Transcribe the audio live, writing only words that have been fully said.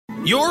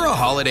You're a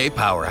holiday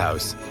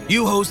powerhouse.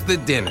 You host the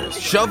dinners,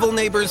 shovel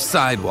neighbors'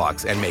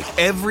 sidewalks, and make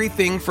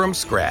everything from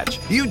scratch.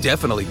 You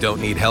definitely don't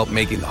need help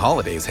making the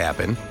holidays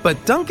happen.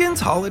 But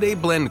Dunkin's Holiday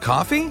Blend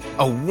Coffee?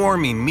 A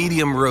warming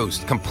medium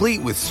roast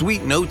complete with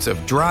sweet notes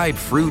of dried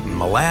fruit and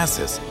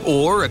molasses.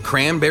 Or a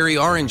cranberry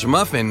orange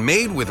muffin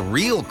made with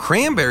real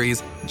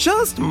cranberries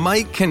just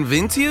might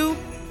convince you?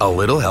 A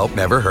little help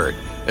never hurt.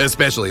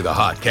 Especially the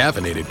hot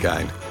caffeinated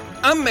kind.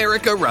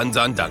 America runs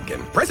on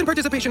Dunkin'. Price and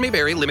participation may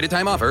vary. Limited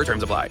time offer.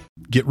 Terms apply.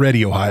 Get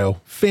ready, Ohio.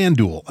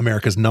 FanDuel,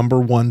 America's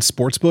 #1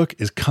 sportsbook,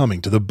 is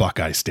coming to the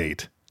Buckeye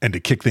State. And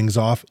to kick things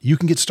off, you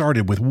can get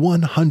started with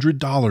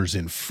 $100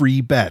 in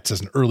free bets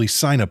as an early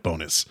sign-up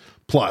bonus.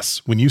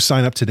 Plus, when you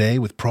sign up today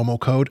with promo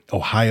code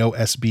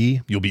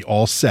OhioSB, you'll be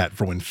all set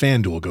for when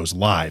FanDuel goes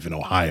live in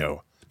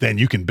Ohio. Then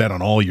you can bet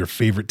on all your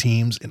favorite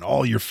teams and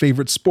all your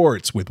favorite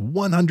sports with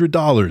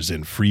 $100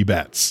 in free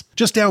bets.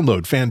 Just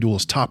download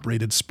FanDuel's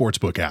top-rated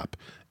sportsbook app.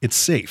 It's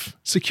safe,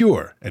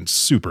 secure, and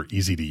super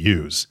easy to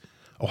use.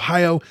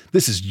 Ohio,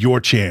 this is your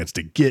chance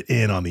to get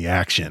in on the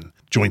action.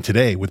 Join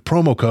today with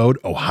promo code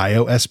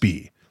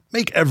OhioSB.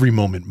 Make every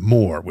moment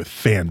more with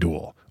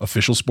FanDuel,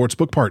 official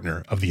sportsbook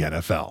partner of the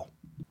NFL.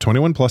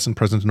 21 plus and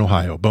present in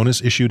Ohio.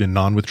 Bonus issued in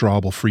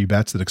non-withdrawable free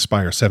bets that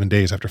expire 7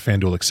 days after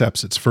FanDuel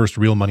accepts its first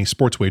real money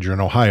sports wager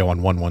in Ohio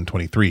on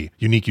 1/1/23.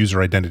 Unique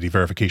user identity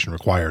verification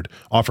required.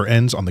 Offer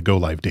ends on the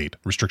go-live date.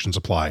 Restrictions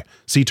apply.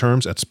 See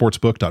terms at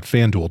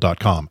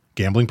sportsbook.fanduel.com.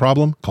 Gambling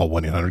problem? Call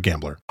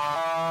 1-800-GAMBLER.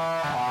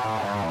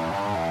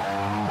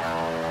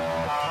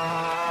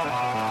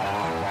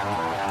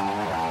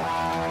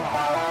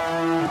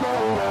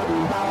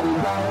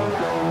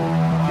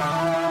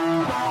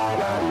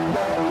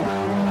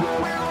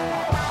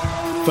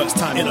 First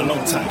time in a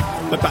long time,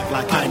 but back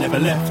like I never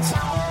left.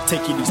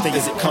 Taking each day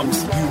as it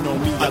comes, you know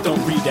me, I don't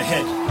read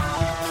ahead.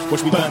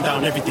 Watch me burn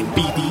down everything,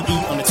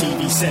 BDE on the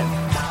TV set.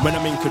 When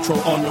I'm in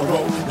control on the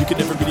road, you can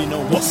never really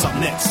know what's up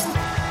next.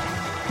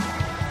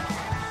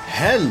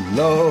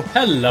 Hello.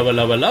 Hello,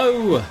 hello,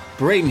 hello.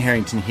 Brayden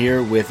Harrington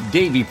here with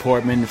Davey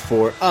Portman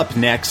for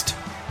UpNXT,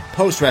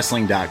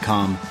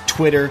 postwrestling.com,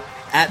 Twitter,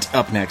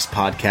 @UpNXT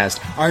Podcast,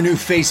 our new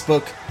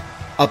Facebook,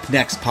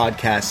 UpNXT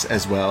Podcasts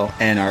as well,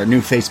 and our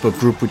new Facebook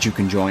group, which you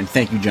can join.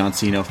 Thank you, John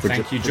Cino, for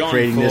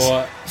creating this.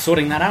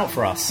 Sorting that out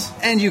for us.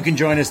 And you can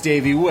join us,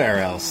 Davey, where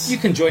else? You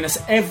can join us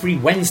every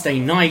Wednesday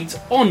night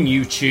on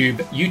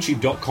YouTube,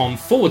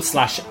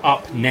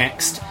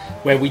 youtube.com/UpNXT,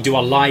 where we do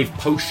our live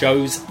post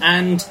shows,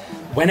 and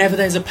whenever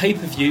there's a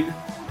pay-per-view,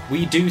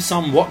 we do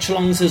some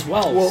watch-alongs as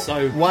well.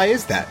 So why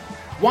is that?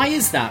 Why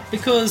is that?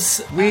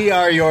 Because we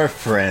are your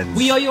friends.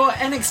 We are your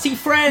NXT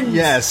friends.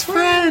 Yes,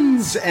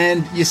 friends.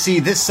 And you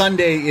see, this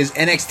Sunday is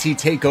NXT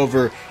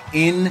TakeOver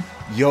in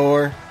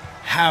your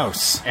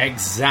house.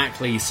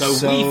 Exactly. So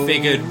we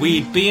figured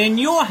we'd be in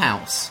your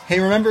house. Hey,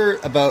 remember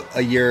about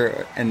a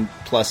year and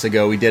plus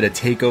ago, we did a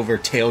TakeOver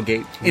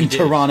tailgate in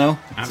Toronto.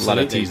 Absolutely. A lot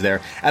of T's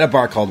there. At a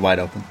bar called Wide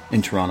Open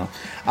in Toronto,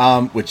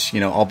 which,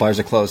 all bars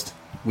are closed.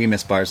 We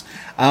miss bars.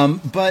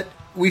 But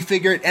we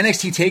figured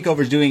NXT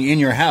TakeOver is doing in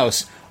your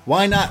house.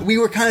 Why not? We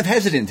were kind of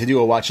hesitant to do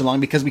a watch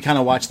along because we kind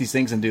of watch these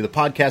things and do the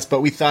podcast, but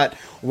we thought,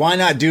 why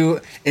not do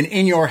an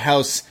in your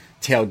house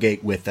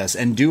tailgate with us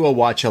and do a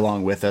watch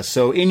along with us?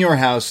 So in your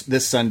house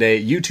this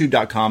Sunday,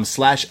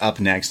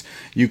 youtube.com/upnext,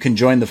 you can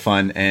join the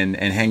fun and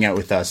hang out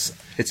with us.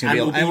 It's gonna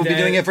we'll be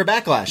doing it for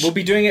Backlash. We'll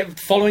be doing it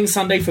following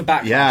Sunday for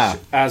Backlash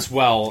as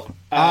well.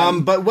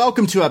 But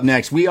welcome to Up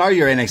Next. We are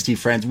your NXT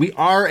friends. We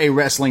are a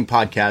wrestling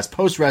podcast.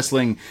 Post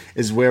Wrestling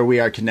is where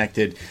we are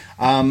connected.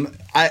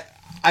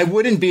 I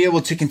wouldn't be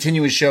able to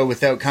continue a show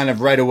without kind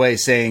of right away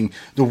saying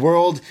the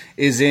world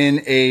is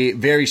in a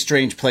very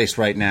strange place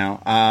right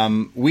now.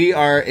 We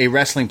are a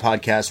wrestling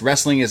podcast.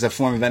 Wrestling is a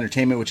form of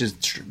entertainment, which is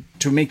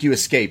to make you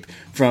escape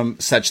from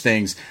such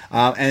things.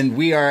 And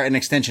we are an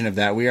extension of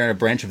that. We are a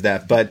branch of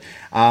that. But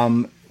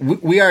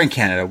we are in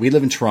Canada. We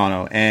live in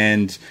Toronto.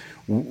 And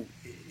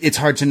it's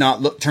hard to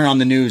not turn on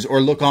the news or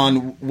look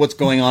on what's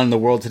going on in the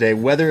world today,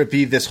 whether it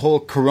be this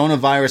whole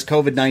coronavirus,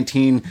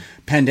 COVID-19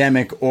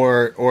 pandemic,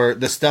 or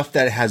the stuff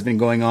that has been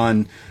going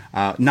on,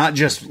 not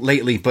just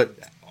lately, but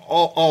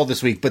all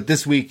this week. But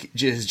this week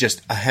is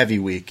just a heavy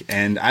week,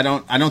 and I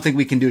don't think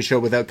we can do a show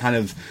without kind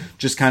of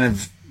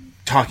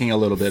talking a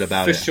little bit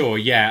about it. For sure,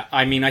 yeah.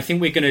 I mean, I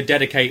think we're going to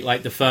dedicate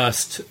the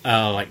first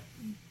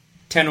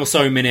 10 or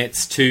so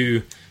minutes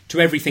to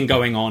everything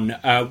going on.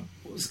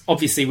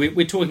 Obviously,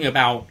 we're talking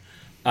about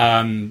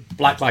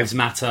Black Lives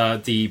Matter,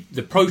 the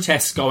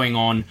protests going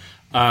on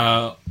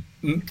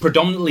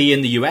predominantly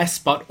in the US,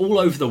 but all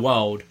over the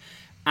world.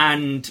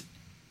 And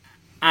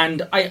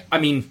I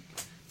mean,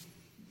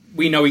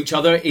 we know each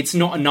other. It's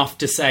not enough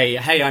to say,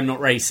 "Hey, I'm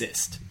not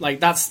racist."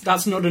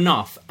 That's not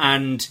enough.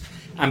 And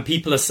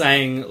people are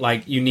saying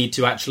you need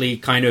to actually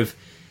kind of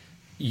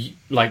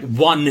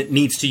one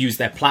needs to use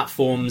their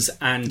platforms,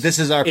 and this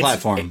is our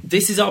platform.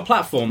 This is our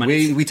platform.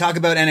 And we talk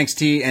about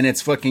NXT, and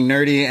it's fucking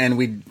nerdy, and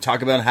we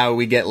talk about how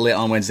we get lit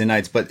on Wednesday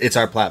nights, but it's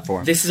our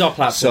platform. This is our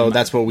platform. So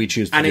that's what we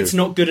choose to do. And it's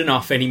not good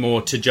enough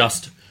anymore to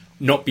just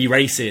not be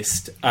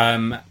racist.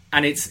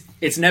 and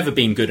it's never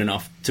been good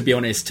enough, to be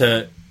honest,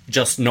 to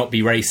just not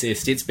be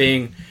racist. It's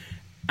being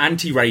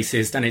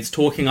anti-racist, and it's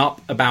talking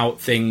up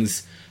about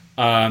things,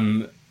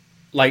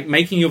 like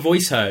making your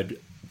voice heard.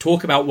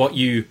 Talk about what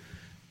you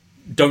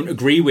don't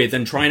agree with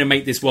and trying to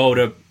make this world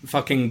a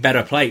fucking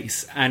better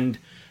place. And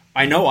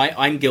I know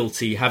I'm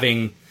guilty,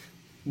 having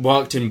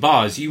worked in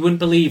bars. You wouldn't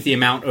believe the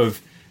amount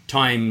of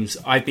times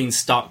I've been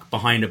stuck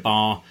behind a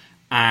bar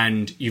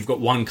and you've got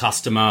one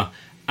customer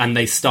and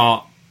they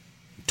start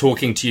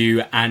talking to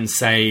you and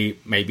say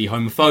maybe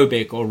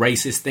homophobic or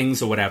racist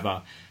things or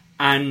whatever.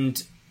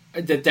 And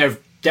there have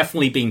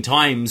definitely been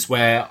times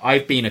where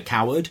I've been a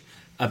coward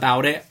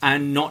about it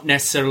and not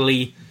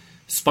necessarily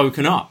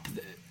spoken up.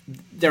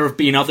 There have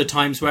been other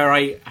times where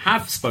I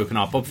have spoken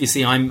up.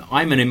 Obviously, I'm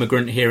an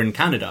immigrant here in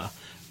Canada,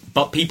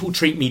 but people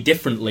treat me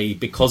differently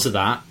because of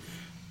that,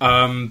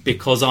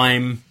 because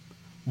I'm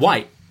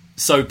white.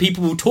 So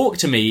people will talk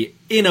to me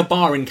in a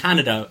bar in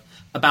Canada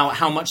about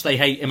how much they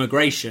hate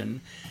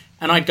immigration,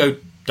 and I'd go,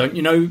 don't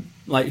you know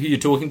like who you're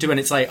talking to? And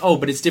it's like, oh,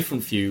 but it's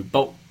different for you.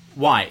 But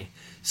why?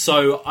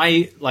 So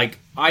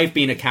I've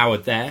been a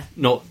coward there,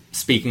 not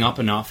speaking up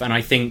enough, and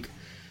I think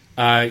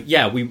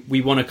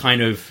we want to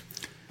kind of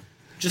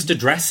just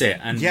address it.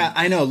 And yeah,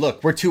 I know.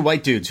 Look, we're two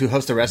white dudes who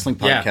host a wrestling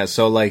podcast. Yeah.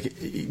 So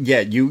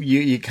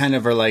you kind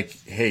of are like,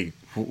 hey,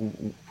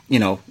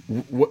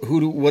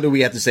 what do we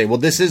have to say? Well,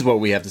 this is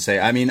what we have to say.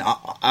 I mean,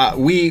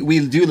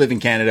 we do live in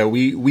Canada.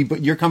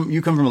 But you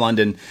come from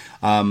London,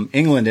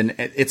 England, and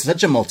it's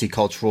such a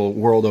multicultural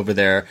world over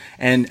there.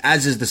 And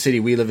as is the city,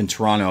 we live in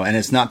Toronto. And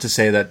it's not to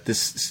say that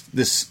this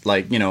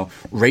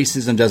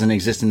racism doesn't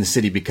exist in the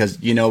city, because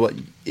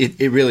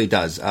it really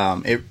does.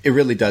 It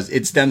really does.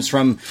 It stems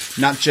from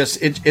not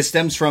just it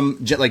stems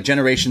from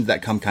generations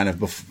that come kind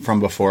of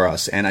from before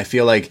us. And I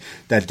feel like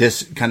that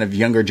this kind of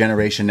younger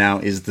generation now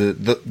is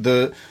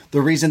the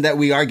reason that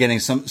we are getting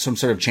some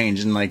sort of change,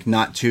 and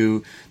not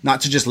to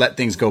just let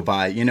things go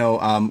by.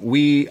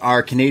 We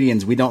are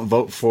Canadians. We don't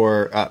vote for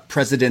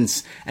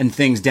presidents and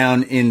things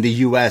down in the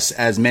U.S.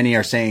 as many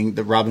are saying,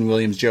 the Robin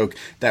Williams joke,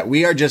 that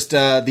we are just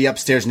the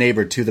upstairs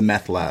neighbor to the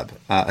meth lab,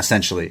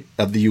 essentially,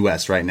 of the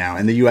U.S. right now.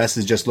 And the U.S.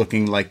 is just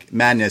looking like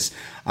madness.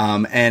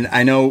 And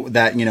I know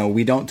that,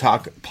 we don't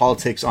talk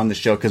politics on the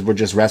show because we're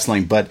just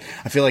wrestling, but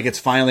I feel like it's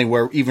finally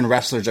where even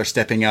wrestlers are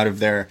stepping out of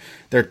their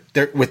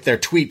with their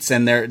tweets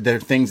and their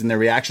things and their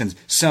reactions.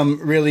 Some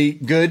really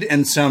good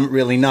and some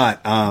really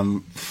not.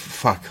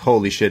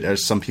 Holy shit,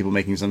 there's some people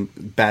making some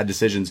bad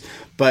decisions.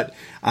 But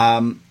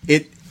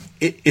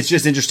it's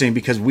just interesting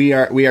because we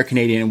are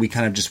Canadian, and we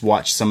kind of just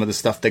watch some of the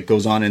stuff that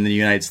goes on in the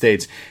United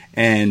States.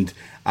 And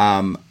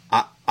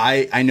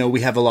I know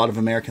we have a lot of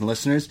American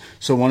listeners.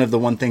 So one of the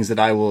things that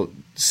I will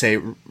say,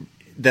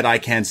 that I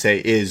can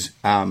say, is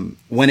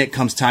when it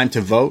comes time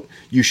to vote,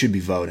 you should be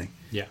voting.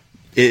 Yeah.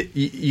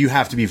 You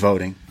have to be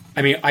voting.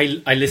 I mean,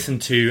 I listen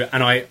to,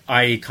 and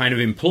I kind of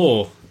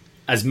implore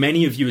as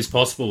many of you as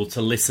possible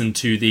to listen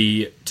to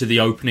the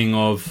opening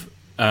of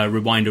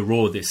Rewind a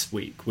Raw this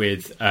week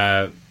with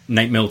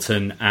Nate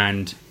Milton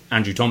and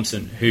Andrew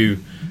Thompson, who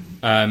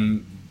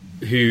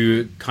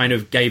kind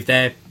of gave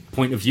their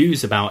point of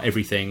views about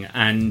everything.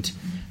 And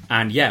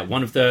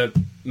one of the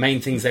main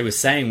things they were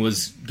saying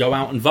was go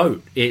out and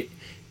vote.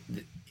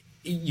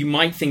 You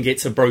might think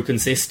it's a broken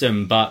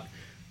system, but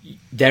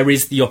there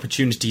is the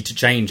opportunity to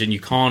change, and you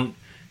can't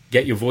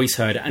get your voice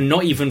heard, and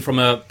not even from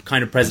a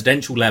kind of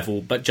presidential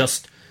level, but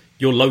just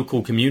your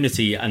local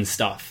community and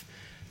stuff.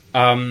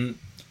 I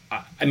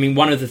mean,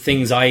 one of the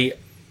things I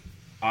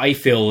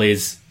feel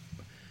is,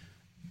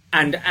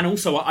 and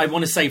also I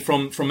want to say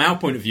from our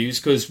point of views,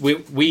 because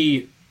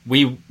we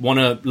want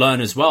to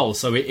learn as well.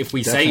 So if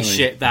we Definitely. Say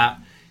shit that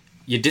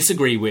you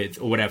disagree with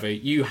or whatever,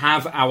 you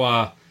have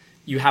our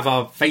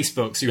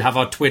Facebooks, you have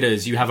our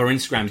Twitters, you have our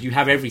Instagrams, you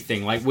have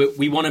everything. Like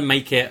we want to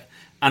make it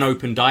an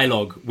open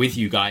dialogue with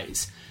you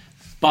guys.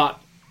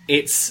 But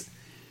it's,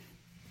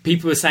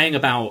 people are saying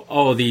about,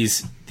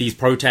 these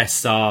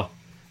protests are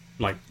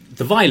like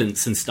the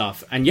violence and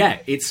stuff. And yeah,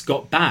 it's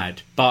got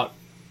bad, but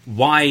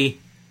why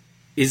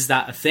is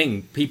that a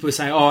thing? People are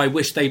saying, I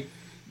wish they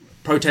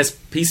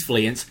protest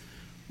peacefully. And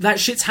that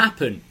shit's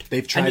happened.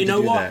 They've tried to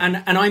do what?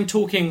 That. And I'm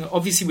talking,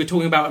 obviously we're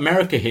talking about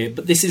America here,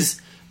 but this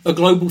is a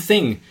global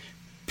thing.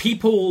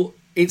 People,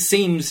 it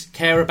seems,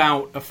 care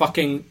about a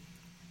fucking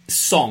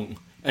song,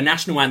 a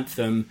national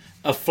anthem,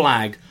 a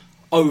flag,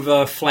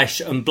 over flesh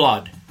and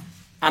blood.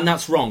 And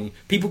that's wrong.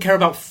 People care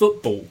about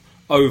football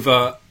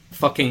over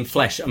fucking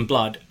flesh and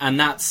blood, and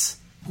that's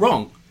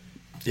wrong.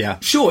 Yeah.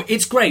 Sure,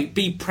 it's great.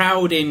 Be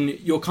proud in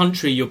your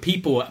country, your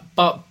people,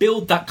 but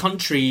build that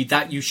country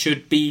that you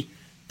should be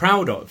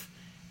proud of.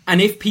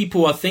 And if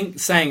people are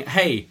saying,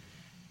 hey,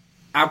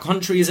 our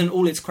country isn't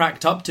all it's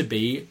cracked up to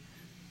be,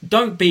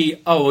 don't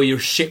be, you're a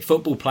shit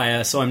football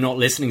player, so I'm not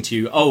listening to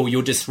you.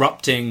 You're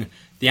disrupting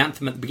the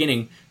anthem at the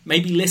beginning.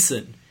 Maybe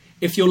listen.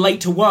 If you're late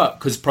to work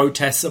because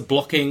protests are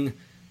blocking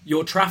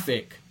your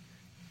traffic,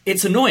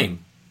 it's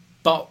annoying.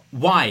 But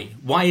why?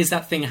 Why is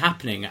that thing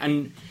happening?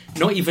 And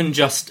not even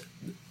just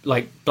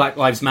like Black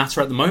Lives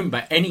Matter at the moment,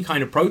 but any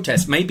kind of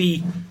protest,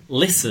 maybe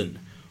listen.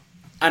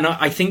 And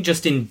I think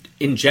just in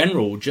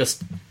general,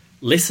 just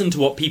listen to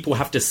what people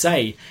have to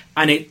say.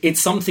 And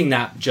it's something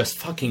that just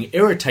fucking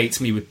irritates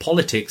me with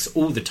politics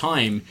all the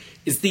time,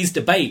 is these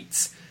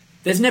debates.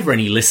 There's never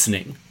any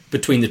listening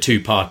between the two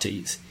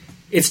parties.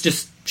 It's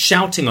just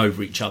shouting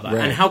over each other.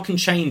 Right. And how can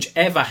change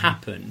ever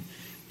happen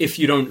if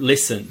you don't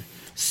listen?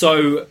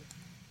 So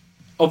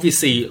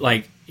obviously,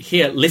 like,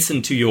 here,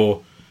 listen to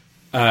your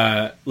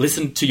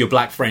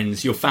black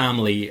friends, your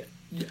family,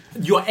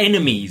 your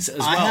enemies as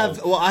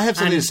well. I have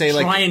something to say.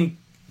 Try and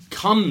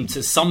come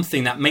to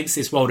something that makes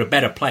this world a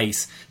better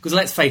place. Because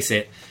let's face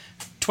it,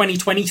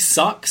 2020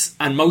 sucks,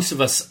 and most of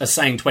us are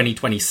saying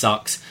 2020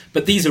 sucks.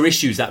 But these are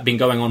issues that have been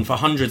going on for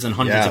hundreds and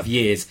hundreds of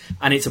years,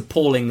 and it's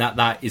appalling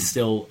that is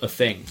still a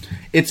thing.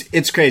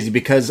 It's crazy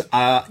because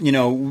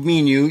me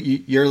and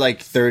you're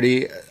like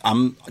 30.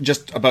 I'm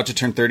just about to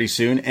turn 30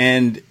 soon,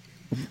 and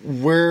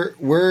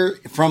we're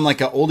from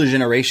like an older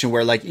generation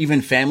where like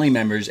even family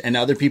members and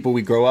other people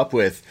we grow up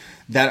with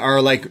that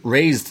are like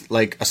raised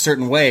like a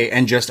certain way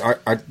and just are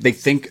they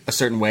think a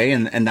certain way,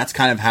 and that's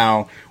kind of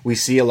how we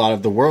see a lot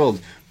of the world.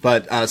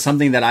 But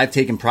something that I've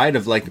taken pride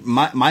of, like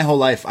my whole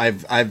life,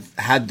 I've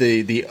had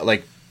the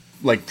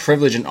like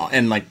privilege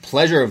and like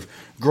pleasure of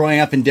growing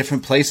up in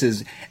different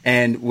places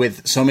and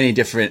with so many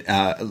different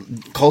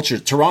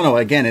cultures. Toronto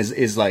again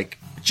is like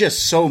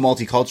just so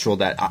multicultural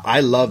that I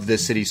love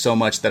this city so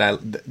much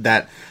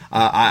that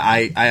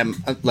I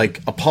am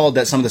like appalled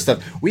at some of the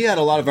stuff. We had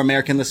a lot of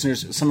American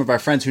listeners, some of our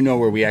friends who know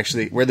where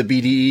the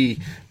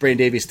BDE Brain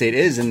Davy Estate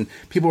is, and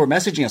people were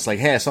messaging us like,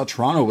 "Hey, I saw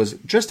Toronto was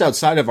just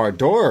outside of our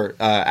door,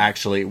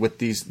 actually, with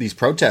these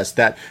protests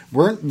that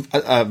weren't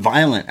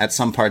violent at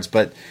some parts."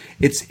 But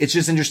it's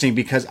just interesting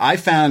because I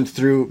found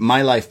through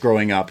my life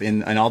growing up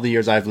in all the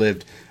years I've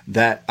lived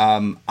that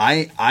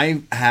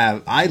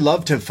I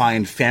love to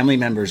find family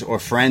members or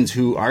friends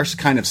who are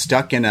kind of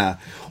stuck in a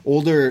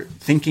older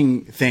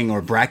thinking thing or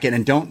bracket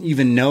and don't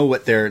even know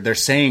what they're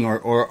saying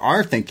or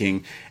are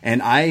thinking.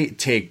 And I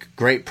take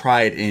great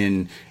pride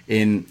in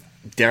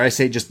dare I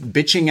say just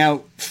bitching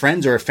out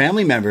friends or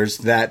family members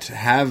that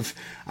have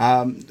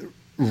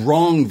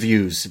wrong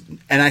views.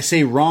 And I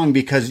say wrong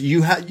because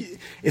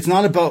it's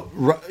not about,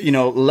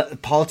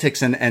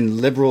 politics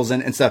and liberals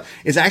and stuff.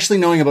 It's actually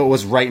knowing about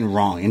what's right and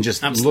wrong and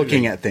just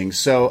looking at things.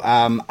 So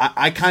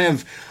I kind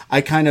of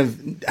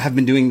have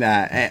been doing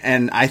that,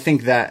 and I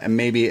think that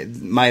maybe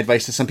my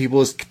advice to some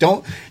people is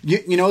don't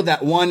that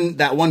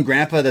one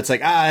grandpa that's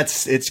like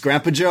it's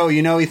Grandpa Joe,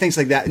 he thinks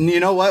like that, and you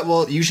know what?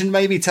 Well, you should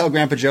maybe tell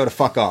Grandpa Joe to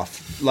fuck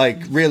off.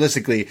 Like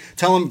realistically,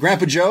 tell him,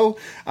 Grandpa Joe,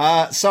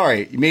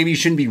 sorry, maybe you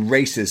shouldn't be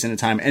racist in a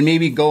time, and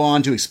maybe go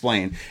on to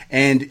explain.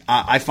 And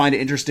I find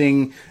it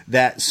interesting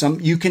that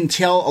you can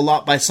tell a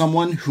lot by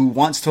someone who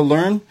wants to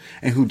learn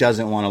and who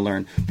doesn't want to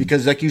learn,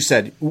 because like you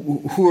said,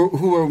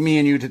 who are me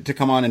and you to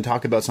come on and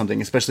talk about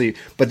something, especially,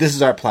 but this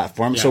is our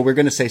platform, so we're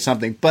going to say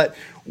something, but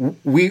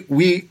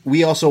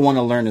we also want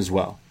to learn as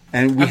well,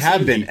 and we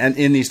have been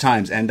in these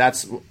times, and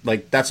that's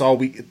all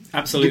we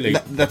absolutely.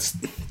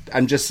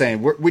 I'm just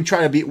saying we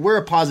try to be. We're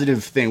a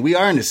positive thing. We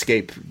are an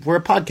escape. We're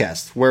a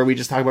podcast where we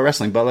just talk about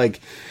wrestling, but like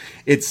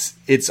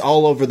it's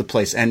all over the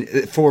place, and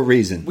for a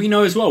reason. We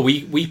know as well.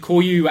 We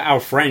call you our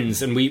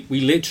friends, and we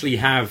literally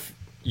have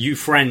you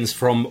friends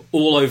from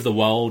all over the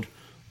world,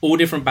 all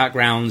different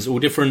backgrounds, all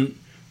different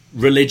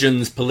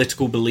religions,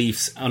 political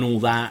beliefs, and all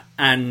that.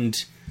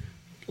 And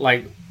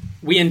like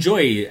we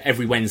enjoy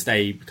every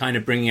Wednesday kind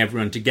of bringing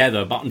everyone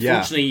together, but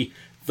unfortunately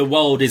the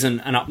world isn't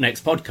an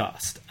UpNXT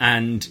podcast,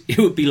 and it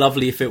would be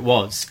lovely if it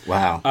was.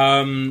 Wow.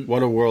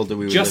 What a world that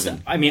we would live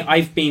in. I mean,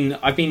 I've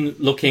been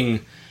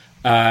looking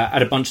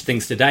at a bunch of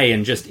things today,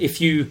 and just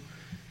if you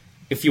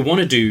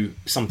want to do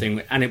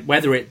something, and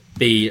whether it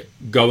be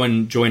go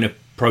and join a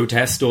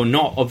protest or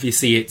not,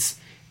 obviously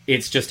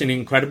it's just an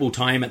incredible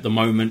time at the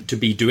moment to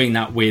be doing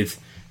that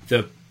with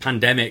the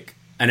pandemic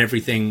and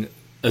everything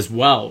as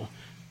well.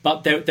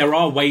 But there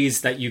are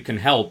ways that you can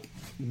help,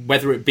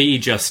 whether it be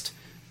just,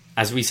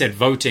 as we said,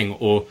 voting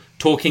or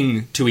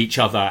talking to each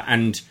other,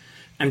 and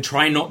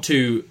try not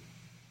to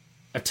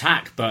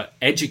attack but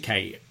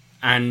educate.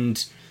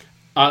 And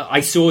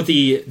I saw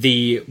the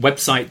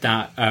website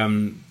that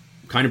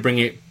kind of bring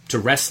it to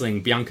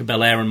wrestling, Bianca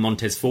Belair and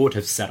Montez Ford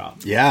have set up.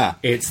 Yeah.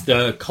 It's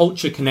the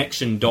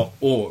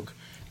cultureconnection.org.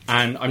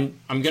 And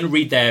I'm going to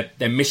read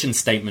their mission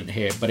statement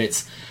here, but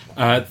it's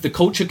the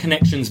Culture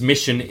Connection's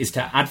mission is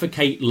to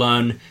advocate,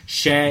 learn,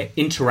 share,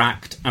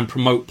 interact, and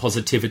promote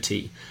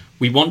positivity.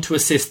 We want to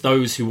assist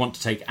those who want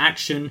to take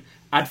action,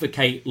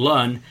 advocate,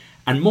 learn,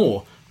 and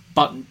more,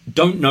 but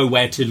don't know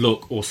where to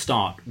look or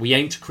start. We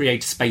aim to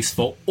create a space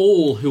for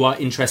all who are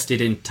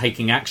interested in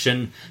taking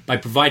action by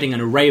providing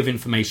an array of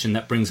information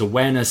that brings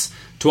awareness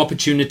to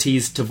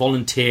opportunities to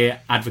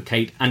volunteer,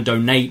 advocate, and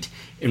donate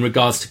in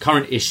regards to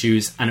current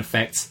issues and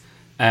events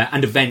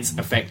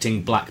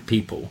affecting Black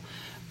people.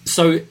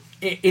 So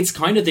it's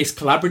kind of this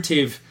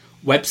collaborative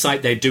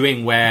website they're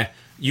doing where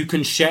you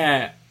can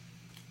share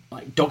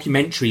like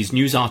documentaries,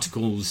 news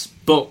articles,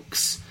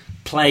 books,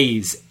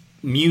 plays,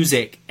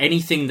 music,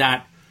 anything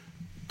that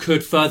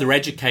could further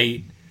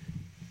educate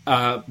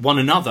one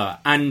another.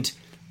 And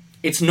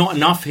it's not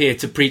enough here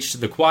to preach to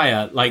the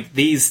choir. Like,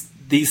 these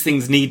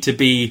things need to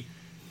be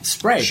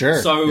spread.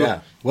 Sure.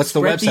 So what's the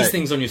spread website? these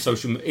things on your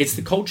social. It's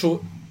the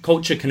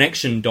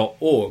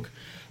cultureconnection.org.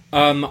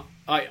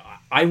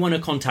 I want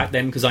to contact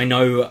them because I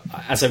know,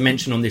 as I've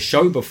mentioned on this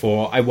show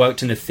before, I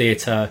worked in a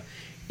theatre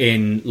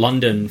in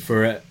London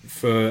for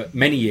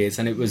many years,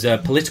 and it was a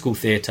political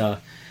theatre,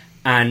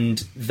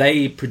 and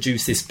they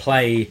produced this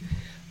play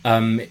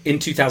in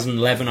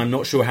 2011. I'm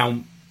not sure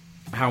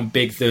how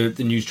big the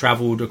news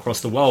travelled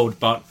across the world,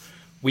 but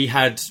we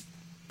had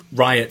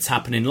riots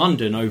happen in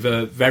London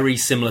over very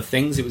similar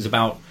things. It was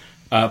about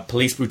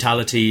police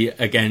brutality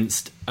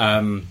against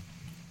kind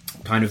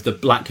of the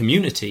black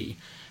community.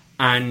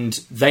 And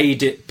they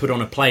put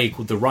on a play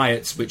called The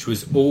Riots, which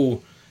was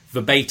all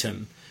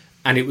verbatim.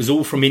 And it was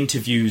all from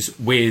interviews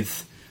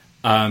with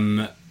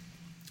like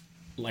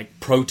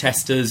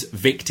protesters,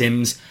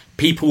 victims,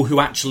 people who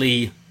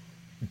actually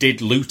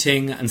did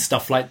looting and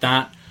stuff like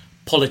that,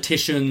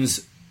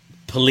 politicians,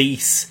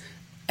 police,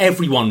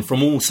 everyone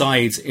from all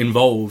sides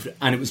involved.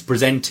 And it was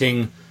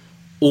presenting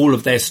all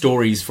of their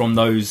stories from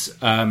those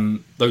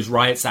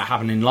riots that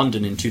happened in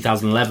London in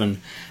 2011.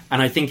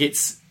 And I think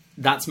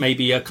that's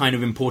maybe a kind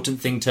of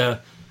important thing to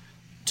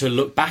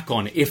look back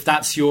on, if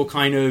that's your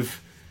kind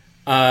of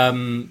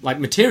like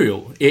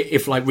material.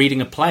 If like reading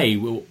a play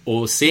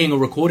or seeing a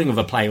recording of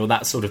a play or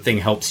that sort of thing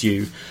helps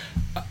you.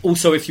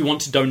 Also, if you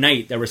want to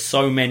donate, there are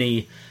so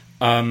many.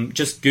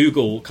 Just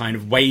Google kind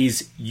of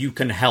ways you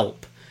can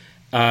help.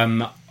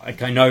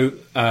 Like, I know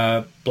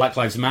Black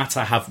Lives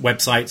Matter have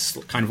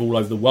websites kind of all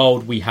over the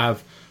world. We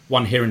have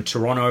one here in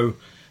Toronto,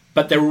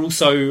 but there are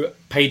also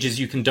pages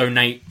you can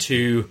donate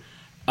to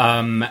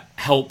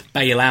help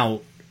bail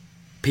out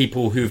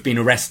people who've been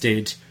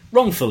arrested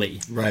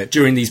wrongfully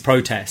during these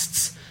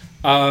protests.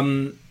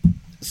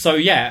 So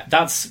yeah,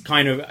 that's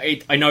kind of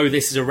it. I know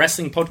this is a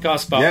wrestling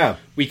podcast, but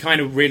we kind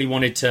of really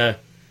wanted to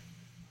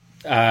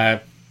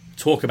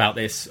talk about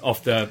this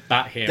off the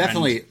bat here.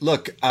 Definitely.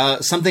 Look,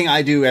 something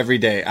I do every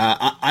day.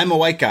 I'm a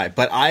white guy,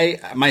 but I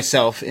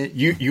myself,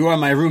 you are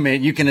my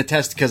roommate. You can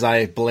attest because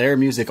I blare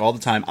music all the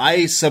time.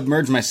 I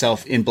submerge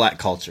myself in black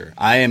culture.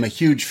 I am a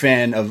huge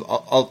fan of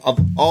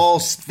all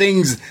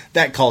things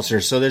that culture.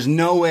 So there's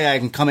no way I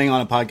can coming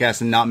on a podcast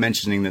and not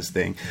mentioning this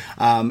thing.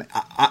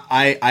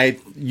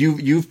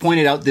 You've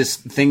pointed out this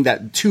thing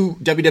that two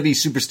WWE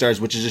superstars,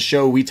 which is a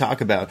show we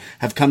talk about,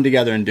 have come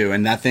together and do,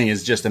 and that thing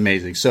is just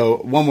amazing. So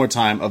one more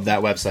time of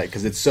that website,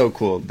 because it's so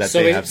cool that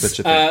they have such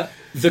a thing.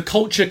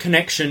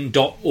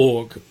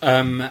 thecultureconnection.org.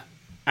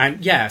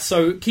 And yeah,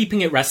 so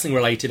keeping it wrestling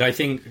related, I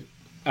think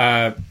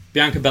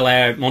Bianca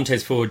Belair,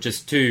 Montez Ford,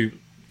 just two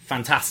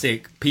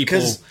fantastic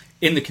people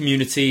in the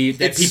community.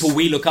 They're people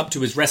we look up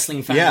to as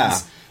wrestling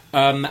fans.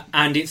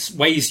 And it's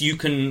ways you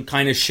can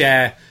kind of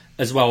share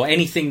as well,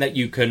 anything that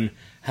you can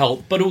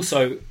help, but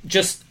also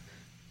just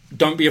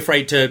don't be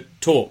afraid to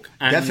talk.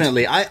 And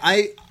definitely.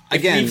 If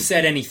we've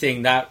said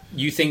anything that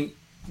you think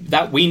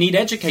that we need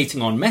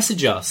educating on,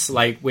 message us.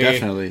 Like,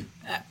 we've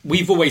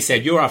always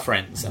said you're our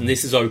friends, and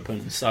this is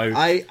open. So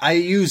I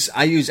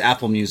use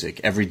Apple Music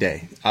every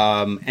day.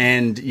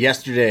 And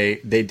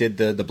yesterday they did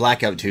the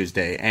Blackout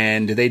Tuesday,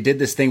 and they did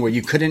this thing where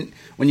you couldn't,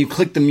 when you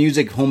clicked the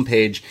music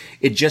homepage,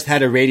 it just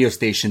had a radio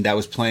station that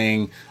was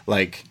playing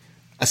like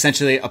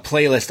essentially a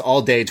playlist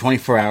all day,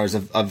 24 hours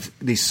of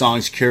these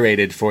songs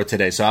curated for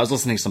today. So I was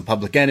listening to some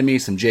Public Enemy,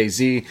 some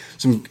Jay-Z,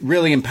 some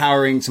really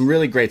empowering, some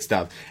really great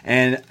stuff.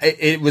 And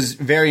it was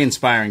very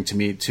inspiring to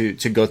me to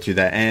go through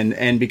that.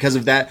 And because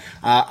of that,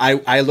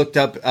 I looked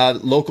up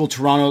local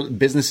Toronto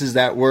businesses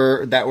that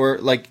were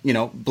like, you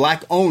know,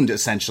 black owned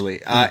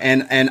essentially.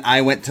 And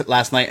I went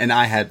last night and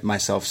I had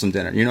myself some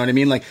dinner. You know what I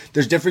mean? Like,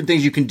 there's different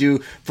things you can do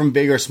from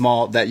big or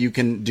small that you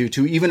can do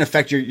to even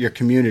affect your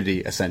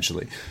community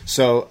essentially.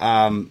 So,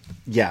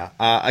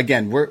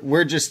 again,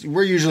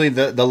 we're usually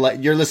the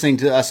you're listening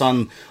to us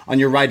on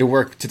your ride to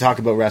work to talk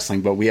about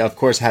wrestling, but we of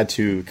course had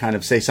to kind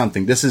of say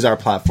something. This is our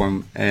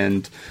platform,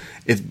 and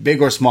it's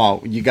big or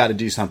small, you got to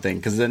do something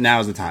because now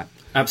is the time.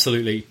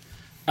 Absolutely.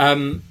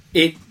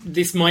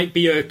 This might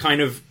be a kind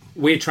of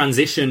weird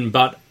transition,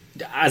 but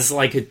as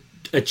like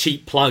a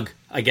cheap plug,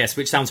 I guess,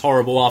 which sounds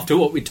horrible after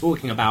what we're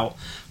talking about.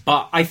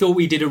 But I thought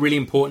we did a really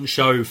important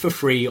show for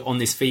free on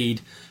this feed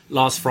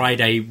last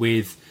Friday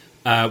with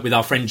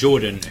our friend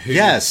Jordan,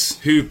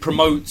 who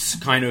promotes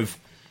kind of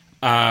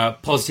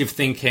positive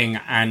thinking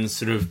and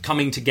sort of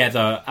coming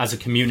together as a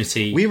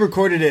community. We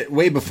recorded it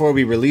way before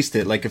we released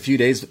it, like a few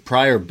days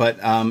prior, but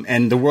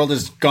and the world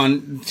has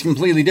gone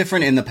completely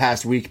different in the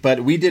past week,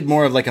 but we did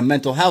more of like a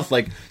mental health,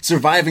 like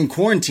surviving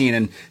quarantine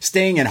and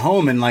staying at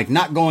home and like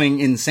not going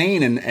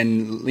insane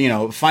and you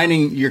know,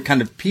 finding your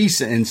kind of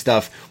peace and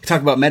stuff. We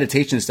talk about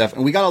meditation and stuff,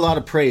 and we got a lot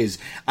of praise.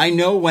 I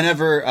know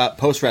whenever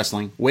post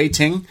wrestling, Wei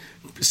Ting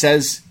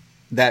says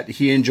that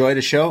he enjoyed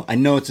a show, I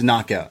know it's a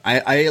knockout.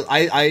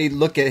 I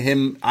look at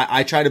him,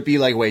 I try to be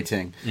like Wei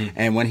Ting.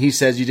 And when he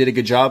says you did a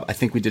good job, I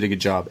think we did a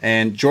good job.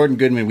 And Jordan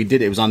Goodman, we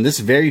did it. It was on this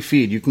very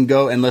feed. You can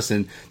go and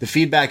listen. The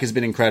feedback has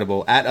been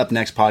incredible at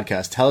upNXT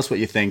Podcast. Tell us what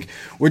you think.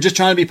 We're just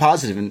trying to be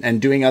positive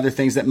and doing other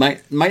things that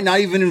might not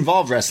even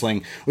involve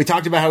wrestling. We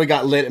talked about how we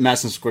got lit at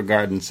Madison Square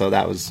Garden, so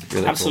that was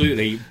really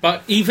Absolutely. cool.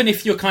 But even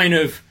if you're kind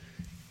of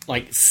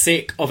like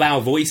sick of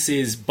our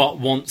voices but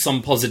want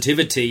some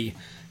positivity,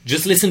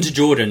 just listen to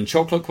Jordan,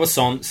 Chocolate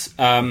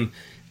Croissants.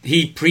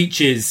 He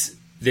preaches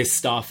this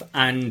stuff,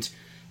 and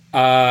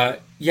I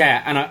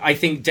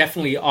think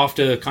definitely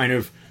after kind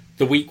of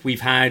the week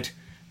we've had,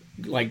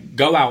 like,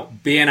 go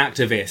out, be an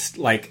activist,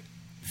 like,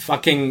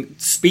 fucking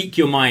speak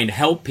your mind,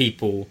 help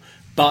people,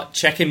 but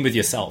check in with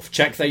yourself,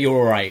 check that you're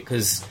alright,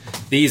 because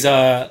these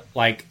are,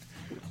 like,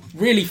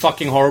 really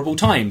fucking horrible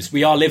times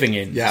we are living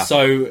in. Yeah.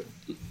 So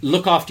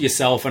look after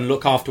yourself and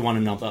look after one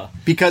another.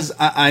 Because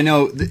I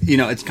know,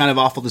 it's kind of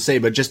awful to say,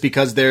 but just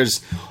because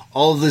there's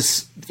all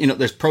this,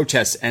 there's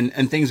protests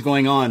and things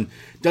going on,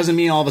 doesn't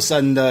mean all of a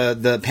sudden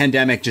the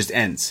pandemic just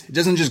ends. It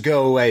doesn't just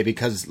go away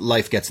because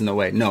life gets in the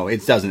way. No,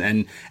 it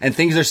doesn't. And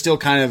things are still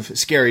kind of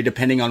scary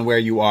depending on where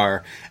you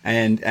are.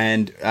 And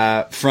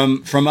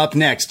from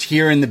upNXT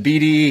here in the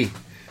BDE,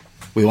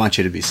 we want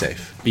you to be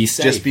safe. Be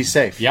safe. Just be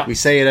safe. Yeah. We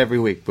say it every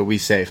week, but be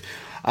safe.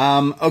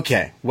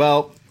 Okay.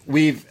 Well,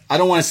 I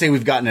don't want to say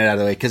we've gotten it out of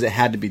the way because it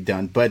had to be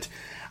done, but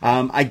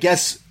I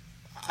guess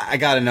I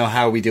got to know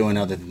how are we doing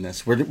other than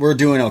this. We're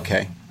doing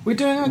okay. We're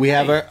doing okay. We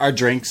have our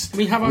drinks.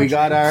 We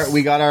got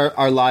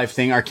our live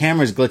thing. Our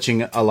camera's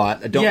glitching a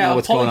lot. I don't know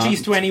what's going on.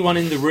 Apologies to anyone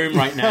in the room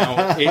right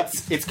now.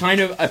 It's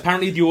kind of,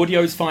 apparently the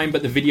audio's fine,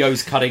 but the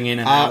video's cutting in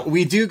and out.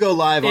 We do go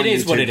live on YouTube. It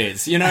is what it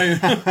is,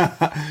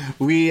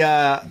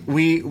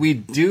 We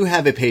do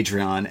have a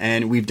Patreon,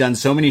 and we've done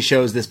so many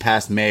shows this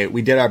past May.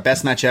 We did our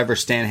best match ever,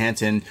 Stan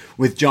Hansen,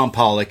 with John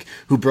Pollock,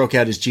 who broke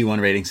out his G1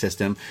 rating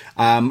system.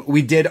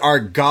 We did our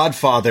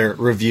Godfather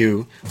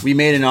review. We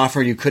made an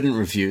offer you couldn't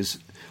refuse.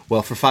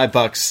 Well, for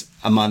 $5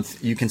 a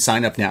month, you can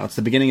sign up now. It's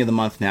the beginning of the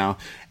month now.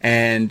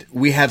 And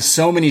we have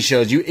so many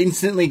shows. You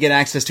instantly get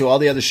access to all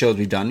the other shows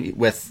we've done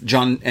with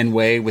John and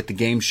Wei, with the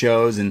game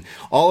shows, and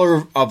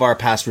all of our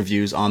past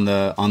reviews on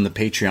the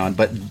Patreon.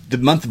 But the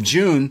month of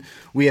June,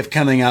 we have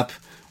coming up,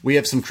 we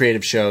have some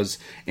creative shows,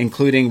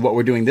 including what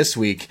we're doing this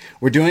week.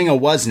 We're doing a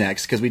What's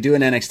Next, because we do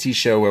an NXT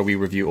show where we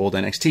review old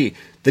NXT.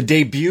 The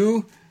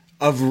debut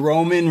of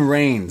Roman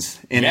Reigns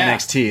in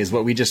NXT is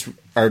what we just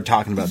are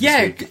talking about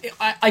this week.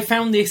 I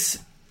found this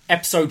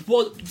episode,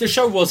 the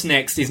show Was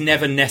Next is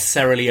never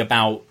necessarily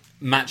about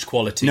match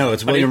quality. No,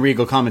 it's William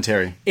Regal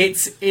commentary.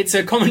 It's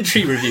a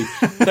commentary review,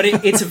 but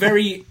it's a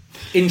very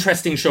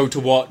interesting show to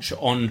watch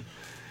on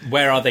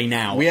Where Are They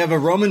Now. We have a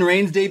Roman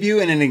Reigns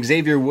debut and an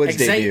Xavier Woods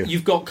debut.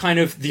 You've got kind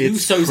of the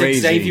Usos, crazy.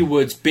 Xavier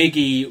Woods, Big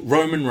E,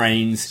 Roman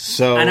Reigns,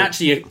 and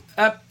actually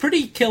a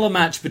pretty killer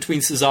match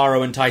between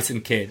Cesaro and Tyson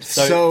Kidd.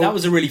 So that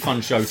was a really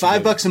fun show.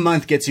 $5 a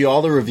month gets you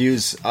all the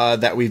reviews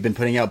that we've been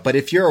putting out. But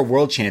if you're a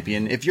world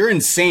champion, if you're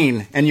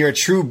insane and you're a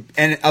true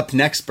and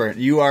upNXT expert,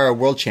 you are a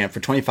world champ for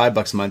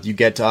 $25 a month. You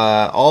get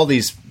all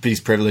these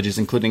privileges,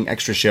 including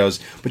extra shows.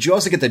 But you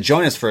also get to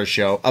join us for a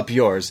show, Up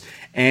Yours.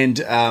 And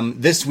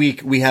this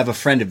week we have a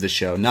friend of the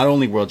show, not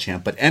only world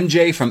champ, but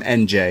MJ from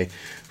NJ,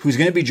 who's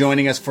going to be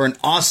joining us for an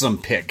awesome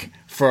pick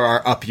for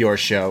our Up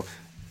Yours show.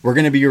 We're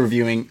going to be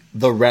reviewing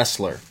The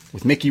Wrestler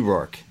with Mickey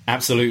Rourke.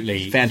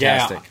 Absolutely.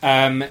 Fantastic.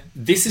 Yeah,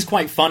 this is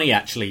quite funny,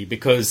 actually,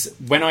 because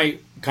when I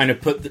kind of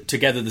put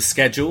together the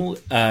schedule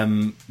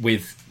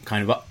with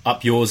kind of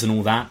Up Yours and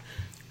all that,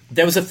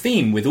 there was a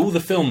theme with all the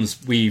films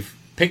we've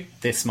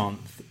picked this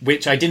month,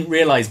 which I didn't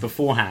realise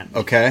beforehand.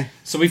 Okay.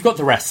 So we've got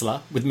The Wrestler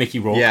with Mickey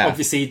Rourke,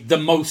 obviously the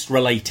most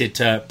related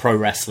to pro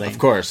wrestling. Of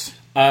course.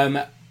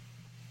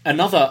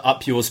 Another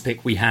Up Yours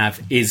pick we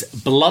have is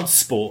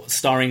Bloodsport,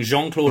 starring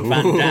Jean-Claude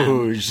Van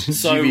Damme.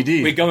 So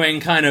GVD. We're going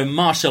kind of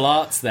martial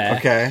arts there.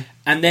 Okay.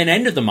 And then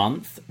end of the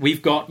month,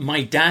 we've got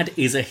My Dad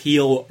is a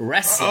Heel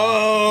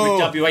Wrestler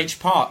with W.H.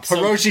 Park.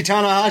 Hiroshi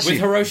Tanahashi.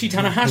 With Hiroshi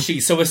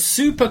Tanahashi. So a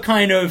super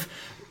kind of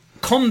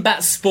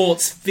combat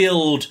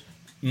sports-filled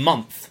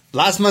month.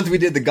 Last month we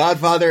did The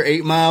Godfather,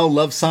 8 Mile,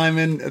 Love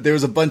Simon. There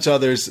was a bunch of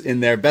others in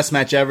there. Best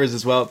Match Evers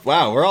as well.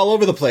 Wow, we're all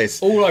over the place.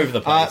 All over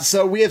the place.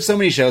 So we have so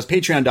many shows.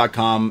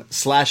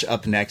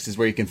 Patreon.com/upNXT is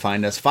where you can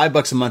find us.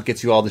 $5 a month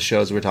gets you all the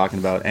shows we're talking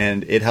about,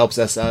 and it helps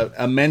us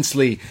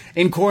immensely.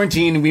 In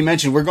quarantine, we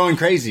mentioned we're going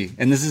crazy,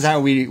 and this is how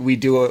we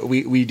do our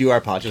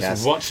podcast.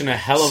 Just watching a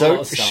hell of a lot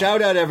of stuff. So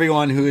shout out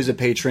everyone who is a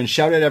patron.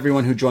 Shout out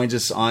everyone who joins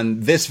us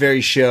on this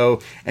very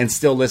show and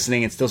still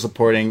listening and still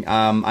supporting.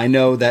 I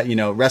know that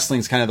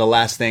wrestling's kind of the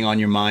last thing weighing on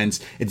your minds.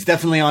 It's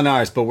definitely on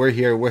ours, but we're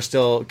here. We're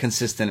still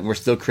consistent. We're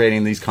still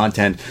creating these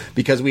content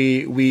because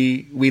we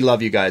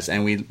love you guys,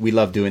 and we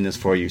love doing this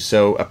for you.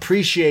 So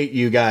appreciate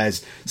you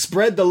guys.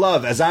 Spread the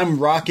love as I'm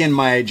rocking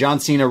my John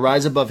Cena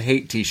Rise Above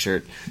Hate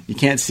t-shirt. You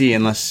can't see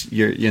unless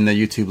you're in the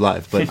YouTube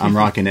live, but I'm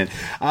rocking it.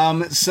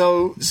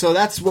 So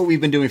that's what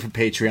we've been doing for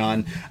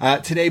Patreon.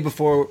 Today,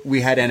 before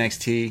we had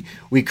NXT,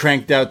 we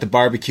cranked out the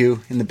barbecue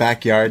in the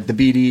backyard, the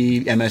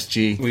BD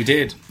MSG. We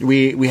did.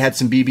 We had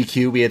some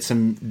BBQ. We had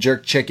some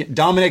jerk chicken.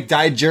 Dominic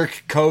died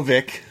jerk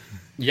Kovic.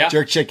 Yeah.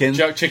 Jerk chicken.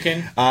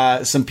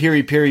 Some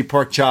piri piri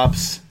pork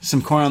chops.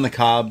 Some corn on the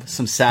cob.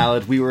 Some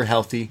salad. We were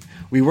healthy.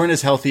 We weren't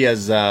as healthy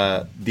as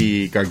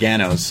the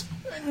Garganos.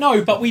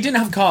 No, but we didn't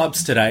have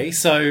carbs today,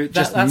 so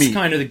that's meat.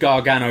 kind of the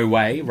Gargano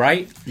way,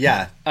 right?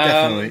 Yeah,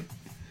 definitely.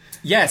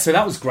 Yeah, so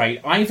that was great.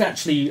 I've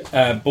actually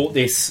bought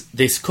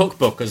this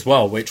cookbook as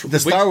well, which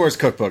Star Wars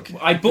cookbook.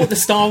 I bought the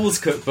Star Wars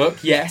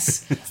cookbook,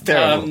 yes. It's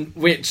terrible.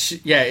 Which,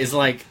 yeah, is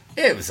like,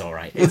 it was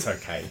alright. It's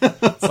okay.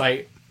 It's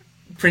like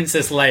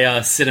Princess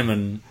Leia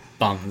cinnamon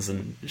buns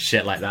and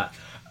shit like that.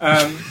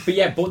 But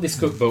yeah, bought this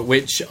cookbook,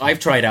 which I've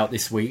tried out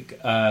this week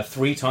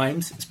 3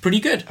 times. It's pretty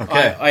good.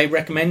 Okay. I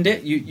recommend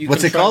it. You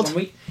What's can it try called? One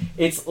week.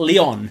 It's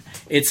Leon.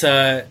 It's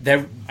I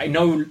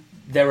know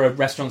there are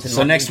restaurants in So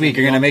London next week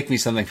you're called going to Leon. make me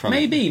something from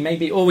it.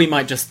 Maybe, or we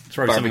might just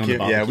throw something on the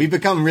barbecue. Yeah, we've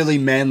become really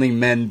manly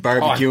men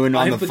barbecuing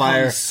on I've the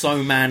fire. become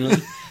so manly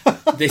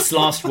this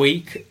last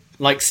week.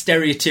 Like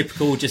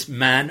stereotypical, just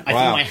man. I Wow.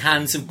 think my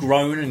hands have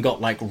grown and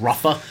got like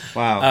rougher.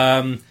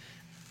 Wow.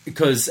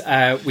 Because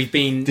we've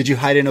been. Did you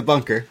hide in a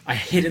bunker? I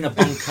hid in a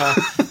bunker.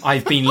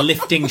 I've been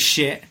lifting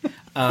shit.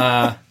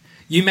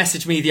 You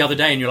messaged me the other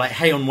day and you're like,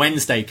 "Hey, on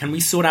Wednesday, can we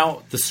sort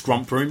out the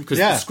scrump room? Because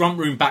Yeah. the scrump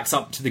room backs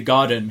up to the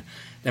garden."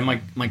 Then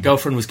my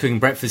girlfriend was cooking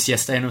breakfast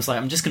yesterday, and I was like,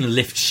 "I'm just going to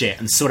lift shit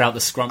and sort out the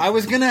scrump." I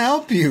was going to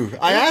help you.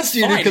 I asked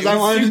you Fine, because it I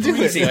was wanted to super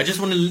do easy. it. I just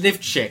want to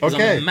lift shit because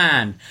Okay. I'm a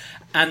man.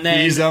 And then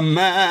He's a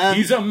man.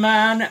 He's a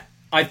man.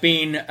 I've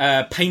been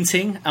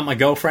painting at my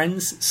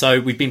girlfriend's, so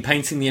we've been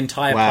painting the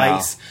entire Wow.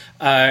 place.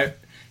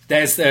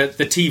 There's the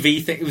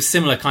TV thing. It was a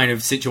similar kind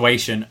of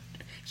situation.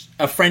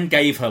 A friend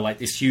gave her like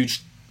this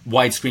huge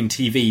widescreen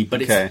TV,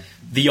 but Okay. it's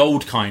the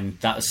old kind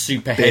that is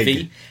super Big.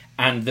 heavy,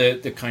 and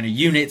the kind of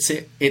units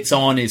it's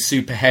on is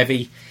super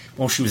heavy.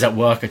 While she was at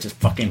work, I just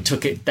fucking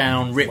took it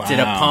down, ripped it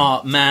Wow.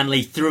 apart,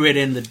 manly, threw it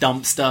in the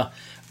dumpster.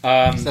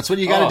 That's what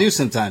you got to do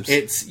sometimes.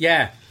 It's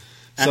yeah.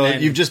 And So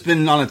then you've just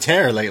been on a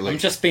tear lately. I'm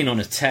just been on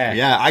a tear.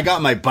 Yeah, I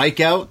got my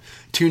bike out,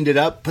 tuned it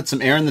up, put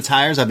some air in the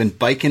tires. I've been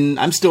biking.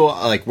 I'm still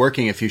like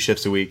working a few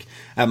shifts a week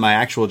at my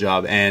actual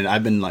job, and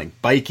I've been like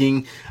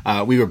biking.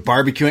 We were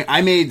barbecuing.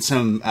 I made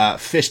some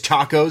fish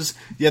tacos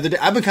the other day.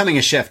 I'm becoming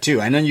a chef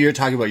too. I know you're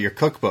talking about your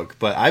cookbook,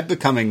 but I'm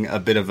becoming a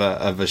bit of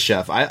a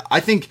chef. I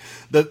think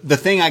the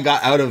thing I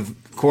got out of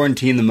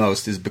quarantine the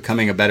most is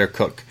becoming a better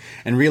cook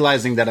and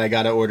realizing that I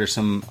got to order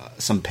some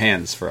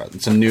pans for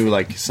some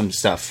new some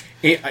stuff.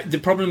 The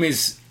problem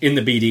is in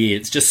the BDE,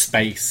 it's just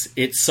space.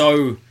 It's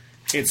so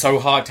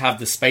hard to have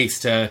the space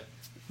to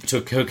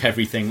cook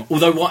everything.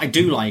 Although what I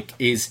do like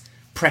is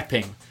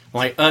prepping.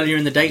 Like earlier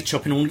in the day,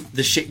 chopping all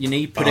the shit you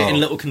need, put it in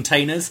little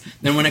containers.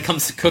 Then when it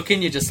comes to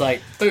cooking, you're just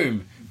like,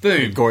 boom,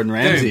 boom. Gordon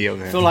Ramsay boom.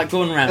 over here. Feel like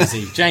Gordon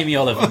Ramsay, Jamie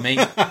Oliver, me.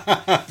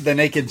 The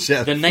naked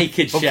chef. The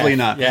naked chef. Hopefully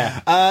not.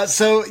 Yeah.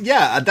 So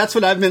yeah, that's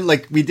what I've been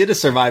like. We did a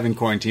survive in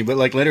quarantine, but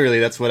like literally,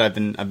 that's what I've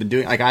been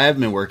doing. Like I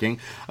haven't been working.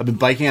 I've been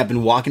biking. I've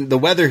been walking. The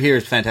weather here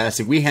is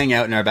fantastic. We hang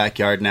out in our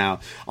backyard now.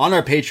 On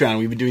our Patreon,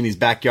 we've been doing these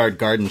backyard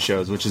garden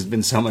shows, which has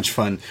been so much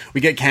fun. We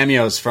get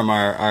cameos from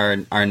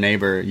our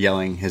neighbor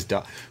yelling his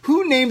dog.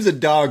 Who names a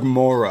dog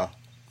Mora?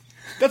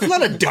 That's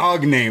not a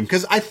dog name,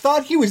 because I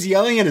thought he was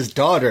yelling at his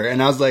daughter,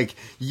 and I was like,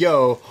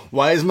 yo,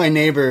 why is my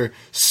neighbor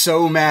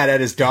so mad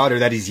at his daughter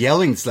that he's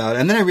yelling so loud?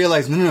 And then I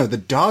realized, no, the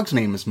dog's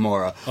name is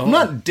Mora. Oh. I'm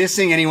not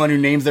dissing anyone who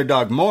names their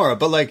dog Mora,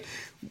 but like,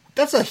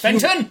 that's a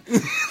Fenton!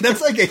 that's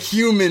like a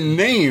human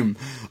name.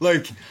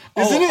 Like,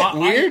 isn't it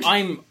weird?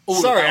 I'm all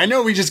Sorry, about, I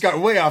know we just got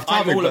way off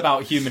topic. I'm all but-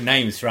 about human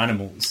names for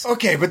animals.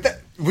 Okay, but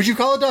would you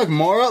call a dog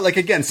Mora? Like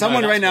again,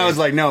 someone that's right now weird. is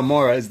like, no,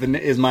 Mora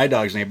is my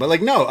dog's name. But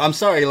like, no, I'm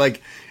sorry.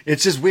 Like,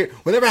 it's just weird.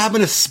 Whatever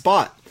happened to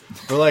Spot?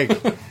 Or like,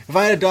 if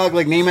I had a dog,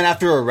 like name it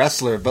after a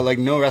wrestler, but like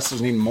no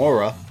wrestler's named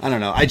Mora. I don't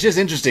know. It's just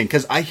interesting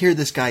because I hear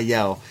this guy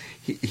yell.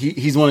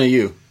 He's one of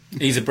you.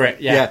 He's a Brit,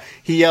 yeah. Yeah,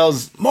 he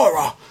yells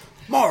Mora,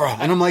 Mora,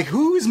 and I'm like,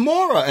 who is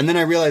Mora? And then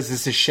I realize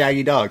this is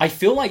Shaggy Dog. I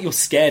feel like you're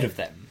scared of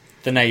them,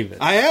 the neighbours.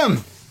 I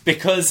am.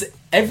 Because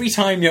every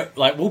time you're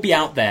like, we'll be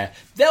out there,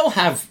 they'll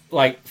have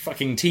like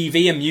fucking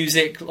TV and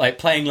music like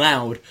playing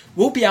loud.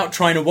 We'll be out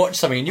trying to watch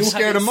something, and you'll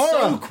Scared have of it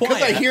Mora so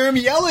quiet. I hear him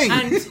yelling.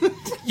 And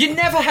you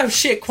never have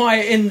shit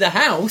quiet in the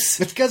house.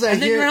 It's 'cause I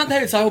and then hear- you're out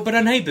there. It's like, oh, but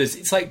our neighbours.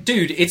 It's like,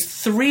 dude, it's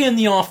 3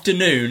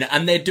 PM,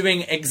 and they're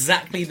doing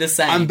exactly the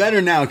same. I'm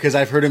better now because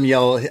I've heard him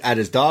yell at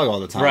his dog all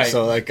the time. Right.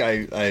 So like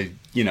I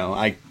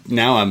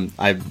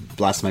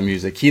blast my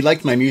music. He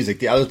liked my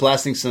music. I was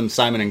blasting some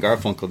Simon and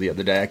Garfunkel the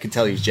other day. I could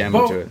tell he was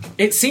jamming to Well, it.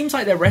 it seems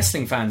like they're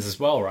wrestling fans as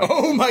well, right?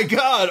 Oh my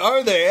God,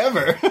 are they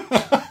ever?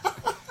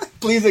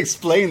 Please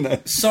explain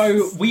that.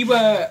 So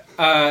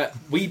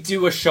we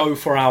do a show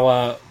for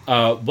our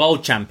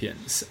world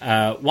champions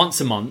once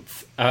a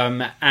month,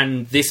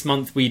 and this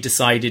month we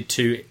decided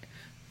to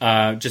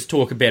just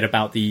talk a bit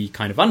about the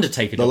kind of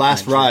Undertaker. The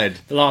last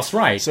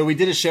ride. So we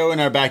did a show in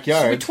our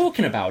backyard. So we're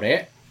talking about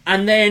it,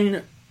 and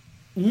then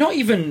not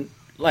even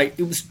like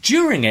it was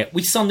during it,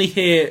 we suddenly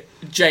hear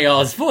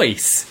JR's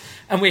voice.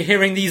 And we're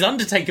hearing these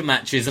Undertaker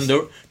matches and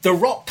the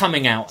Rock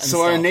coming out. And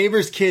so our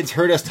neighbors' kids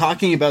heard us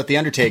talking about the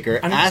Undertaker,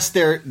 and asked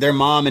their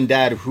mom and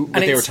dad what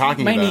they were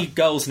talking about. Mainly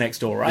girls next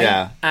door, right?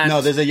 Yeah. And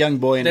no, there's a young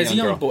boy and a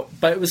young girl. Boy,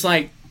 but it was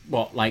like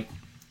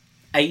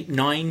 8,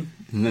 9,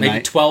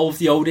 maybe 12,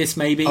 the oldest,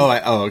 maybe.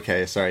 Oh,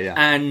 okay. Sorry, yeah.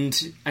 And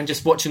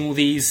just watching all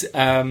these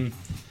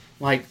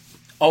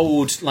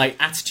old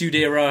Attitude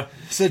Era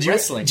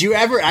wrestling. Do you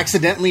ever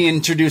accidentally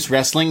introduce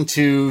wrestling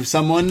to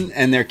someone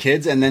and their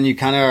kids, and then you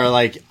kind of are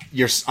like,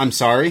 I'm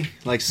sorry,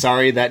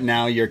 sorry that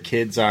now your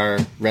kids are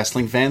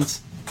wrestling fans,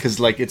 because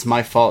it's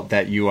my fault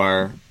that you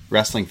are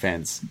wrestling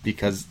fans,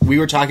 because we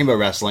were talking about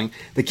wrestling.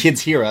 The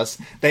kids hear us.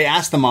 They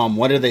ask the mom,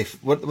 what the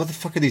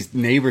fuck are these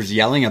neighbors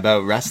yelling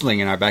about wrestling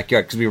in our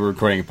backyard? Because we were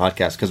recording a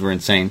podcast because we're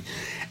insane.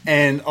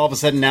 And all of a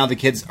sudden now the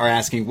kids are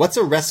asking, what's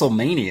a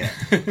WrestleMania?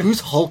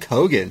 Who's Hulk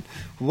Hogan?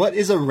 What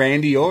is a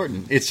Randy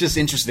Orton? It's just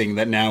interesting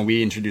that now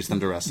we introduce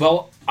them to wrestling.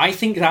 Well, I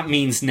think that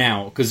means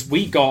now, because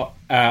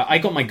I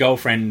got my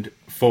girlfriend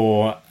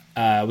for,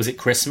 was it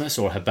Christmas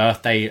or her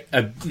birthday,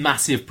 a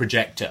massive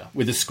projector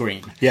with a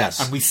screen. Yes.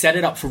 And we set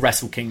it up for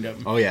Wrestle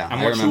Kingdom. Oh, yeah.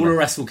 And watched all of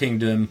Wrestle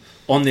Kingdom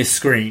on this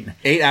screen.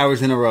 8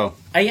 hours in a row.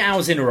 8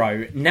 hours in a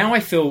row. Now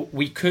I feel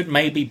we could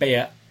maybe be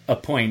at a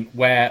point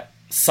where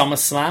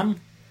SummerSlam,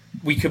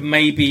 we could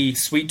maybe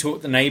sweet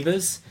talk the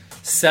neighbors,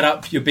 set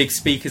up your big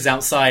speakers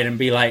outside and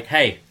be like,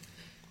 hey,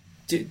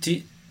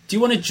 do you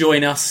want to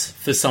join us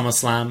for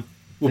SummerSlam?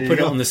 We'll put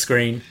it on the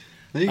screen.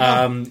 Your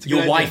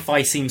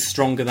Wi-Fi seems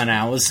stronger than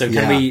ours, so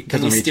can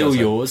we steal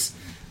yours?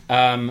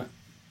 But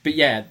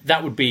yeah,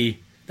 that would be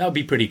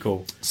pretty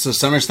cool. So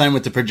SummerSlam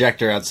with the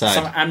projector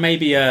outside, and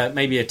maybe a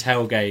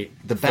tailgate,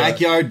 the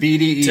backyard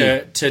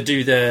BDE to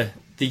do the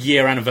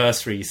year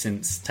anniversary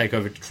since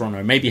Takeover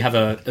Toronto. Maybe have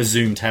a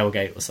Zoom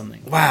tailgate or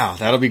something. Wow,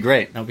 that'll be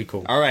great. That'll be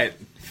cool. All right,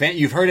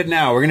 you've heard it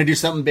now. We're gonna do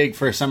something big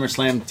for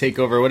SummerSlam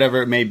Takeover,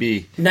 whatever it may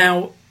be.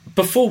 Now,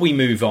 before we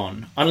move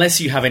on, unless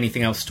you have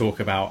anything else to talk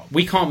about,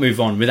 we can't move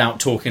on without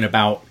talking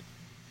about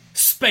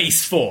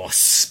Space Force.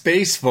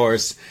 Space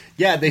Force.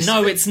 Yeah,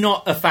 it's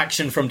not a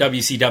faction from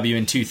WCW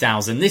in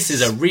 2000. This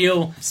is a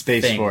real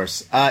Space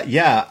Force.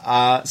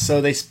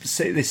 So they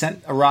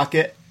sent a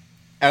rocket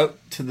out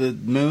to the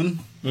moon.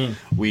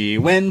 We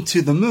went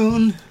to the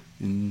moon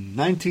in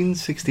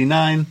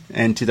 1969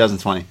 and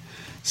 2020.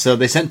 So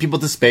they sent people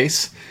to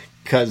space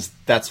because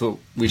that's what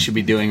we should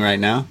be doing right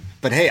now.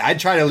 But hey, I'd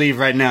try to leave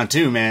right now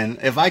too, man.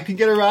 If I could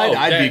get a ride,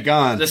 I'd be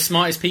gone. The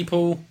smartest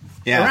people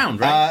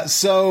around, right?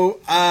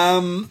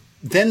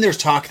 Then there's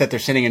talk that they're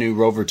sending a new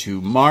rover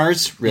to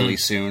Mars really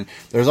soon.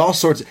 There's all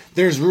sorts.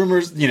 There's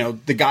rumors.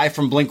 The guy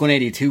from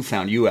Blink-182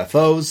 found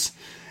UFOs.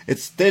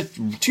 There's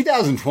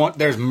 2020.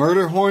 There's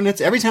murder hornets.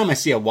 Every time I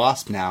see a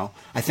wasp now,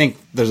 I think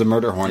there's a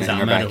murder hornet in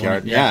our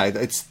backyard.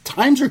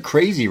 Times are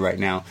crazy right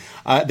now.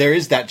 There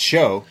is that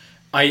show.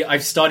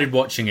 I've started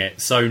watching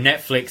it. So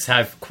Netflix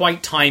have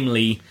quite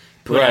timely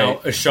put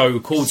out a show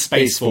called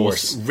Space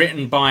Force,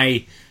 written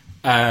by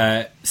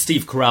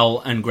Steve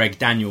Carell and Greg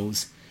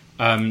Daniels,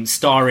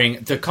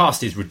 starring... The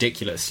cast is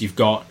ridiculous. You've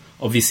got,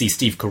 obviously,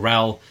 Steve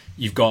Carell.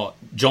 You've got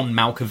John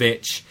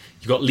Malkovich.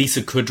 You've got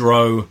Lisa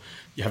Kudrow.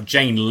 You have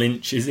Jane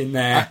Lynch is in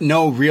there.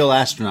 No real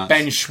astronauts.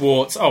 Ben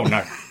Schwartz. Oh,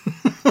 no.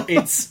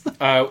 It's...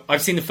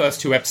 I've seen the first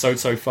 2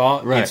 episodes so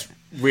far. Right. It's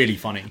really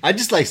funny. I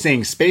just like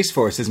saying Space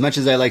Force as much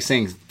as I like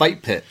saying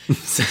Fight Pit.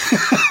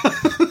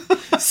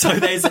 So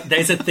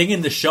there's a thing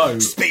in the show,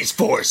 Space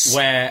Force,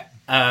 where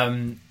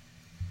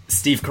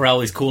Steve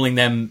Carell is calling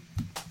them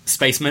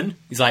spacemen.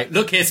 He's like,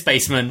 "Look here,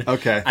 spacemen."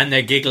 Okay, and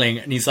they're giggling,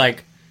 and he's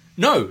like,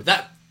 "No,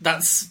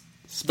 that's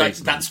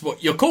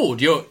what you're called.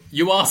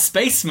 You are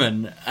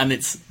spacemen." And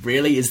it's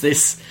really, is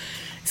this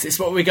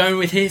what we're going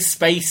with here?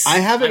 Space? I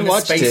haven't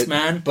watched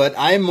spaceman. But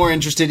I'm more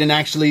interested in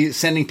actually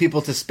sending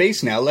people to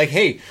space now. Like,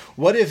 hey,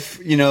 what if,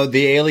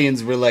 the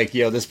aliens were like,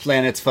 yo, this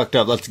planet's fucked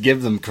up, let's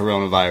give them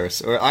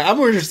coronavirus? Or I'm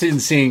more interested in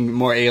seeing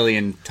more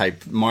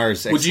alien-type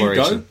Mars exploration.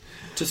 Would you go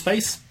to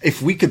space?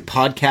 If we could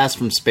podcast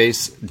from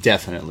space,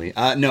 definitely.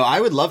 No, I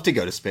would love to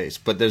go to space,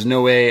 but there's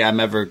no way I'm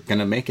ever going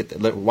to make it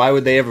there. Why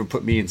would they ever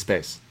put me in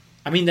space?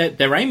 I mean,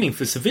 they're aiming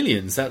for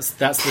civilians. That's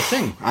the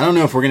thing. I don't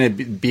know if we're going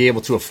to be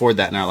able to afford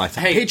that in our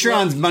lifetime. Hey,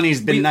 Patreon's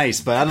money's been nice,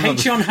 but I don't know.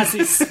 Patreon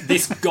has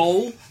this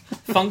goal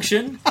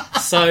function.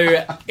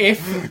 So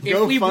if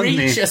we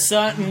reach a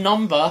certain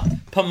number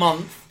per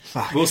month,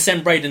 we'll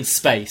send Braden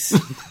space.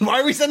 Why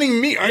are we sending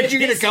me? Aren't you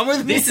going to come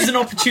with me? This is an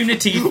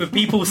opportunity for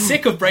people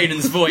sick of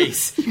Braden's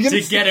voice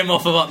to get him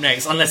off of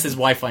UpNXT, unless there's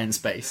Wi-Fi in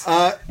space.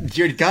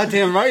 You're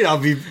goddamn right.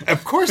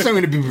 Of course I'm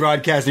going to be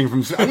broadcasting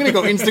from... I'm going to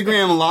go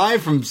Instagram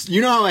Live from...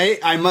 You know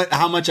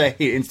how much I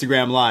hate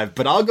Instagram Live,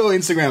 but I'll go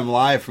Instagram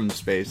Live from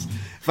space.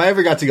 if I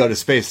ever got to go to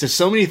space, there's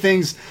so many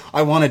things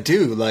I want to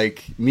do,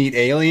 like meet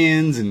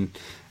aliens and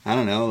I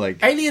don't know,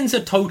 like aliens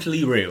are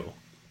totally real.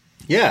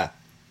 Yeah.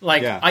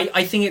 Like Yeah.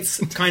 I think it's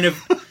kind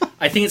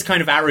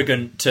of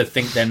arrogant to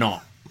think they're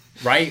not,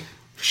 right?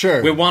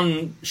 Sure. We're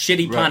one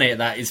shitty planet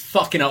that is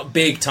fucking up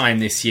big time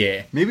this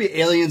year. Maybe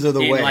aliens are the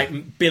in way.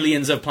 like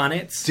billions of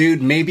planets.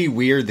 Dude, maybe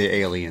we're the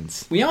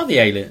aliens. We are the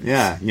aliens.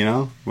 Yeah, you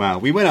know? Wow.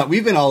 We've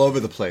been all over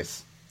the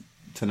place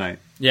tonight.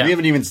 Yeah. We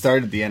haven't even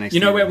started the NXT.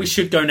 You know where we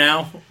should go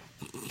now?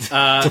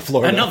 to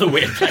Florida. Another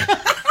weird place.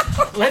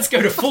 Let's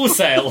go to Full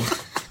Sail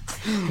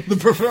The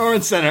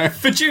Performance Center.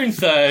 for June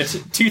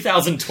 3rd,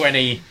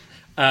 2020.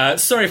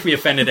 Sorry if we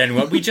offended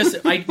anyone. We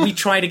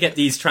try to get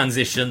these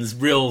transitions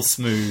real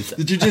smooth.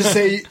 Did you just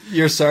say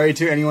you're sorry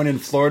to anyone in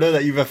Florida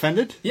that you've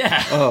offended?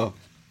 Yeah. Oh.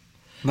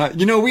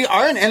 You know, we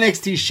are an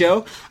NXT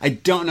show. I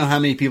don't know how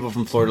many people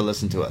from Florida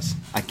listen to us.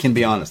 I can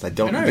be honest. I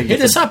don't I know. think Hit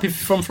it's us up if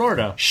you're from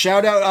Florida.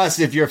 Shout out us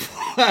if you're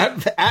at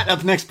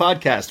upNXT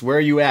Podcast. Where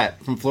are you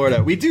at from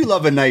Florida? We do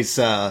love a nice,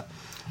 all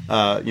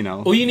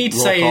you need to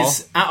say call.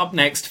 is, at Up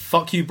Next,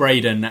 fuck you,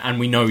 Braden, and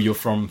we know you're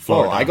from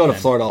Florida. Oh, I go to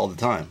then. Florida all the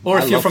time. Or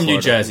if I you're love from New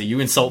Florida. Jersey,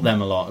 you insult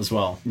them a lot as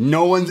well.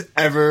 No one's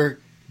ever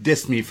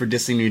dissed me for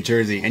dissing New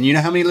Jersey. And you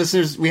know how many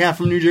listeners we have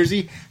from New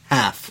Jersey?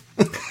 Half.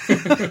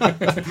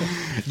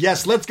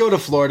 Yes, let's go to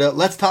Florida.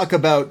 Let's talk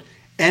about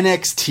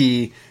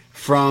NXT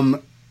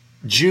from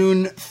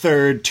June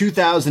 3rd,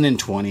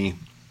 2020.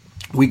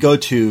 We go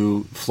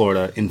to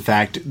Florida. In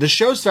fact, the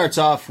show starts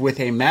off with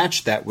a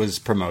match that was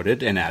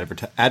promoted and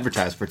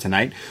advertised for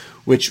tonight,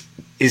 which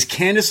is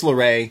Candice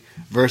LeRae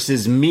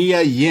versus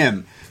Mia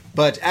Yim.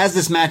 But as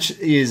this match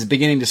is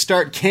beginning to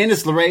start,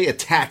 Candice LeRae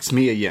attacks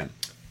Mia Yim.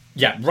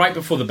 Yeah, right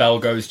before the bell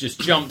goes, just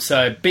jumps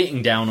her,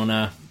 beating down on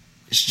her.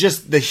 It's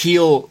just the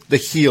heel.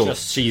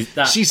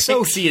 She's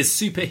so Pixie is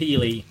super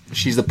healy.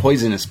 She's the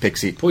poisonous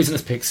pixie.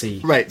 Poisonous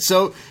Pixie. Right,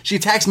 so she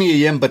attacks Mia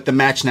Yim, but the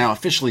match now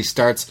officially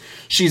starts.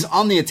 She's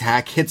on the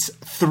attack, hits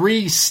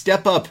 3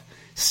 step-up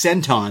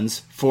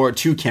sentons for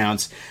 2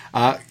 counts.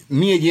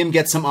 Mia Yim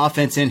gets some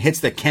offense in, hits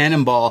the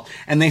cannonball,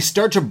 and they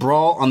start to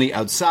brawl on the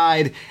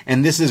outside,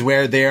 and this is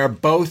where they are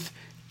both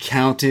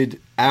counted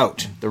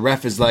out. The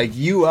ref is like,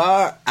 you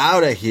are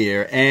out of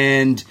here,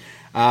 and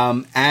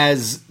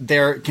as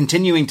they're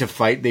continuing to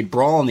fight, they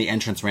brawl on the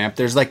entrance ramp.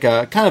 There's like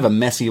a kind of a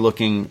messy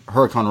looking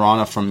Hurricane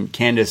Rana from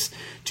Candice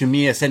to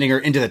Mia, sending her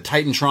into the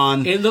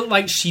Titantron. It looked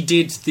like she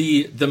did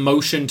the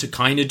motion to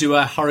kind of do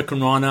a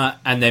Hurricane Rana,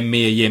 and then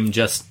Mia Yim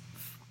just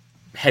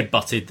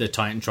headbutted the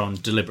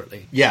Titantron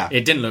deliberately. Yeah.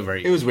 It didn't look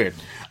very It was weird.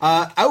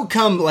 Out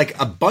come like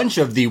a bunch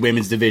of the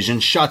women's division.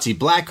 Shotzi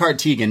Blackheart,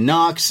 Tegan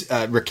Knox,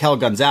 Raquel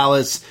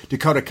Gonzalez,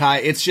 Dakota Kai.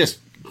 It's just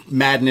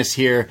madness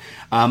here.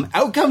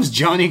 Out comes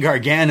Johnny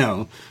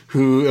Gargano,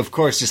 who, of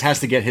course, just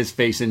has to get his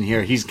face in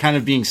here. He's kind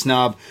of being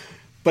snob,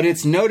 but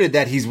it's noted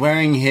that he's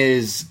wearing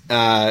his,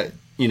 tight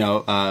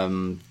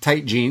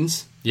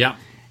jeans. Yeah.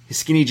 His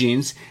skinny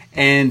jeans,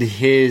 and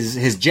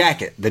his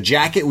jacket. The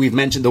jacket we've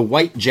mentioned, the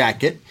white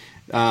jacket.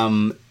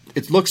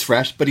 It looks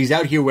fresh, but he's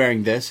out here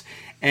wearing this,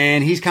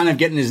 and he's kind of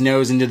getting his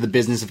nose into the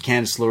business of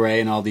Candice LeRae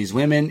and all these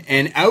women,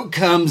 and out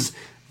comes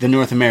the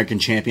North American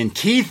champion,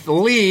 Keith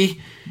Lee,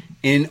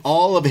 in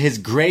all of his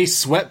gray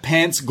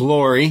sweatpants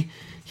glory.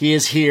 He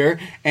is here,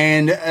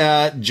 and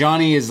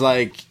Johnny is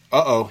like,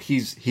 uh-oh,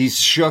 he's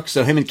shook,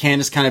 so him and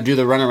Candice kind of do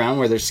the runaround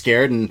where they're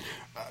scared and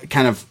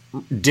kind of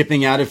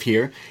dipping out of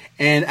here.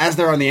 And as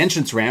they're on the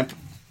entrance ramp,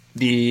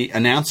 the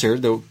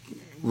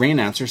ring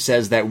announcer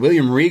says that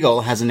William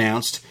Regal has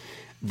announced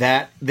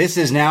that this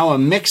is now a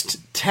mixed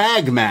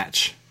tag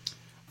match.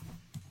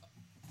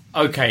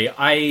 Okay,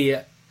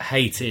 I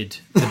hated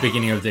the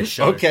beginning of this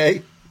show.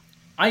 Okay.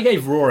 I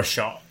gave Raw a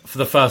shot for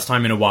the first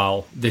time in a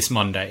while this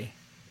Monday.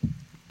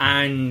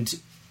 And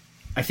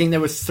I think there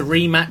were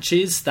 3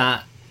 matches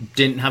that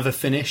didn't have a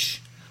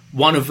finish.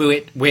 One of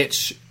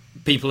which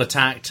people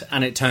attacked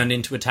and it turned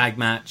into a tag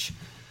match.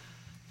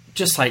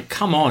 Just like,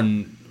 come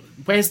on,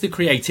 where's the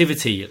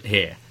creativity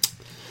here?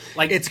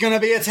 Like, It's going to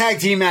be a tag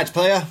team match,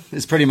 player,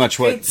 is pretty much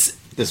what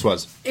this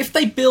was. If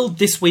they build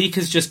this week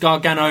as just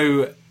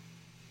Gargano,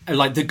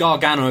 like the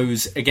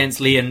Garganos against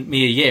Lee and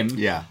Mia Yim,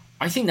 Yeah.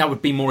 I think that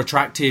would be more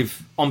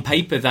attractive on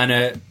paper than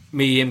a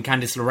Mia Yim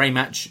Candice LeRae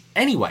match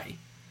anyway.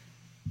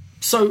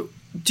 So,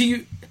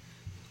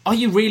 are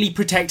you really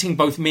protecting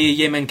both Mia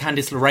Yim and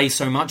Candice LeRae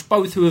so much,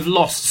 both who have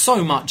lost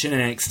so much in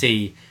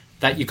NXT,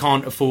 that you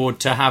can't afford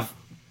to have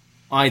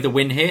either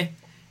win here?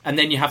 And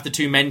then you have the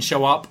 2 men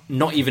show up,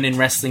 not even in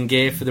wrestling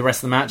gear for the rest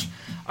of the match.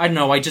 I don't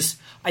know, I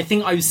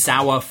think I was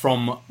sour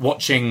from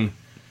watching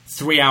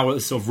 3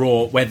 hours of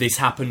Raw where this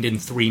happened in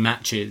 3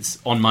 matches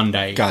on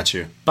Monday. Got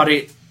you. But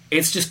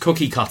it's just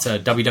cookie cutter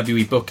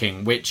WWE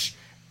booking, which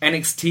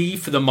NXT,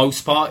 for the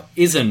most part,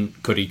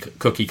 isn't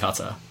cookie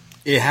cutter.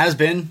 It has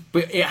been.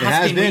 But it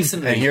has been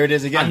recently. And here it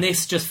is again. And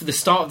this, just for the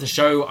start of the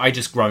show, I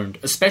just groaned.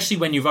 Especially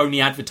when you've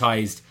only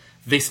advertised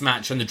this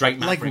match and the Drake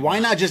match. Like, why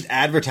not just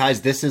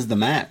advertise this as the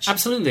match?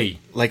 Absolutely.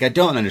 Like, I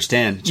don't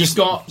understand. You've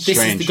got, this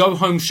is the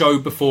go-home show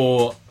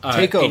before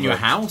Takeover. In Your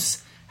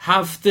House.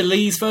 Have the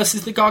Lees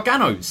versus the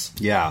Garganos.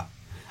 Yeah.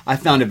 I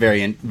found it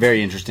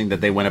very interesting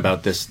that they went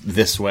about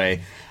this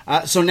way.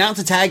 So now it's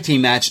a tag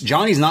team match.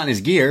 Johnny's not in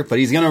his gear, but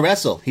he's going to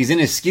wrestle. He's in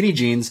his skinny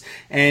jeans,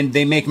 and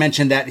they make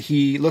mention that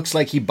he looks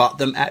like he bought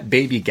them at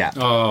Baby Gap.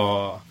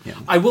 Oh, Yeah.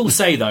 I will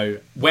say though,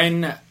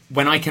 when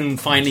I can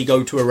finally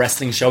go to a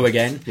wrestling show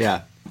again,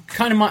 Yeah.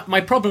 kind of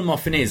my problem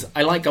often is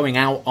I like going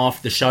out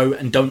after the show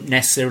and don't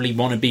necessarily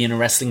want to be in a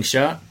wrestling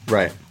shirt.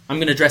 Right. I'm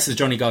going to dress as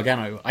Johnny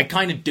Gargano. I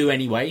kind of do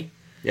anyway.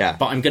 Yeah.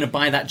 But I'm going to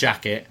buy that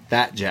jacket.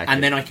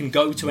 And then I can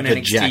go to an The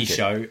NXT jacket.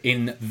 show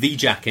in the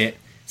jacket,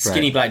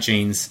 skinny Right. black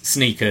jeans,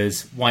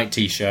 sneakers, white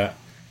t-shirt,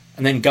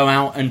 and then go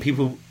out and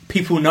people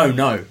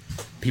know.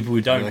 People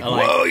who don't Like, are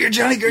like, whoa, you're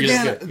Johnny look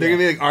Gargano. good. They're going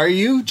to be like, are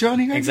you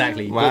Johnny Gargano?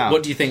 Exactly. Wow.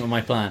 What do you think of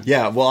my plan?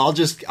 Yeah, well,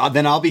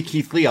 I'll be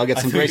Keith Lee. I'll get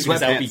some I gray thought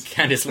that would be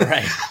sweatpants. Candice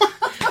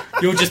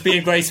LeRae. You'll just be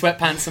in grey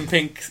sweatpants and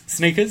pink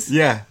sneakers?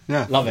 Yeah.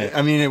 Love it.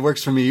 I mean, it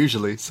works for me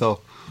usually,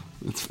 so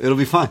it'll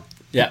be fine.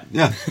 Yeah.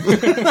 Yeah.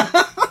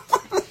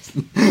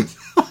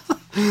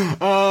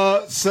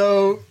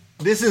 So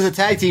this is a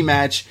tag team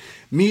match.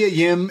 Mia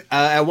Yim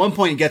at one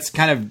point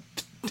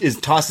is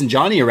tossing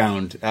Johnny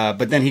around,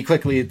 but then he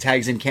quickly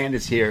tags in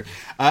Candice here.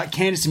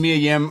 Candice and Mia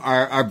Yim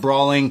are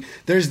brawling.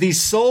 There's the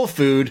soul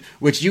food,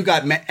 which you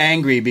got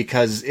angry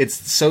because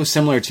it's so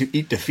similar to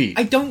Eat Defeat.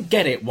 I don't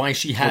get it why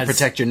she has...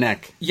 Protect your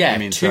neck. Yeah, I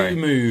mean, two sorry.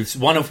 moves,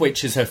 one of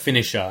which is her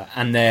finisher,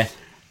 and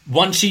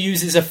one she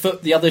uses a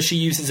foot, the other she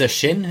uses a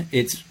shin.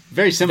 It's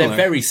Very similar. They're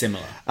very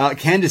similar.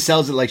 Candice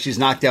sells it like she's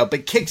knocked out,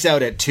 but kicks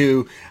out at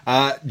 2.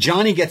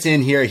 Johnny gets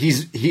in here.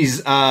 He's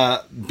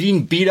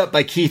being beat up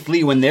by Keith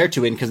Lee when they're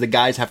 2 in because the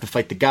guys have to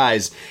fight the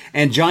guys.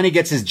 And Johnny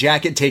gets his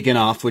jacket taken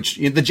off, which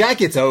the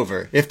jacket's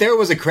over. If there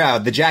was a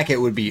crowd, the jacket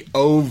would be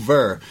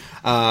over.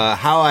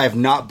 How I have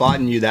not bought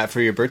you that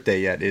for your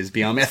birthday yet is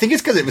beyond me. I think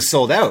it's because it was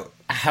sold out.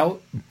 How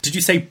did you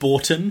say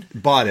Borton?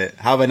 Bought it.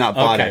 How have I not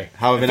bought Okay. it?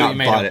 How have I I thought not you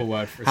made bought up it? a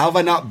word for a How have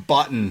I not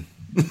bought it?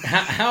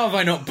 How have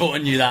I not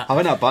bought you that? How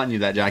have I not bought you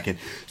that jacket?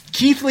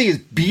 Keith Lee is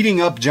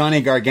beating up Johnny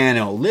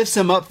Gargano, lifts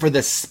him up for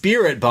the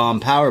Spirit Bomb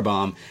power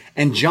bomb,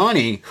 and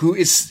Johnny, who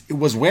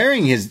was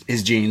wearing his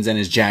jeans and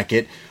his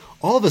jacket,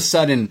 all of a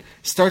sudden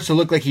starts to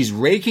look like he's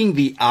raking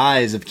the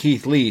eyes of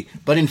Keith Lee,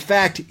 but in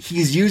fact,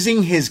 he's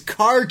using his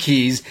car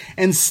keys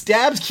and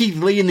stabs Keith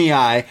Lee in the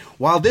eye.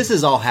 While this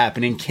is all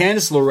happening,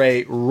 Candice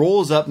LeRae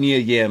rolls up Mia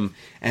Yim,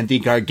 and the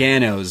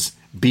Garganos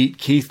beat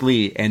Keith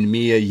Lee and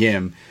Mia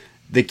Yim.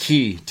 The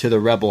key to the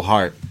rebel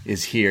heart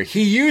is here.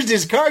 He used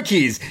his car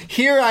keys.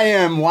 Here I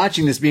am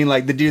watching this being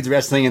like, the dude's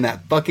wrestling in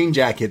that fucking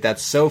jacket.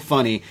 That's so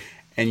funny.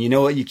 And you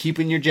know what you keep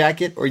in your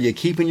jacket or you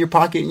keep in your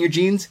pocket in your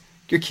jeans?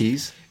 Your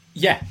keys.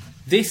 Yeah.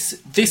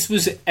 This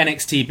was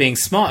NXT being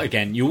smart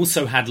again. You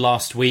also had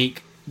last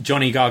week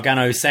Johnny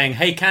Gargano saying,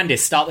 "Hey Candice,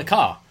 start the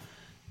car."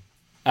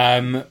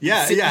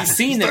 Yeah. You've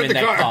seen them Start in the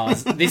their car.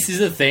 cars. This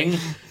is a thing.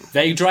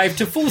 They drive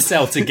to Full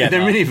Sail together.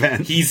 Their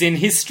minivan. He's in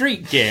his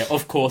street gear,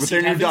 of course. With He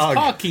their new has dog. his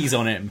car keys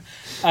on him.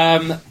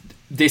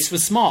 This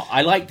was smart.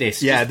 I like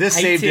this. Yeah, Just this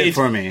saved it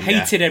for me.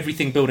 Hated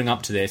everything building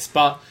up to this,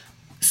 but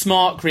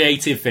smart,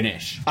 creative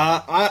finich.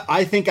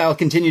 I think I'll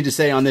continue to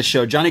say on this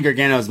show, Johnny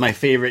Gargano is my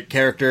favorite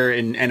character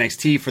in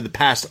NXT for the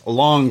past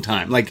long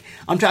time. Like,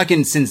 I'm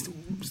talking since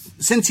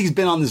he's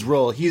been on this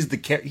role, he is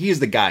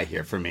the guy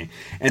here for me.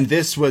 And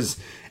this was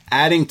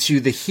adding to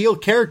the heel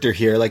character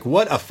here. Like,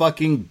 what a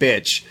fucking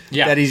bitch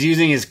that he's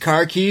using his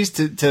car keys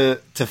to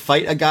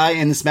fight a guy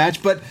in this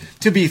match. But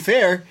to be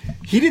fair,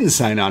 he didn't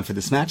sign on for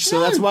this match, so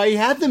that's why he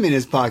had them in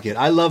his pocket.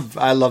 I love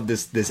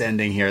this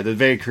ending here. They're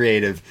very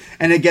creative,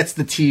 and it gets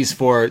the tease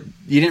for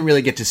you didn't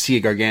really get to see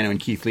Gargano and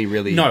Keith Lee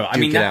really. No, I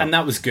mean, duke it out. and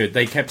that was good.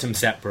 They kept them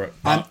separate.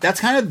 That's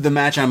kind of the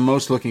match I'm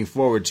most looking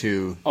forward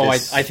to. I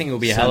this think it'll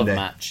be a hell of a Sunday.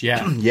 match.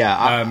 Yeah,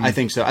 Yeah, I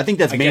think so. I think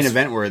that's I main guess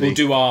event worthy. We'll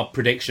do our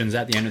predictions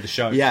at the end of the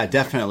show. Yeah,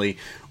 definitely.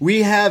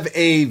 We have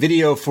a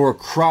video for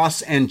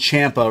Cross and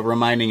Ciampa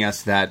reminding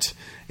us that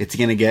it's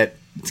gonna get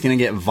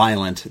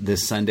violent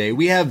this Sunday.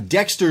 We have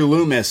Dexter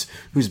Loomis,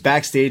 who's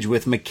backstage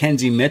with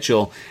Mackenzie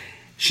Mitchell.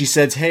 She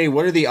says, "Hey,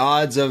 what are the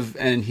odds of?"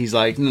 And he's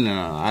like, "No,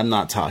 I'm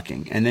not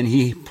talking." And then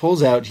he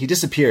pulls out, he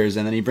disappears,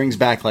 and then he brings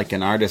back like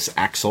an artist's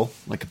axle,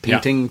 like a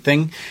painting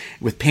thing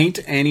with paint,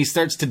 and he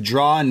starts to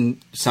draw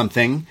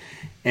something.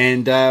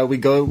 And we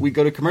go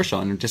to commercial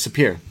and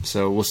disappear.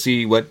 So we'll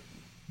see what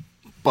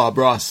Bob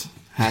Ross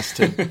has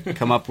to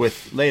come up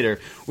with later.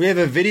 We have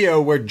a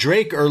video where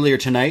Drake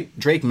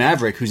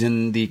Maverick, who's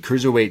in the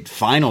Cruiserweight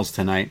finals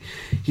tonight,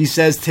 he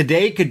says,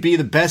 "Today could be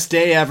the best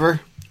day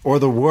ever or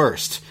the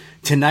worst.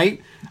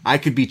 Tonight, I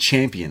could be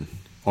champion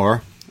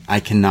or I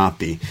cannot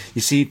be."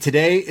 You see,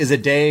 today is a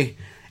day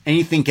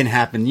anything can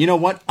happen. You know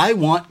what? I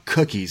want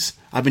cookies.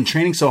 I've been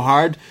training so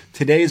hard.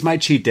 Today is my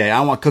cheat day.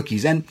 I want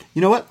cookies. And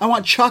you know what? I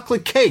want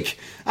chocolate cake.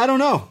 I don't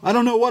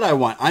know what I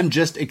want. I'm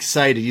just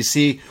excited. You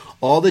see,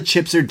 all the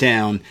chips are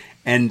down,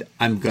 and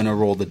I'm going to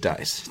roll the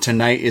dice.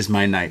 Tonight is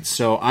my night.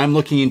 So I'm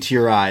looking into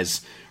your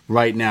eyes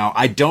right now.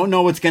 I don't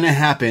know what's going to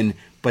happen,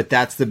 but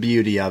that's the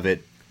beauty of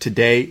it.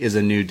 Today is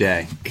a new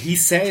day. He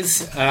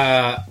says,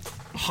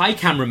 "Hi,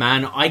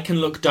 cameraman. I can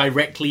look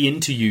directly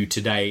into you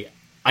today."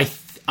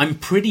 I'm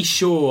pretty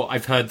sure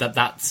I've heard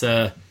that's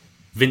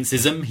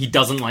Vinceism. He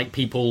doesn't like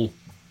people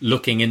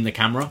looking in the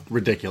camera.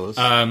 Ridiculous.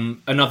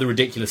 Another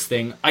ridiculous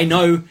thing. I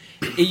know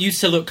it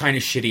used to look kind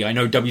of shitty. I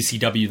know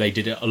WCW, they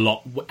did it a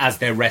lot as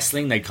they're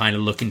wrestling. They kind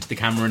of look into the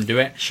camera and do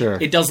it. Sure.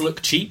 It does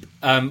look cheap.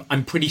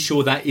 I'm pretty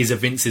sure that is a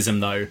Vinceism,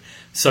 though.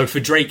 So for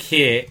Drake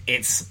here,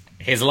 it's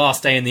his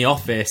last day in the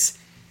office.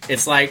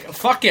 It's like,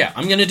 fuck it,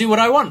 I'm going to do what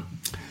I want.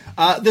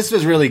 This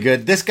was really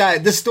good.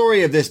 This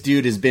story of this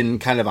dude has been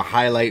kind of a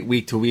highlight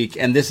week to week,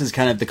 and this is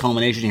kind of the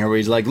culmination here where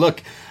he's like,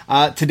 look,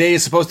 today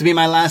is supposed to be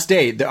my last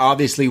day. There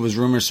obviously was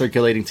rumors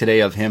circulating today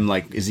of him,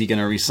 like, is he going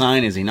to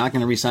resign? Is he not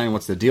going to resign?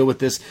 What's the deal with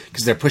this?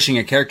 Because they're pushing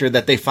a character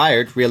that they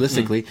fired,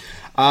 realistically.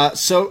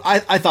 So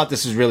I thought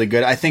this was really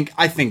good. I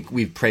think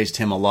we've praised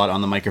him a lot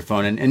on the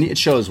microphone, and it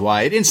shows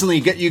why. It instantly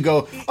you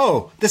go,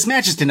 oh, this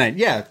match is tonight.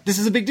 Yeah, this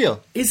is a big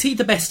deal. Is he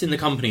the best in the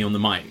company on the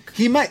mic?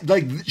 He might,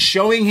 like,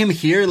 showing him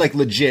here, like,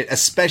 legit,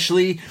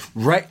 especially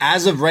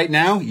as of right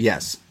now,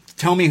 yes.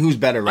 Tell me who's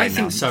better right now. I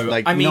think so.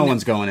 Like, I mean, no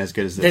one's going as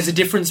good as this. There's a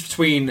difference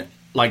between,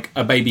 like,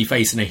 a baby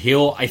face and a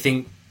heel. I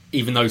think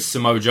even though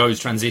Samoa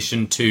Joe's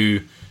transitioned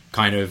to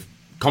kind of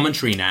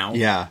commentary now,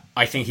 yeah,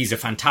 I think he's a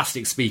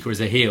fantastic speaker as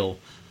a heel.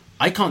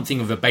 I can't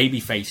think of a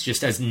babyface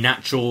just as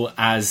natural,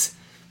 as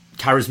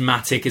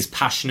charismatic, as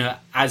passionate,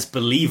 as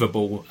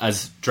believable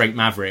as Drake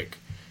Maverick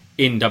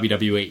in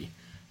WWE.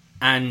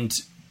 And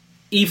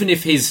even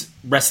if his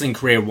wrestling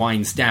career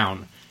winds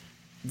down,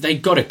 they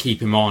got to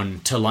keep him on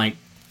to, like,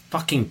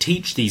 fucking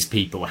teach these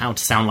people how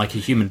to sound like a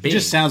human being. He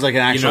just sounds like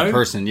an actual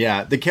person,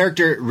 yeah. The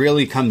character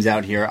really comes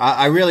out here.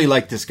 I really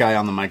like this guy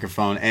on the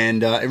microphone,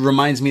 and it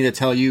reminds me to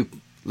tell you,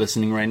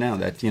 listening right now,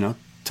 that,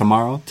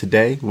 tomorrow,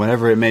 today,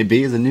 whatever it may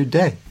be, is a new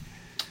day.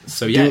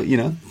 So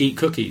yeah, eat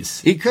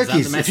cookies. Eat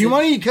cookies. If you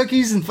want to eat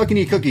cookies, then fucking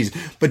eat cookies.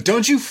 But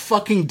don't you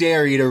fucking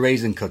dare eat a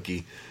raisin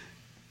cookie.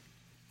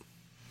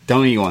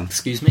 Don't eat one.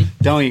 Excuse me?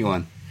 Don't eat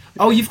one.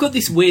 Oh, you've got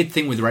this weird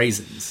thing with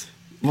raisins.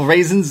 Well,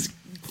 raisins...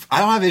 I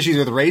don't have issues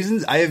with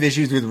raisins. I have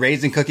issues with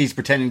raisin cookies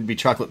pretending to be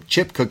chocolate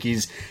chip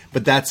cookies,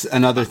 but that's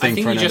another thing for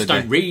another day. I think you just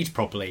don't read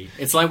properly.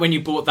 It's like when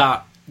you bought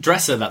that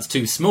dresser that's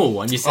too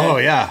small, and you said, "Oh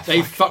yeah,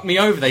 they fucked me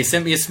over. They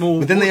sent me a small."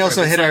 But then they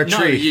also hit our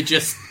tree. No,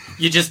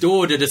 you just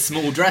ordered a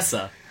small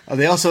dresser.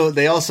 They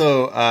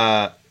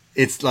also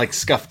it's like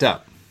scuffed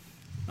up.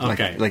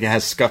 Okay, like it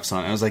has scuffs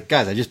on it. I was like,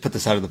 guys, I just put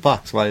this out of the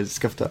box. Why is it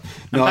scuffed up?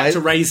 No, back to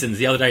raisins.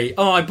 The other day,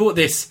 I bought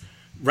this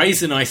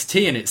raisin iced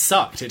tea and it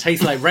sucked. It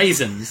tastes like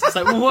raisins. It's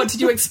like, well, what did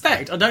you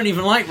expect? I don't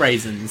even like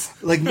raisins.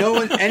 Like,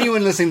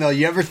 anyone listening though,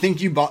 you ever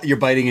think you're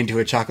biting into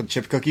a chocolate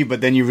chip cookie, but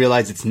then you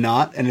realize it's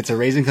not, and it's a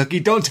raisin cookie?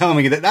 Don't tell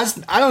me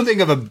that. I don't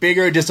think of a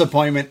bigger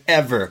disappointment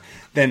ever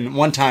than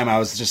one time I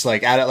was just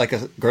like at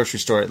a grocery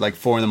store at like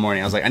 4 a.m.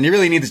 I was like, I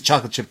really need this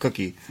chocolate chip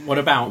cookie. What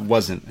about it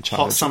wasn't a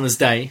chocolate hot summer's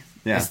day?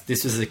 Yeah,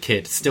 this was a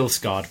kid, still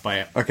scarred by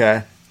it.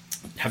 Okay.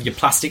 Have your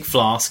plastic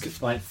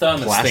flask, like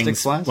thermos plastic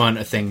things flask? weren't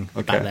a thing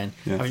back then.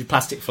 Yeah. Have your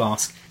plastic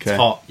flask. Okay. It's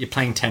hot. You're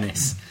playing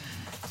tennis,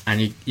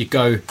 and you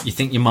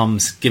think your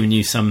mum's giving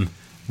you some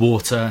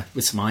water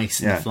with some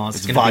ice in the flask.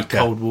 It's going to be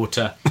cold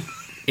water.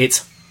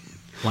 It's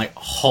like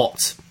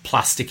hot,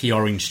 plasticky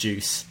orange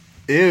juice.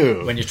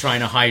 Ew. When you're trying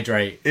to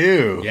hydrate.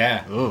 Ew.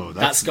 Yeah. Ooh,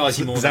 that scars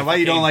you more. Is that why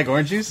you don't like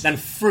orange juice? Than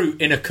fruit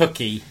in a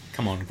cookie.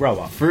 Come on, grow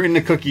up. Fruit in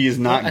a cookie is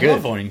not good. I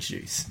love orange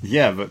juice.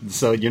 Yeah, but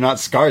so you're not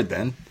scarred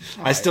then.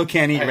 I still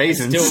can't eat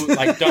raisins.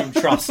 I still don't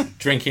trust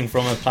drinking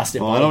from a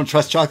plastic bottle. I don't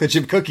trust chocolate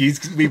chip cookies.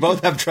 We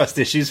both have trust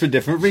issues for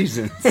different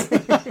reasons.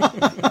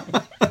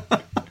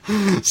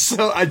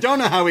 So I don't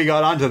know how we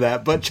got onto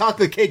that, but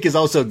chocolate cake is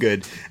also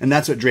good, and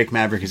that's what Drake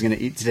Maverick is going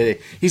to eat today.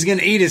 He's going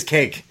to eat his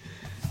cake.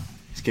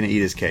 He's going to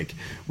eat his cake.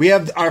 We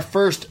have our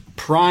first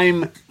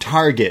prime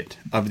target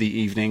of the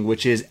evening,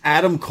 which is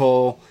Adam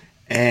Cole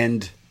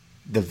and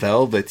the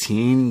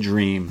Velveteen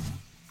Dream.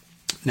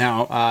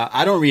 Now,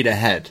 I don't read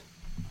ahead.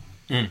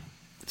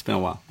 It's been a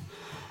while.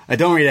 I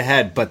don't read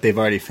ahead, but they've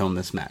already filmed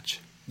this match.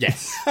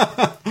 Yes.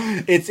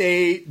 It's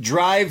a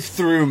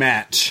drive-through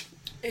match.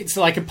 It's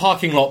like a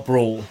parking lot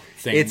brawl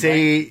thing.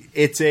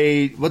 It's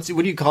a what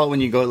do you call it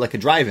when you go like a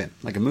drive-in,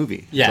 like a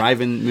movie? Yeah.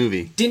 Drive-in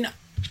movie. Didn't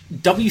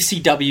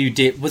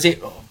WCW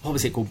what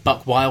was it called,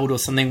 Buck Wild or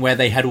something, where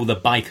they had all the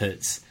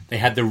bikers? They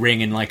had the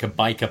ring in like a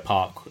biker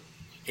park.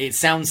 It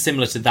sounds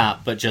similar to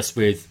that, but just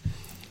with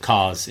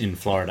cars in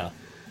Florida.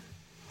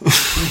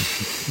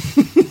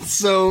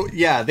 So,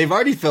 yeah, they've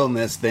already filmed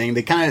this thing.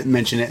 They kind of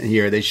mention it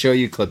here. They show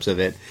you clips of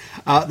it.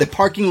 The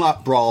parking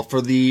lot brawl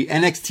for the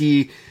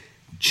NXT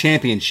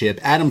Championship.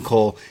 Adam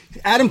Cole.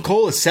 Adam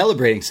Cole is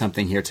celebrating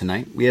something here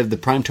tonight. We have the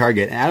prime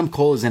target. Adam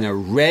Cole is in a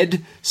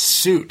red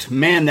suit.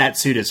 Man, that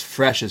suit is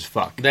fresh as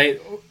fuck.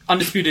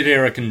 Undisputed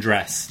Era can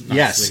dress nicely.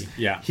 Yes,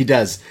 yeah, he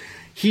does.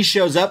 He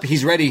shows up.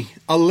 He's ready.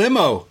 A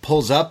limo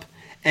pulls up.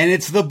 And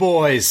it's the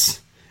boys.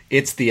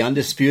 It's the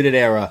Undisputed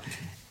Era.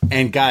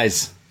 And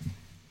guys,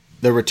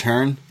 the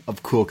return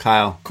of Cool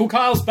Kyle. Cool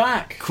Kyle's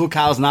back. Cool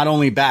Kyle's not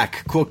only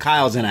back. Cool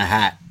Kyle's in a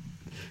hat.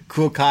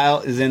 Cool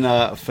Kyle is in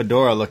a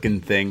fedora-looking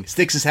thing.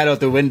 Sticks his head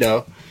out the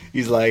window.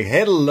 He's like,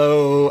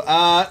 hello.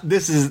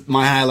 This is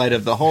my highlight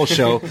of the whole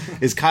show,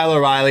 is Kyle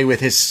O'Reilly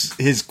with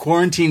his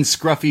quarantine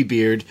scruffy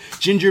beard.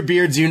 Ginger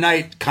beards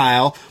unite,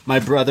 Kyle, my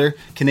brother,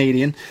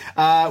 Canadian,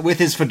 with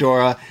his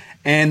fedora.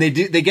 And they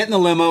get in the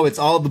limo. It's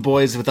all the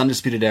boys with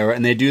Undisputed Era,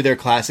 and they do their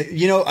classic.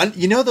 You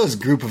know those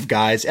group of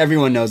guys.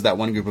 Everyone knows that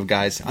one group of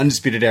guys.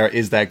 Undisputed Era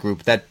is that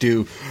group that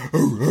do.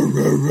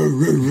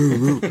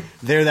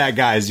 They're that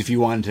guys. If you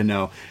wanted to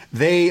know,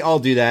 they all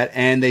do that,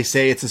 and they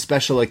say it's a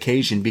special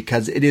occasion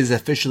because it is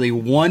officially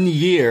 1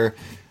 year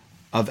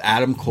of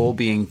Adam Cole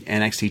being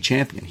NXT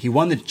champion. He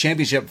won the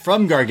championship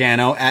from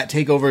Gargano at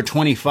Takeover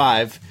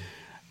 25,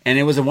 and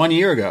it was 1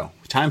 year ago.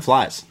 Time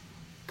flies.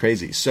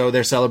 Crazy. So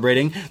they're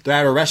celebrating. They're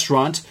at a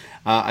restaurant.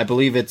 I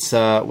believe it's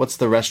what's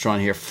the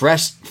restaurant here?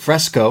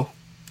 Fresco,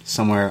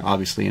 somewhere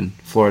obviously in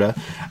Florida.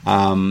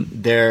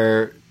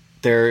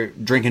 They're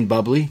drinking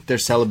bubbly. They're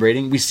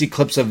celebrating. We see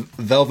clips of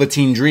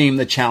Velveteen Dream,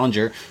 the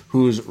challenger,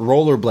 who's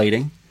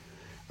rollerblading.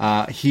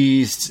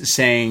 He's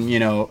saying,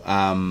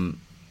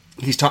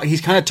 he's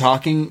kind of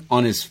talking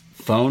on his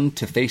phone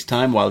to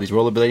FaceTime while he's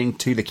rollerblading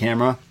to the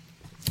camera,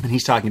 and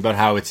he's talking about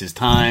how it's his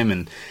time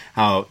and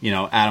how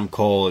Adam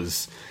Cole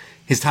is.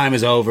 His time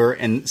is over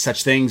and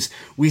such things.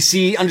 We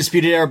see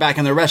Undisputed Era back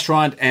in the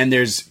restaurant, and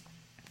there's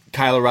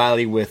Kyle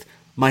O'Reilly with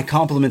my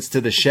compliments to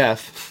the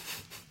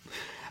chef.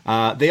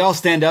 They all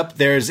stand up.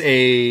 There's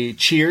a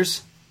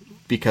cheers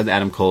because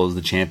Adam Cole is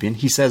the champion.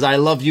 He says, I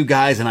love you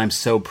guys, and I'm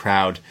so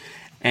proud.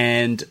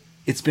 And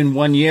it's been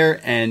 1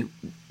 year, and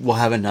we'll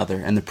have another,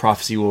 and the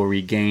prophecy will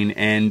regain.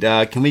 And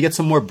can we get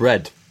some more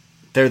bread?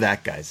 They're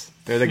that guys.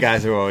 They're the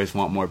guys who always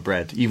want more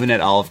bread, even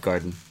at Olive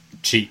Garden.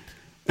 Cheap.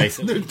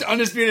 Basically. The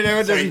Undisputed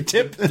Era doesn't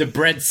tip. The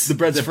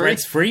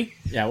bread's free?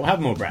 Yeah, we'll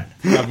have more bread.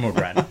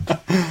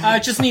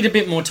 Just need a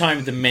bit more time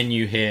with the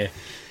menu here.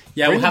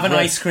 Yeah, we'll have an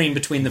ice cream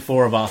between the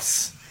four of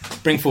us.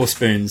 Bring 4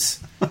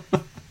 spoons.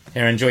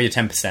 Here, enjoy your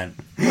 10%.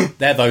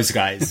 They're those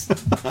guys.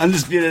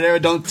 Undisputed Era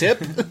don't tip?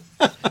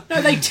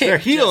 No, they tip. They're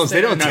heels. They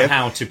don't know tip.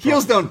 How to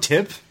heels don't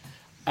tip.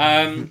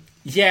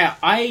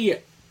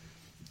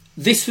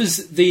 This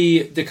was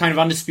the kind of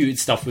Undisputed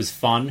stuff was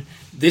fun.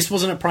 This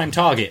wasn't a Prime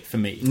Target for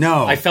me.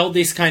 No. I felt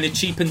this kind of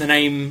cheapened the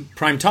name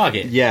Prime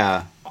Target.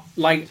 Yeah.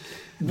 Like,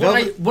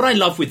 what I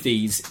love with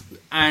these,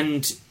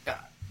 and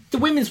the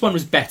women's one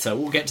was better,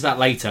 we'll get to that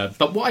later,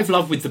 but what I've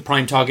loved with the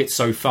Prime Target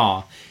so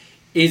far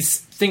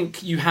is,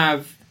 you've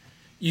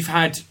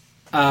had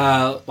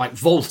like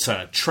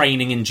Volta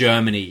training in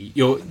Germany.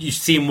 You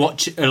see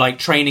him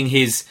training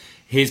his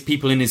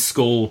people in his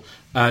school.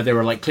 There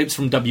are like clips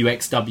from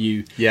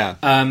WXW.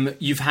 Yeah.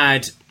 You've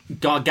had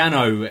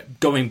Gargano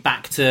going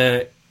back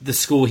to the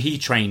school he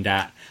trained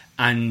at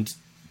and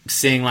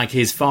seeing like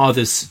his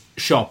father's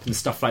shop and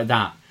stuff like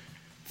that.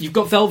 You've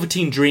got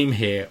Velveteen Dream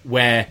here,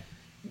 where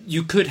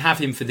you could have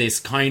him for this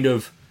kind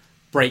of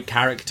break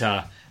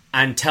character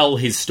and tell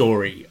his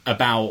story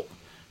about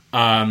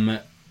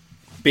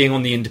being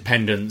on the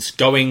independents,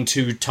 going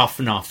to Tough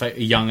Enough at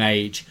a young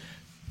age,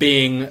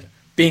 being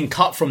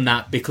cut from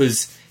that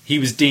because he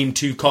was deemed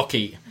too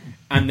cocky.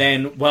 And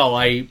then,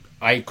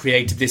 I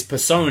created this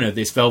persona,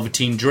 this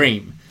Velveteen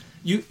Dream.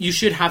 You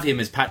should have him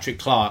as Patrick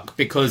Clark,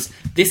 because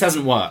this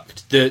hasn't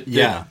worked.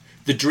 The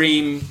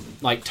Dream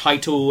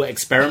title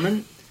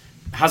experiment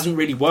hasn't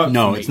really worked.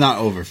 No, for me. It's not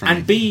over for me.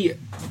 And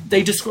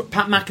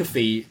Pat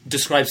McAfee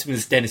describes him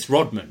as Dennis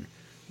Rodman,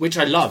 which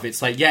I love.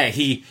 It's like, yeah,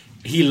 he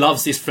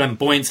loves this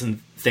flamboyance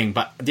and thing,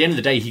 but at the end of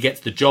the day, he gets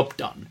the job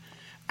done.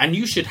 And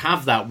you should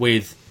have that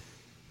with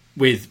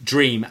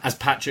Dream as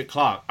Patrick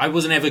Clark. I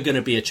wasn't ever going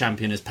to be a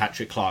champion as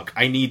Patrick Clark.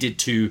 I needed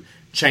to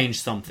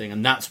change something,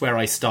 and that's where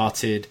I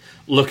started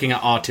looking at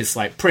artists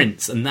like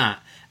Prince and that.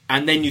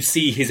 And then you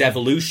see his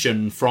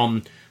evolution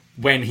from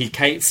when he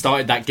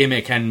started that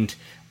gimmick, and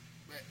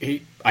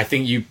I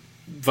think you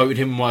voted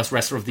him worst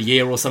wrestler of the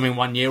year or something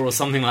 1 year or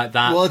something like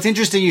that. Well, it's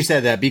interesting you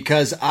said that,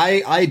 because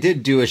I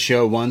did do a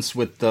show once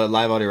with the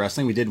Live Audio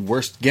Wrestling. We did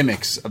worst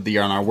gimmicks of the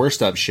year on our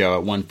Worst Of show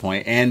at one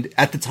point, and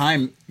at the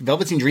time,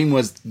 Velveteen Dream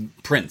was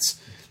Prince.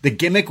 The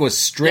gimmick was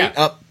straight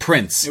up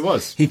Prince. It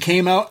was. He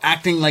came out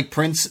acting like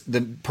Prince,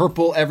 the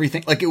purple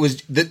everything. Like, it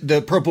was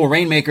the purple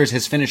Rainmaker's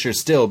his finisher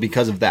still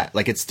because of that.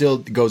 Like, it still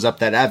goes up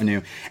that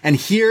avenue. And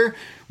here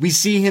we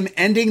see him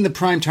ending the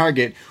Prime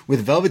Target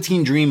with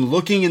Velveteen Dream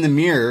looking in the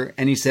mirror,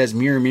 and he says,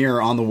 mirror,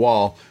 mirror on the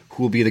wall,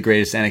 who will be the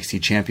greatest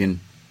NXT champion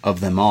of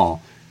them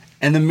all?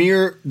 And the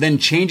mirror then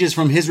changes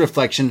from his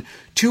reflection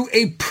to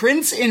a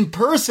Prince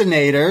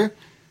impersonator,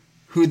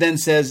 who then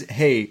says,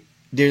 hey,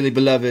 dearly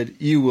beloved,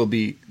 you will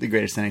be the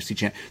greatest NXT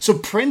champ. So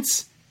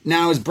Prince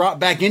now is brought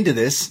back into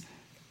this.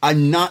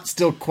 I'm not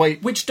still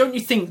quite... Which, don't you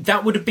think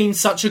that would have been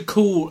such a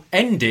cool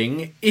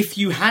ending if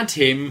you had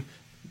him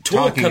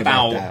talk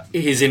about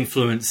his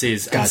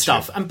influences and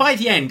stuff? And by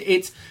the end,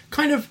 it's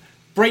kind of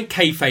break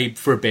kayfabe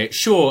for a bit.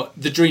 Sure,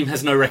 the Dream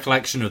has no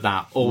recollection of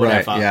that or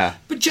whatever. Right, yeah.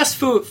 But just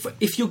for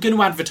if you're going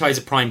to advertise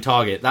a prime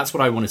target, that's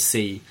what I want to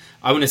see.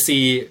 I want to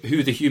see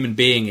who the human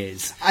being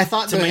is. I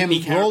thought that him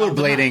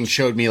rollerblading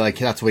showed me like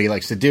that's what he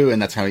likes to do,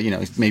 and that's how he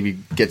maybe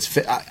gets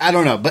fit. I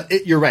don't know, but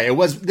you're right. It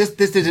was this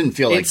didn't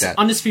feel like that.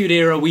 Undisputed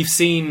Era. We've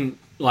seen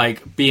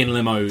like be in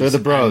limos. They're the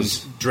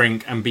bros. And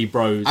drink and be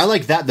bros. I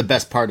like that the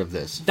best part of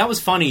this. That was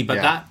funny,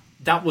 but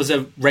that was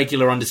a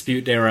regular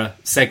Undisputed Era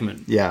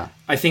segment. Yeah,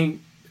 I think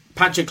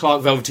Patrick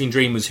Clark, Velveteen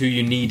Dream was who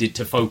you needed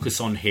to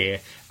focus on here,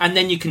 and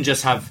then you can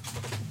just have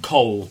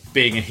Cole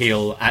being a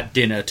heel at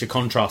dinner to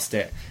contrast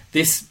it.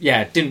 This,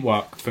 didn't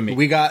work for me.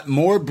 We got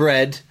more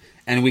bread,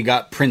 and we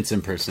got Prince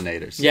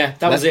impersonators. Yeah,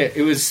 that was it.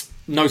 It was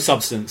no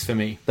substance for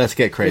me. Let's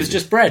get crazy. It was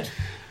just bread.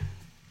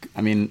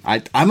 I mean,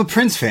 I'm a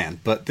Prince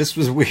fan, but this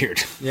was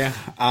weird.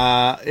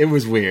 Yeah. It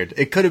was weird.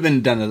 It could have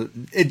been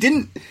done.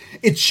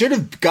 It should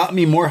have got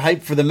me more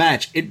hype for the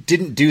match. It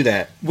didn't do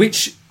that.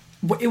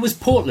 It was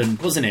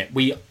Portland, wasn't it?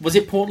 Was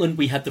it Portland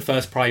we had the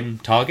first prime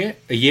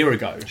target a year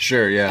ago?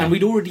 Sure, yeah. And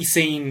we'd already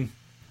seen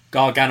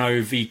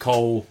Gargano v.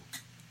 Cole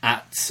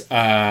at,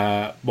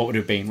 what would it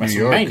have been?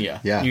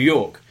 WrestleMania. New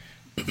York.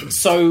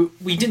 So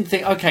we didn't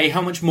think, okay,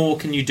 how much more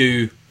can you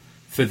do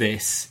for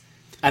this?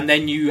 And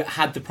then you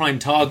had the prime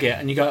target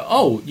and you go,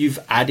 oh, you've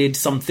added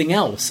something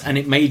else and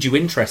it made you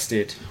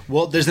interested.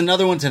 Well, there's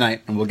another one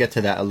tonight and we'll get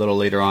to that a little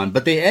later on.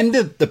 But they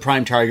ended the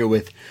prime target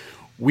with,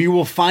 we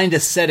will find a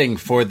setting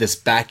for this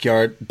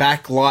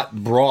backlot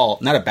brawl.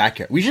 Not a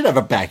backyard. We should have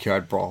a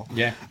backyard brawl.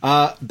 Yeah.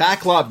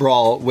 Backlot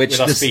brawl, which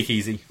with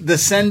speakeasy. The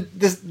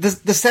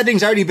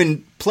setting's already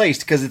been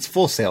placed because it's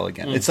Full Sail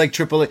again. It's like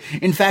AAA.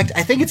 In fact,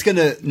 I think it's going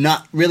to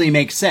not really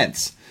make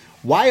sense.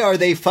 Why are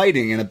they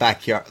fighting in a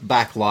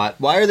backlot?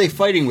 Why are they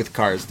fighting with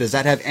cars? Does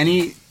that have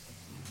any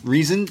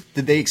reason?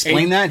 Did they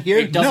explain that here?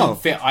 It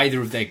doesn't fit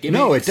either of their gimmicks.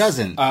 No, it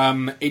doesn't.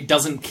 It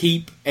doesn't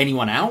keep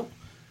anyone out.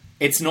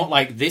 It's not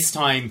like this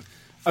time.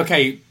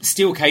 Okay,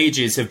 steel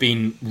cages have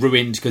been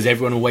ruined because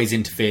everyone always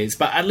interferes,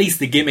 but at least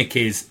the gimmick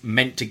is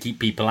meant to keep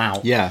people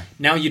out. Yeah.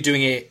 Now you're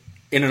doing it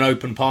in an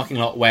open parking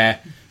lot where,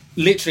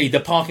 literally,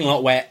 the parking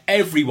lot where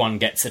everyone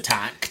gets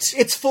attacked.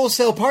 It's Full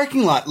Sail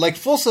parking lot. Like,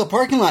 Full Sail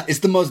parking lot is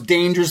the most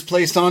dangerous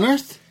place on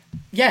earth.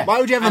 Yeah. Why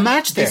would you have a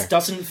match there? This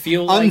doesn't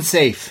feel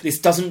unsafe. This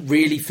doesn't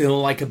really feel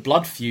like a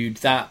blood feud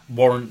that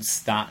warrants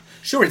that.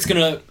 Sure, it's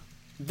gonna.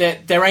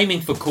 They're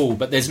aiming for cool,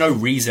 but there's no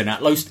reason.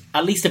 At least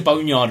a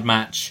Boneyard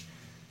match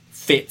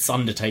fits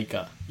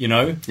Undertaker,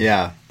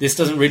 Yeah. This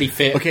doesn't really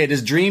fit. Okay,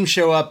 does Dream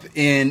show up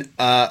in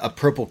a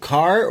purple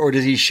car, or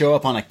does he show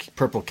up on a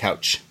purple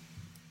couch?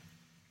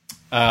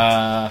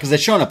 Because they're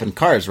showing up in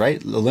cars,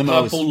 right? The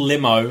limo. Purple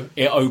limo,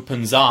 it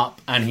opens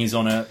up, and he's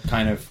on a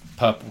kind of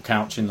purple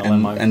couch in the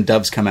limo. And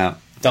doves come out.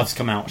 Doves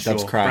come out, sure.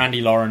 Doves cry.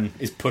 Brandy Lauren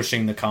is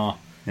pushing the car.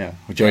 Yeah,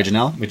 with Joey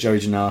Janela? With Joey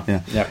Janela.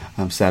 Yeah. Yep.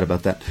 I'm sad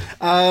about that.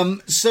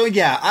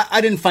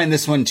 I didn't find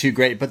this one too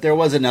great, but there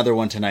was another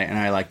one tonight, and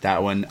I liked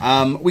that one.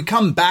 We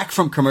come back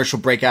from commercial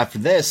break after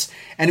this,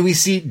 and we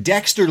see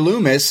Dexter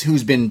Lumis,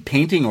 who's been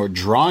painting or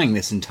drawing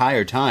this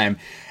entire time,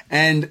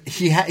 and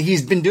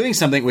he's been doing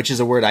something, which is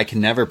a word I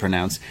can never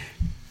pronounce.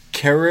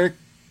 Caricature?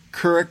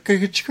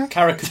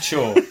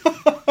 Caricature.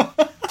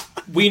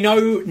 We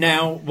know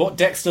now what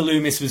Dexter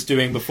Lumis was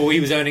doing before he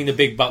was earning the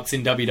big bucks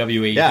in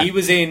WWE. Yeah. He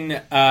was in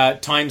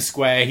Times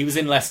Square. He was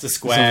in Leicester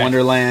Square. He was in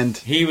Wonderland.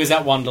 He was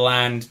at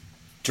Wonderland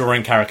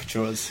drawing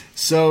caricatures.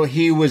 So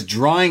he was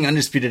drawing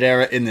Undisputed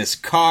Era in this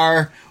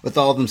car with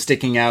all of them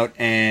sticking out,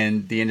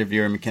 and the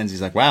interviewer, Mackenzie's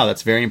like, wow,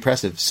 that's very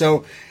impressive.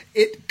 So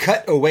it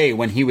cut away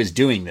when he was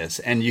doing this,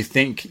 and you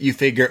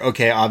figure,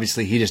 okay,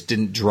 obviously he just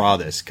didn't draw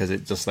this because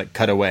it just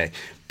cut away.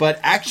 But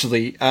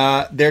actually,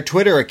 their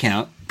Twitter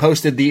account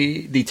posted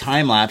the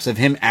time lapse of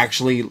him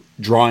actually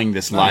drawing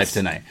this live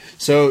tonight.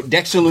 So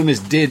Dexter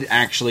Lumis did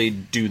actually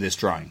do this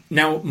drawing.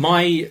 Now,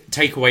 my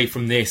takeaway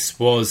from this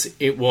was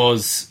it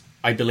was,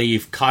 I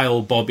believe,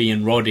 Kyle, Bobby,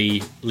 and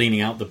Roddy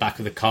leaning out the back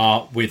of the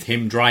car with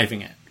him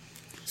driving it.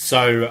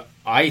 So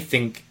I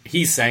think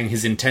he's saying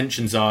his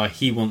intentions are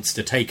he wants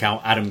to take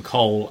out Adam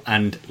Cole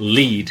and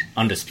lead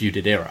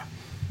Undisputed Era.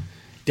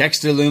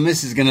 Dexter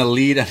Lumis is going to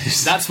lead.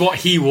 That's what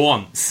he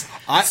wants.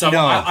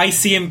 I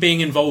see him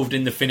being involved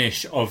in the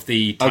finish of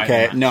the title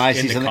match. No, I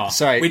see something. Car,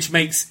 sorry, which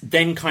makes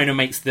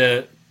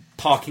the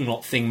parking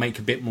lot thing make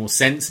a bit more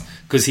sense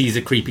because he's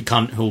a creepy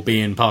cunt who'll be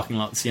in parking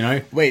lots.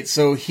 Wait,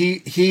 so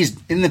he's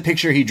in the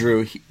picture he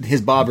drew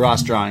his Bob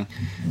Ross drawing.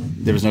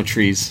 There was no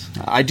trees.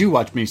 I do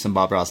watch me some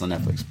Bob Ross on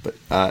Netflix,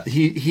 but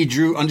he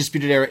drew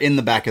Undisputed Era in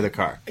the back of the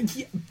car.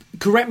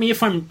 Correct me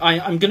if I'm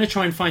going to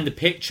try and find the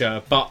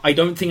picture, but I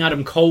don't think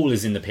Adam Cole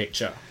is in the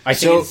picture. I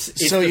think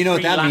it's so the you know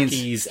what three that means?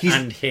 lackeys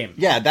and him.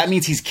 Yeah, that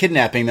means he's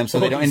kidnapping them so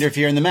they don't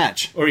interfere in the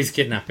match. Or he's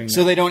kidnapping them.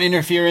 So they don't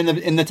interfere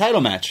in the title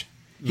match.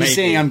 He's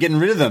saying, I'm getting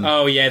rid of them.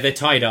 Oh, yeah, they're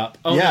tied up.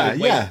 Oh, yeah,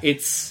 no, wait, yeah.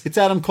 It's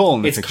Adam Cole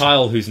in the picture.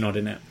 Kyle who's not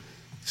in it.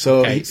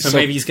 So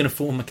maybe he's going to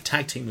form a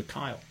tag team with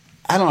Kyle.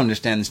 I don't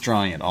understand this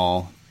drawing at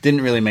all.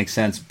 Didn't really make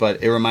sense,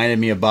 but it reminded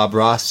me of Bob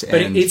Ross.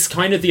 But it's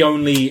kind of the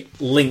only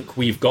link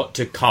we've got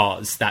to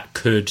cars that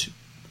could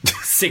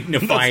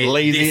signify That's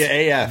lazy this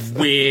AF.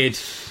 weird,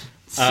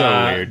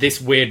 Weird.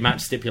 this weird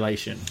match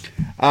stipulation.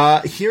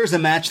 Here's a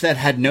match that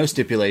had no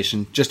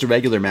stipulation, just a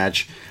regular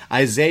match.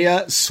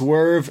 Isaiah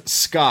Swerve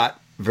Scott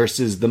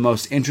versus the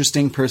most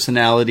interesting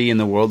personality in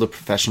the world of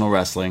professional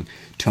wrestling,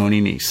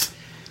 Tony Nese.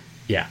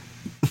 Yeah.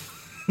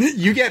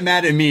 You get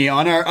mad at me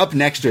on our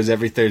upNXTers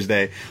every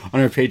Thursday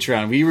on our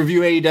Patreon. We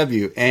review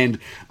AEW, and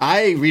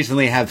I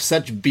recently have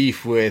such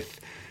beef with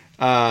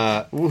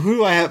who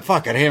do I have?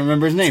 Fuck, I can't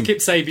remember his name. Kip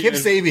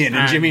Sabian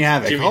and Jimmy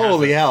Havoc.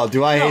 Holy hell,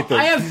 do I hate them?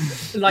 I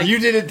have like you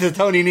did it to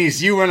Tony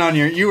Nese.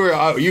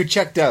 You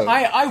checked out.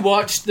 I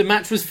watched. The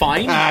match was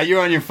fine.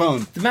 You're on your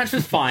phone. The match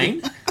was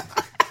fine.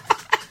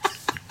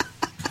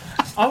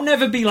 I'll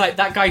never be like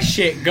that guy.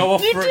 Shit, go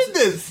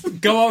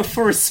off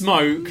for a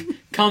smoke,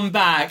 come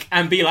back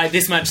and be like,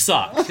 this match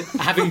sucked,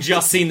 having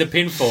just seen the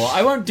pinfall.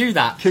 I won't do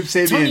that. Kip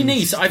Sabian's Tony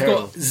Nese, I've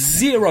terrible. got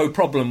zero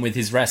problem with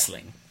his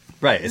wrestling.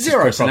 Right, it's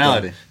Zero his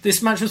personality. problem.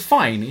 This match was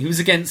fine. He was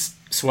against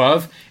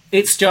Swerve.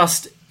 It's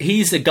just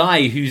he's a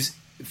guy who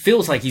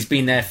feels like he's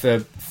been there for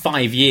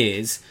 5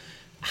 years,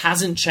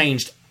 hasn't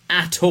changed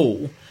at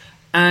all,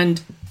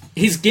 and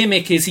his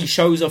gimmick is he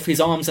shows off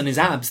his arms and his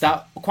abs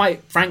that,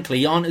 quite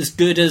frankly, aren't as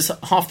good as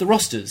half the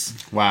rosters.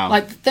 Wow.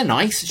 Like, they're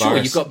nice. Sure,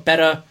 Bars. you've got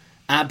better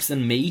abs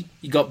than me.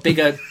 You've got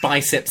bigger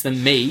biceps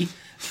than me.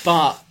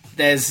 But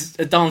there's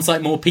a darn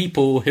sight more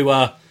people who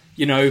are,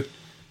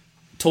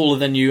 taller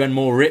than you and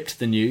more ripped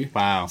than you.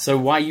 Wow. So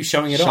why are you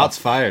showing it Shots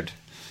off? fired.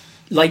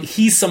 Like,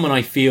 he's someone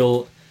I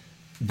feel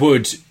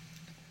would,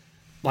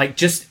 like,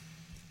 just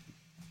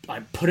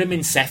like put him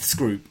in Seth's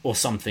group or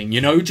something,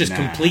 just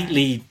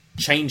completely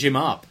change him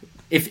up.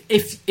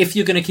 If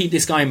you're going to keep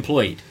this guy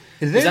employed.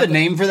 Is there a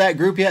name for that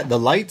group yet? The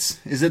Lights?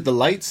 Is it the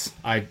Lights?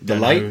 I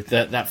don't know.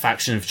 That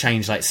faction have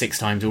changed like 6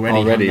 times already.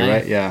 Already,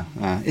 haven't they? right?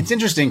 Yeah. It's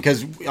interesting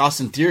because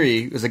Austin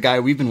Theory was a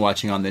guy we've been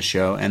watching on this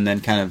show and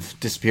then kind of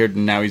disappeared,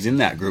 and now he's in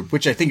that group,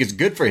 which I think is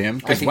good for him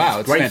because, wow,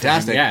 it's great for him,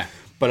 fantastic. yeah.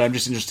 But I'm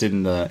just interested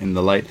in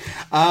the light.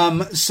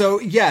 So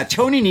yeah,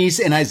 Tony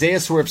Nese and Isaiah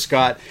Swerve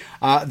Scott,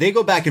 they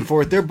go back and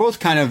forth. They're both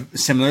kind of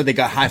similar. They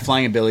got high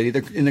flying ability.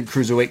 They're in the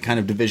cruiserweight kind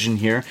of division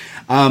here.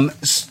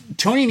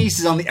 Tony Nese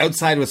is on the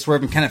outside with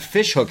Swerve and kind of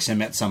fish hooks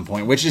him at some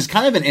point, which is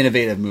kind of an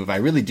innovative move. I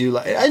really do.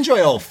 I enjoy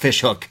a old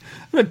fish hook.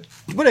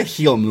 What a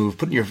heel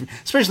move!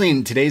 Especially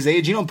in today's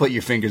age, you don't put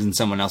your fingers in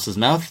someone else's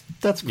mouth.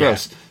 That's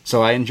gross. Yeah.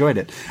 So I enjoyed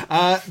it.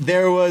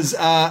 There was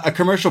a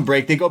commercial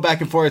break. They go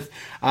back and forth.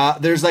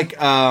 There's like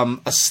a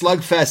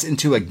slugfest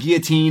into a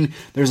guillotine.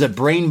 There's a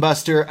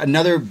brainbuster.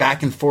 Another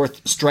back and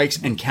forth strikes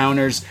and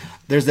counters.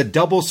 There's a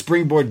double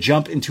springboard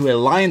jump into a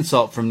lion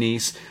salt from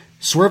Nese.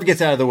 Swerve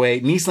gets out of the way.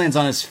 Nese lands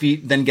on his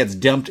feet, then gets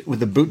dumped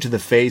with a boot to the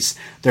face.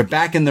 They're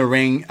back in the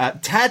ring.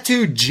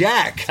 Tattoo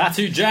Jack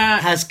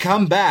has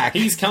come back.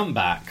 He's come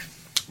back.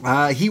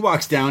 He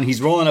walks down.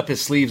 He's rolling up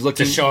his sleeves,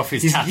 looking to show off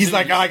his tattoos. He's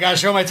like, "Oh, I gotta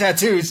show my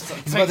tattoos."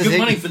 He's about to good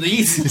money for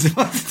these. He's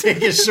about to take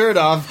his shirt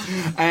off,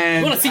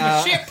 and want to see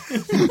the ship?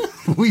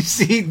 We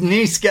see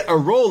Nese get a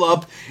roll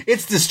up.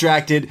 It's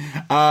distracted.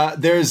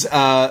 There's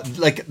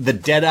like the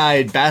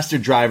dead-eyed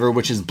bastard driver,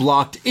 which is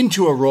blocked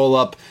into a roll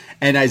up,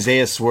 and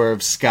Isaiah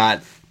Swerve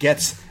Scott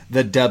gets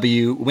the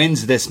W,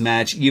 wins this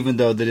match, even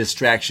though the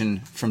distraction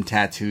from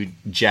Tattoo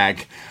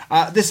Jack.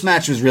 This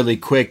match was really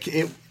quick.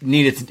 It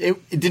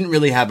didn't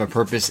really have a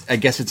purpose. I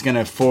guess it's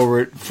going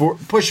to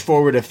push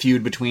forward a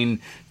feud between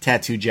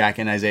Tattoo Jack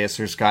and Isaiah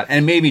Swerve Scott,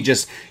 and maybe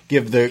just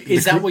give the.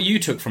 Is that what you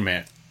took from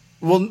it?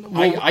 Well,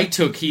 I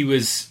took he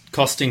was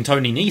costing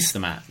Tony Nese the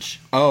match.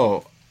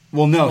 Oh,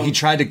 well, no, he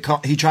tried to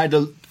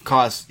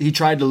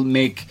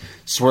make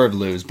Swerve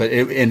lose, but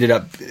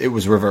it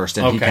was reversed,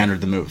 and he countered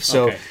the move.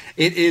 So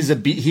it is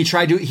he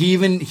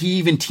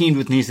even teamed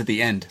with Nese at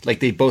the end. Like,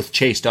 they both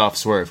chased off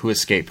Swerve, who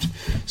escaped.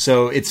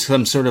 So it's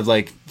some sort of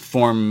like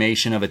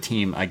formation of a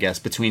team, I guess,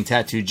 between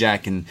Tattoo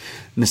Jack and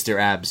Mr.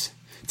 Abs.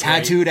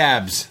 Tattooed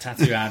abs.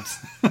 Tattoo abs.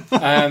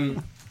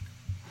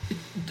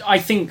 I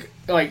think,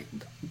 like,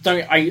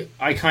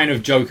 I kind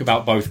of joke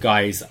about both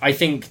guys. I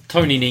think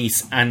Tony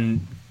Nese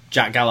and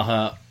Jack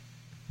Gallagher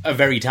are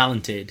very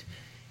talented.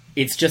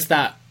 It's just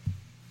that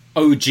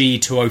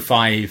OG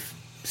 205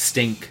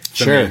 stink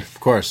for me. Of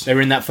course. They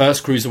were in that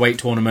first Cruiserweight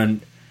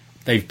tournament.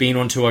 They've been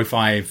on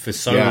 205 for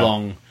so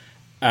long.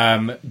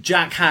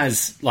 Jack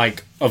has,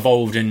 like,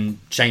 evolved and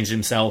changed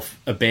himself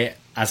a bit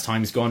as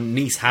time's gone.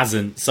 Nese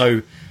hasn't.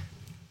 So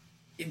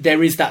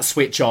there is that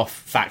switch off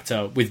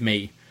factor with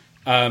me.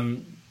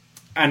 And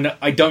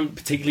I don't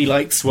particularly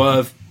like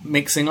Swerve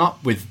mixing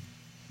up with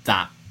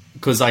that,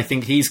 because I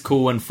think he's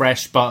cool and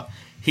fresh, but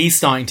he's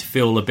starting to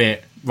feel a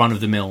bit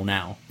run-of-the-mill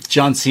now.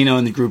 John Cena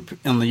in the group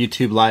on the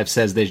YouTube Live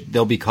says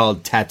they'll be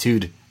called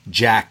Tattooed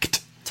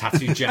Jacked.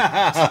 Tattooed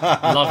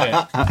Jacked.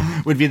 Love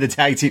it. Would be the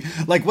tag team.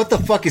 Like, what the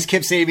fuck is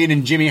Kip Sabian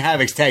and Jimmy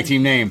Havoc's tag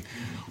team name?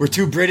 We're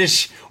two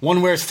British.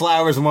 One wears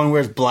flowers and one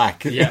wears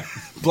black. Yeah.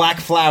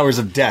 Black flowers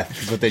of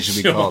death is what they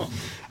should be called.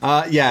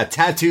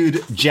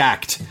 Tattooed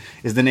Jacked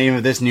is the name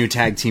of this new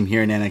tag team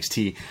here in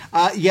NXT.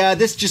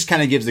 This just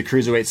kind of gives the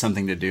Cruiserweights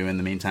something to do in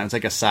the meantime. It's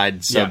like a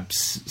side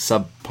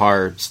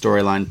subpar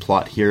storyline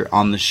plot here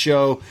on the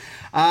show.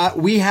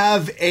 We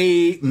have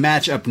a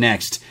match up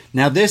next.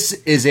 Now, this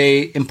is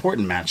a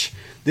important match.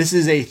 This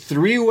is a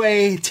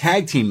 3-way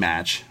tag team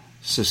match,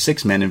 so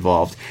 6 men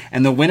involved.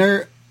 And the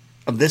winner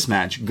of this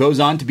match goes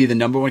on to be the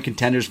number 1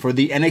 contenders for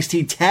the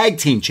NXT Tag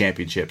Team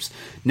Championships.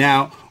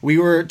 Now, we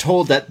were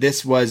told that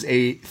this was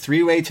a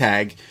 3-way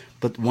tag,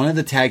 but one of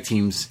the tag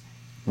teams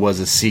was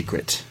a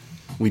secret.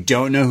 We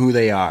don't know who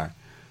they are.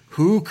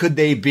 Who could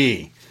they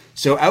be?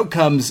 So out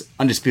comes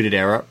Undisputed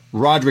Era,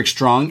 Roderick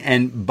Strong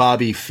and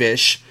Bobby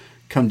Fish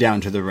come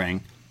down to the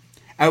ring.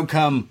 Out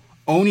come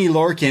Oney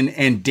Lorcan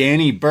and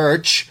Danny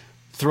Burch.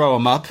 Throw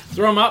them up.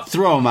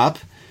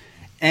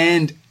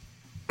 And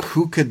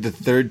who could the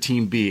third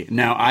team be?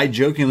 Now, I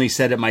jokingly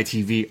said at my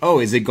TV,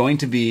 is it going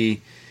to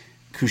be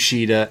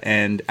Kushida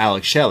and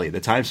Alex Shelley, the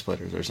Time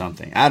Splitters or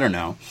something? I don't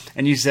know.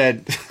 And you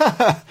said,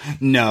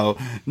 no.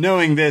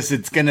 Knowing this,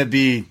 it's going to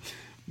be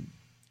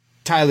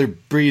Tyler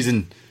Breeze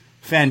and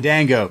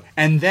Fandango.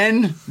 And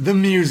then the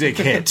music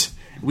hit.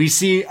 We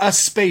see a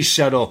space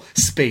shuttle,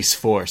 Space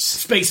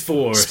Force,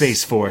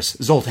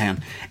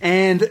 Zoltan.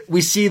 And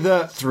we see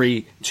the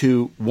 3,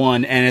 2,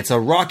 1, and it's a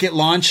rocket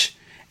launch.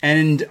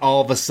 And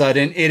all of a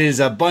sudden, it is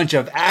a bunch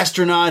of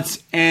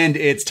astronauts, and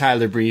it's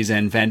Tyler Breeze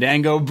and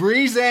Fandango.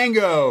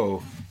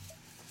 Breezango!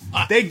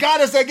 They got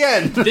us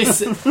again!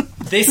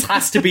 This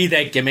has to be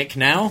their gimmick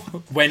now.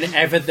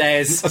 Whenever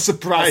there's a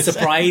surprise,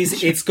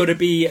 it's got to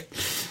be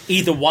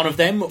either one of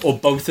them or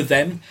both of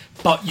them.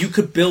 But you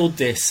could build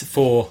this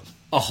for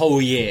a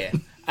whole year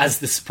as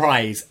the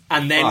surprise,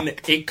 and then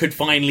it could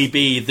finally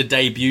be the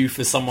debut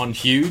for someone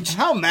huge.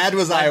 How mad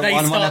was I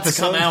on one episode?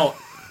 To come out.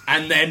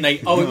 And then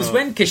it was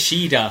when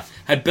Kushida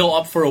had built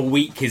up for a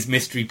week his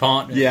mystery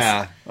partners.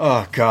 Yeah.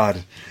 Oh,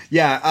 God.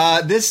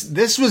 Yeah,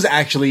 this was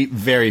actually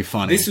very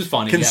funny. This was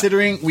funny,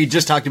 considering we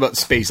just talked about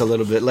space a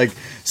little bit. Like,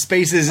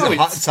 space is a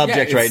hot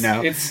subject right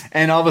now.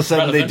 And all of a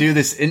sudden relevant. They do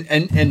this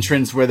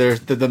entrance where they're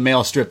the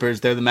male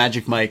strippers, they're the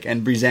Magic Mike,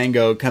 and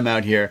Breezango come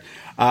out here.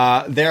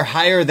 They're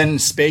higher than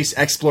space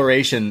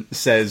exploration,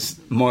 says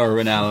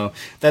Mauro Ranallo.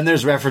 Then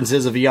there's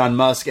references of Elon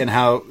Musk and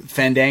how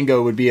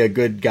Fandango would be a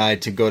good guy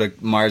to go to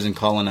Mars and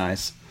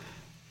colonize.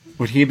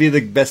 Would he be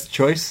the best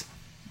choice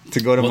to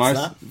go to Mars?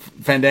 That?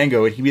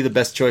 Fandango, would he be the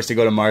best choice to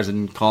go to Mars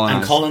and colonize?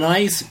 And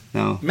colonize?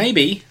 No.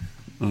 Maybe.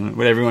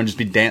 Would everyone just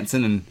be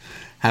dancing and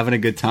having a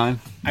good time?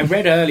 I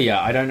read earlier,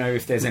 I don't know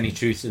if there's any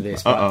truth to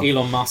this, but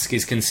Elon Musk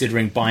is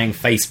considering buying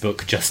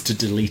Facebook just to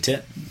delete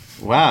it.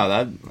 Wow,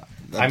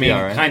 that'd be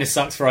all right. Kind of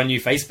sucks for our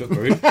new Facebook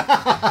group.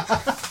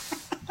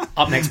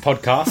 upNXT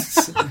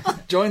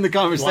podcasts. Join the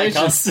conversation. Like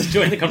us,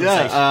 join the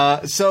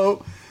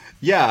conversation.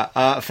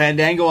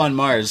 Fandango on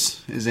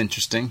Mars is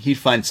interesting. He'd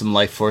find some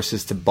life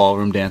forces to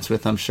ballroom dance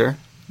with, I'm sure.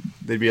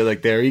 They'd be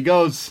like, there he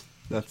goes.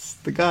 That's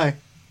the guy.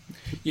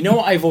 You know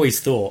what I've always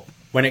thought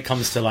when it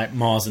comes to like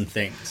Mars and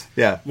things?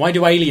 Yeah. Why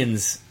do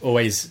aliens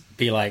always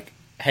be like,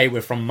 hey,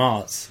 we're from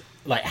Mars?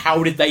 Like,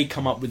 how did they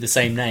come up with the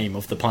same name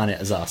of the planet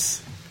as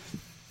us?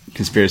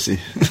 Conspiracy.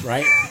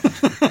 Right?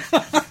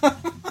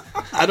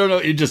 I don't know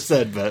what you just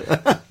said,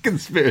 but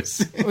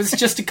conspiracy. It was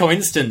just a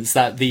coincidence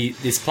that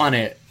this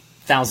planet,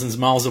 thousands of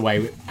miles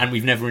away, and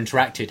we've never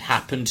interacted,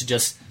 happened to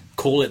just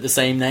call it the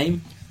same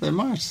name. They're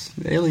Mars.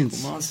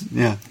 Aliens. Mars?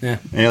 Yeah.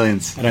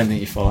 Aliens. I don't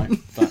think you follow it,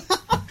 but...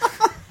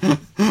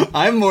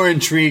 I'm more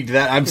intrigued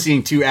that I'm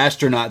seeing 2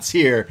 astronauts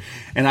here,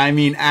 and I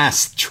mean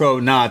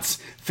astronauts.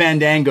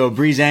 Fandango,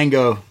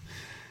 Breezango.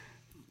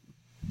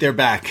 They're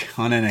back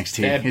on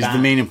NXT. Is the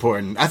main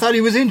important. I thought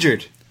he was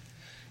injured.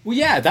 Well,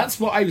 yeah, that's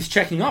what I was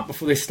checking up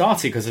before they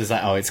started, because I was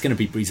like, it's going to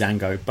be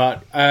Breezango.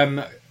 But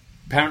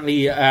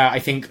apparently, I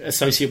think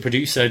associate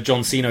producer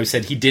John Cena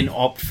said he didn't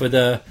opt for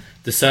the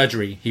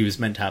surgery he was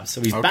meant to have,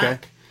 so he's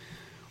back.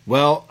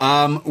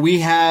 Well,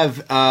 we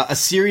have a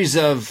series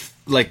of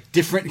like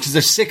different, because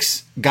there's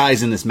 6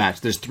 guys in this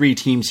match. There's 3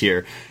 teams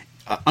here: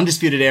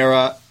 Undisputed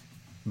Era,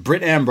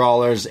 Brit Am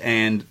Brawlers,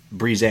 and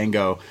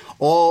Breezango.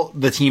 All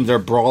the teams are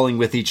brawling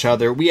with each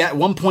other. We at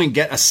one point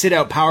get a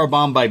sit-out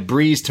powerbomb by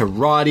Breeze to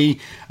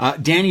Roddy.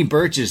 Danny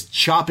Burch is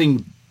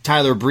chopping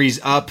Tyler Breeze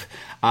up.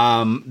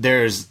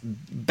 There's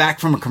back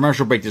from a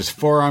commercial break. There's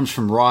forearms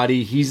from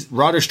Roddy.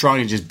 Roderick Strong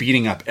is just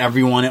beating up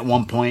everyone at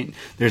one point.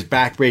 There's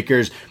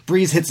backbreakers.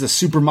 Breeze hits the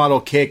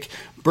supermodel kick.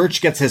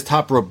 Burch gets his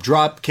top rope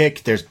drop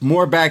kick. There's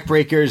more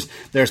backbreakers.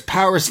 There's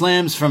power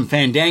slams from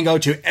Fandango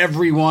to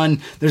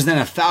everyone. There's then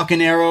a Falcon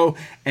Arrow,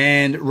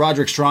 and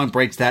Roderick Strong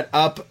breaks that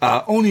up.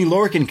 Oney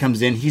Lorcan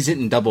comes in. He's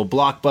hitting double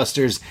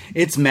blockbusters.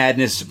 It's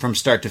madness from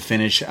start to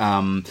finish.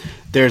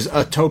 There's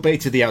a tope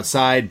to the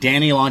outside.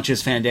 Danny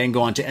launches Fandango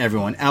onto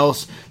everyone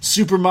else.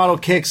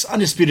 Supermodel kicks.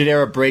 Undisputed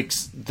Era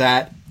breaks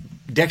that.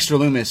 Dexter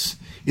Lumis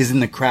is in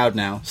the crowd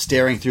now,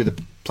 staring through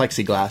the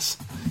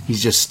plexiglass.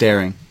 He's just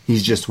staring.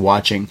 He's just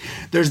watching.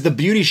 There's the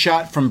beauty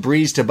shot from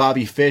Breeze to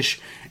Bobby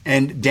Fish,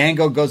 and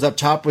Dango goes up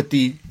top with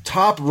the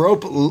top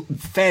rope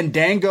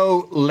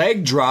Fandango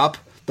leg drop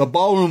the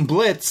Ballroom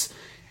Blitz,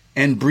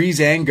 and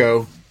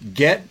Breezango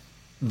get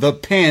the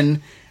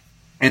pin.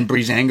 And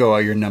Breezango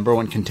are your number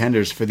one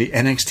contenders for the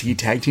NXT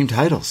Tag Team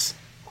titles.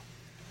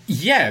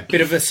 Yeah, bit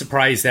of a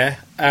surprise there.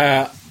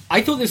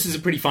 I thought this was a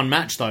pretty fun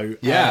match, though.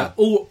 Yeah.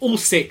 All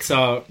six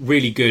are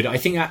really good. I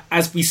think,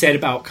 as we said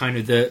about kind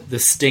of the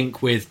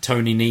stink with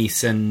Tony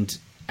Nese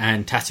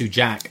and Tattoo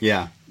Jack,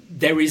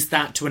 there is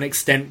that to an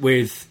extent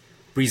with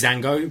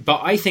Breezango.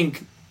 But I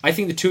think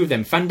the two of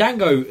them,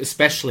 Fandango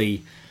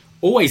especially,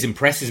 always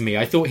impresses me.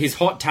 I thought his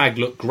hot tag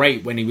looked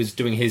great when he was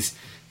doing his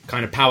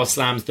kind of power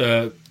slams,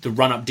 the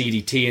run-up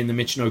DDT and the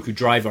Michinoku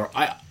driver.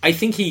 I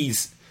think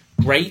he's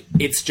great.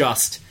 It's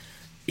just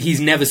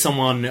he's never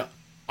someone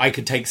I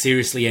could take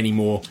seriously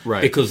anymore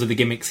because of the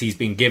gimmicks he's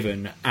been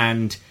given.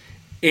 And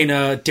in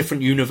a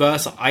different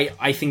universe,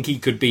 I think he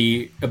could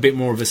be a bit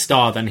more of a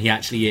star than he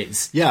actually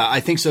is. Yeah, I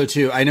think so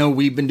too. I know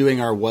we've been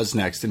doing our Was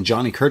Next, and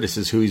Johnny Curtis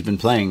is who he's been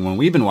playing when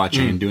we've been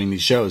watching and doing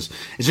these shows.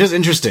 It's just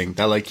interesting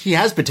that like he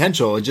has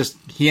potential. It just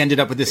he ended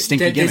up with this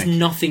stinky gimmick. There's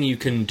nothing you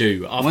can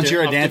do. Once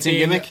you're a dancing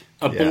gimmick?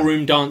 A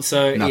ballroom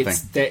dancer, Nothing.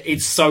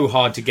 It's so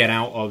hard to get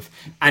out of.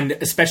 And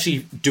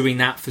especially doing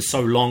that for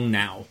so long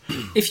now.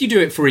 If you do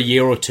it for a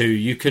year or two,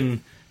 you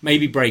can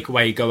maybe break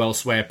away, go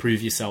elsewhere,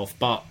 prove yourself.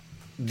 But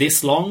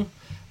this long,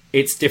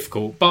 it's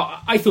difficult. But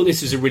I thought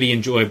this was a really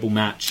enjoyable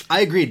match.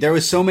 I agreed. There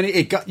was so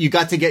many. You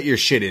got to get your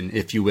shit in,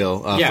 if you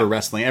will, for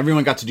wrestling.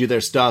 Everyone got to do their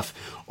stuff.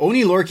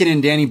 Oni Lorcan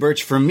and Danny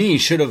Burch, for me,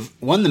 should have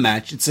won the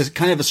match. It's a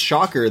kind of a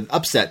shocker,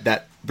 upset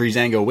that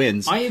Breezango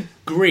wins. I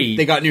agree.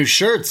 They got new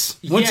shirts.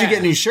 Once you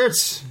get new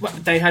shirts. Well,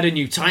 they had a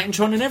new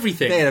Titantron and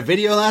everything. They had a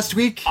video last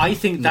week. I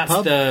think that's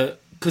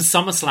because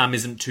SummerSlam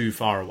isn't too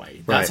far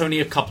away. That's only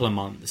a couple of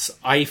months.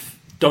 I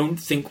don't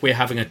think we're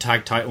having a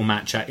tag title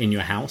match at In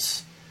Your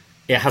House.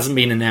 It hasn't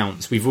been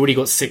announced. We've already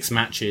got 6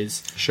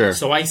 matches. Sure.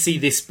 So I see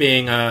this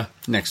being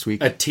next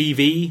week a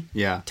TV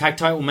tag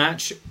title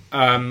match.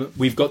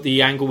 We've got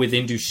the angle with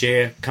Indus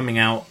Sher coming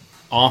out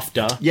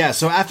after. Yeah,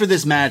 so after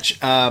this match,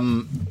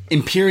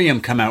 Imperium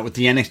come out with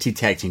the NXT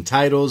Tag Team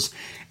titles,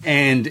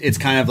 and it's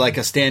kind of like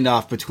a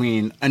standoff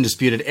between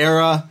Undisputed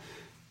Era,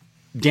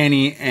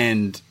 Danny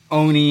and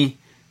Oni,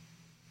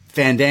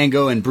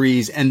 Fandango and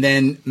Breeze, and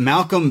then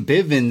Malcolm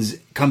Bivens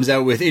comes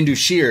out with Indus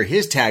Sher,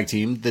 his tag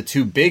team, the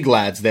two big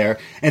lads there.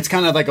 And it's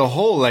kind of like a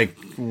whole, like,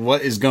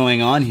 what is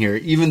going on here,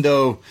 even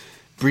though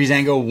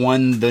Breezango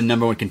won the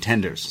number one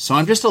contenders. So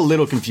I'm just a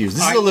little confused.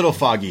 This is a little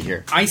foggy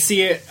here. I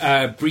see it.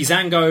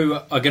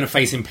 Breezango are going to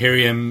face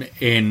Imperium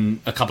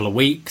in a couple of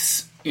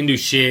weeks.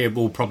 Indus Sher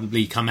will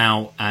probably come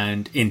out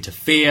and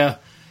interfere.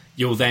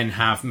 You'll then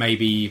have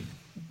maybe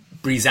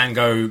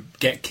Breezango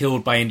get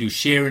killed by Indus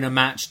Sher in a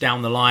match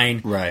down the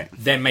line. Right.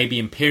 Then maybe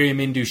Imperium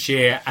Indus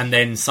Sher, and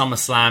then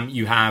SummerSlam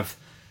you have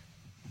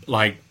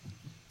like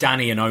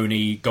Danny and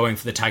Oni going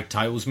for the tag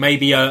titles.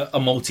 Maybe a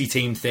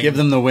multi-team thing. Give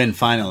them the win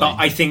finally. But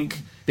I think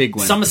big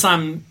win.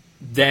 SummerSlam,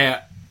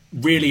 they're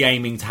really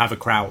aiming to have a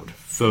crowd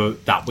for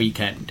that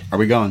weekend. Are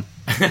we going?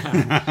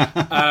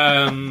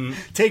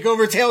 Take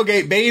over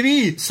tailgate,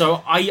 baby.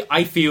 So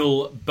I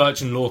feel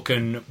Burch and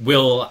Lorcan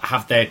will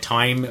have their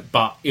time,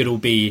 but it'll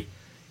be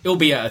at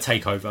a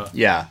takeover.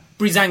 Yeah.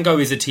 Breezango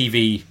is a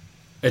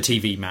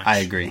TV match. I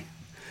agree.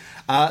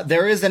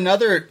 There is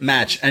another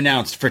match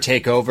announced for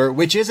TakeOver,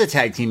 which is a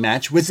tag team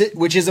match,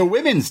 which is a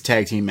women's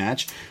tag team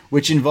match,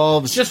 which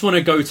involves... Just want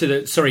to go to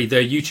the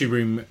YouTube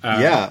room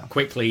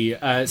quickly.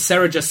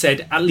 Sarah just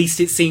said, at least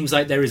it seems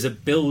like there is a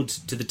build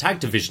to the tag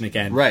division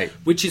again. Right.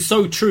 Which is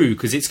so true,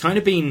 because it's kind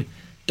of been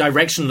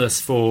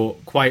directionless for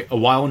quite a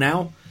while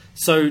now.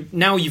 So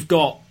now you've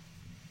got,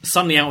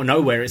 suddenly out of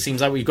nowhere, it seems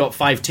like we've got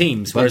 5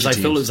 teams, whereas I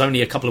feel it was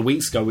only a couple of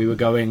weeks ago we were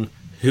going,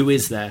 who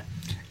is there?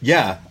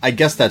 Yeah, I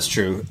guess that's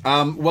true.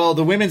 Well,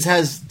 the women's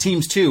has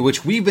teams too,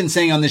 which we've been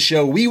saying on this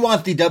show. We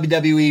want the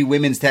WWE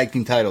women's tag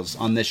team titles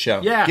on this show.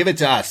 Yeah. Give it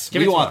to us.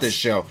 We want this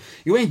show.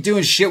 You ain't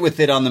doing shit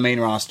with it on the main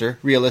roster,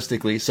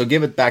 realistically, so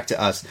give it back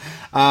to us.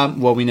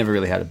 Well, we never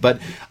really had it. But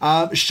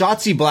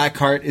Shotzi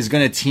Blackheart is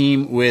going to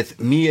team with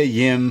Mia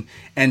Yim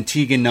and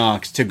Tegan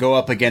Knox to go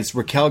up against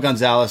Raquel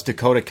Gonzalez,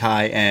 Dakota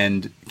Kai,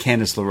 and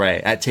Candice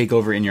LeRae at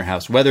TakeOver In Your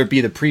House, whether it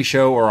be the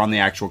pre-show or on the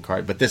actual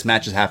card. But this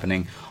match is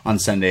happening on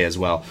Sunday as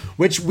well,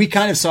 which we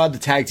kind of saw the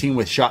tag team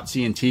with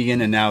Shotzi and Tegan,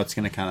 and now it's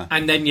going to kind of...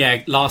 And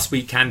then, last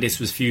week Candice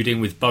was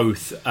feuding with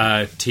both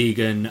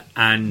Tegan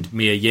and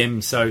Mia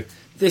Yim, so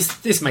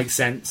this makes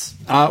sense.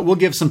 We'll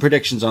give some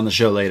predictions on the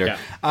show later.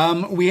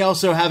 Yeah. We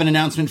also have an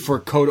announcement for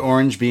Code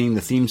Orange being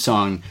the theme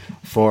song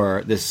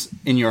for this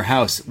In Your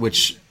House,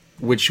 which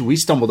we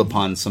stumbled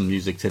upon some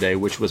music today,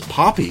 which was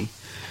Poppy,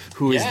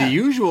 who is the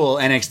usual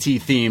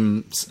NXT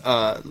themes.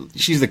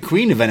 She's the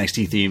queen of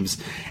NXT themes.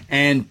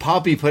 And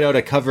Poppy put out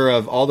a cover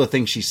of All the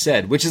Things She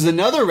Said, which is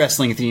another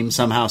wrestling theme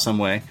somehow, some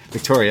way.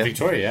 Victoria,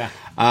 yeah.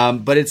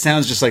 But it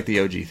sounds just like the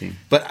OG theme.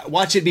 But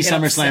watch it be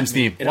SummerSlam's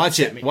theme. Watch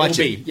it. Watch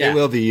it. It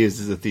will be used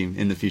as a theme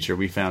in the future.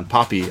 We found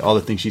Poppy, All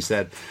the Things She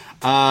Said.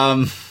 We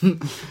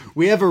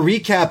have a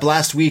recap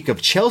last week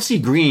of Chelsea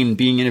Green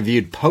being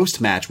interviewed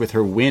post-match with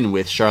her win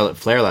with Charlotte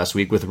Flair last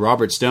week with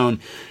Robert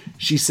Stone.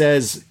 She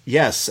says,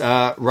 yes,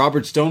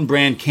 Robert Stone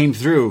brand came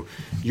through.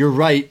 You're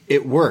right,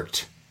 it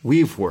worked.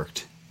 We've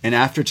worked. And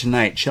after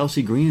tonight,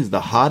 Chelsea Green is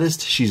the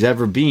hottest she's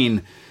ever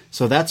been.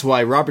 So that's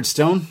why, Robert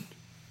Stone,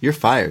 you're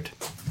fired.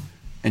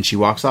 And she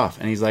walks off.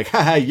 And he's like,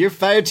 haha, you're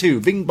fired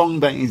too. Bing, bong,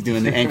 bang. He's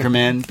doing the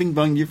Anchorman. Bing,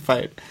 bong, you're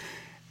fired.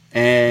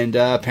 And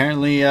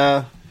apparently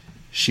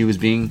she was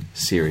being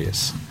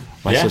serious.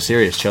 Why so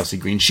serious, Chelsea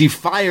Green? She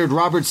fired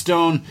Robert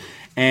Stone,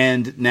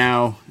 and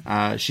now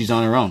she's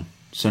on her own.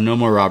 So no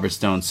more Robert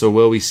Stone. So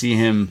will we see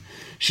him?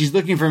 She's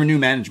looking for new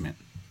management.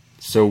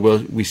 So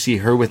will we see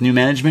her with new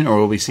management, or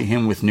will we see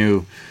him with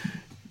new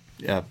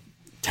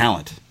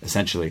talent,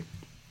 essentially?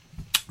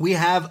 We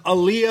have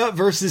Aaliyah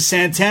versus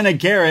Santana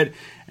Garrett.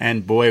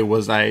 And boy,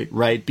 was I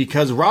right,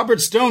 because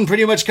Robert Stone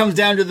pretty much comes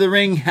down to the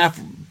ring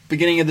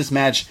beginning of this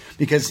match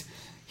because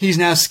he's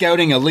now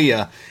scouting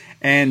Aaliyah,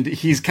 and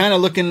he's kind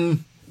of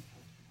looking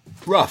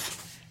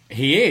rough.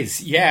 He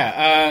is,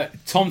 yeah.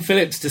 Tom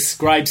Phillips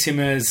describes him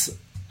as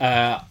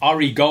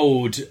Ari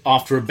Gold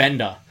after a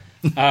bender,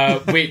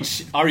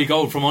 which Ari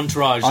Gold from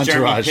Entourage.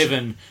 Jeremy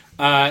Piven.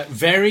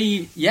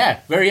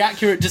 Very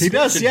accurate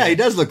description. He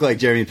does look like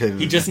Jeremy Piven.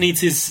 He just needs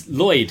his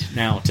Lloyd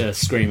now to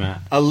scream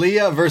at.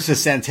 Aaliyah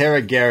versus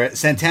Santana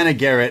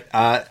Garrett.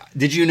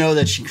 Did you know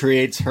that she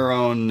creates her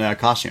own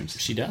costumes?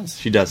 She does.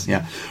 She does,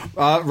 yeah.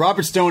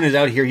 Robert Stone is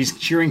out here. He's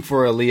cheering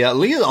for Aaliyah.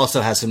 Aaliyah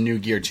also has some new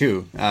gear,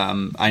 too.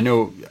 I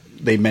know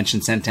they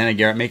mentioned Santana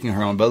Garrett making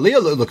her own, but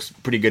Aaliyah looks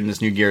pretty good in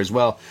this new gear as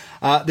well.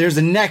 There's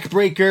a neck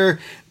breaker.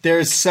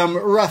 There's some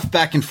rough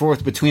back and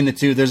forth between the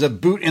two. There's a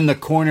boot in the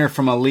corner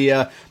from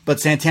Aaliyah,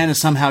 but Santana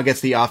somehow gets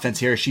the offense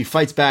here. She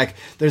fights back.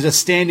 There's a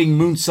standing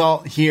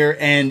moonsault here,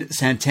 and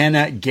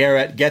Santana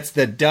Garrett gets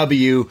the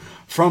W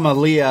from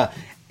Aaliyah,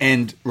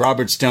 and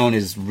Robert Stone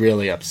is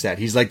really upset.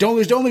 He's like, don't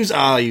lose.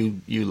 Ah,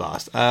 you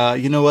lost.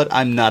 You know what?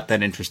 I'm not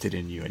that interested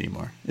in you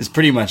anymore. It's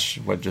pretty much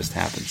what just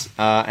happens.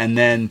 And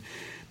then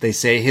they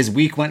say his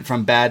week went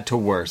from bad to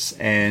worse,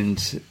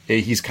 and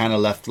he's kind of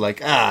left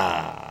like,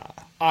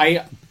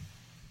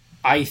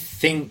 I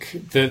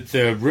think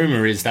the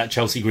rumor is that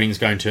Chelsea Green's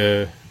going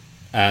to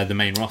the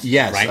main roster.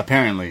 Yes, right?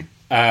 Apparently.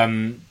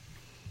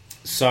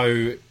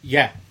 So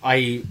yeah,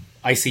 I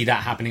see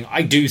that happening.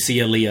 I do see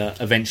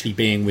Aaliyah eventually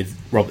being with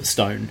Robert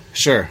Stone.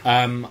 Sure.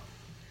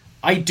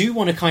 I do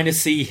want to kind of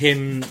see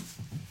him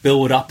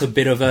build up a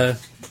bit of a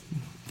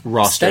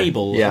roster.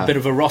 Stable, a bit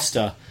of a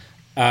roster.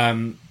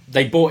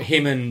 They brought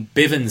him and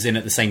Bivens in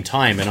at the same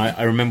time, and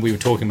I remember we were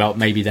talking about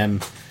maybe them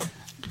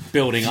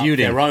building up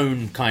their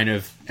own kind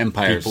of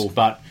empires. People.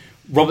 But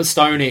Robert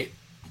Stone,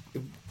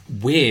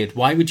 weird.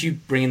 Why would you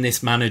bring in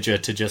this manager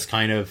to just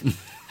kind of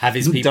have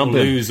his people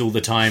lose all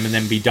the time and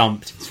then be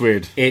dumped? It's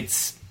weird.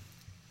 It's,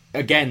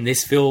 again,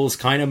 this feels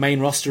kind of main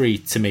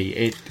rostery to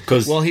me.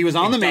 Well, he was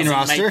on the main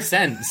roster. Makes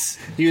sense.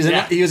 He was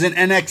an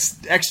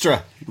NX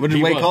extra. What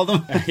did Wade call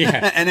them?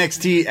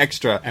 NXT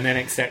extra. An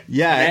NXT.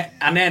 Yeah.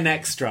 An N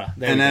extra.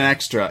 An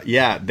extra.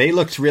 Yeah. They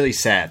looked really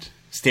sad.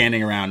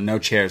 Standing around, no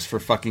chairs for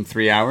fucking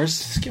 3 hours.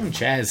 Just give them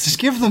chairs. Just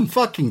give them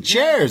fucking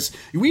chairs.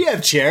 We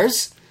have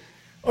chairs.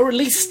 Or at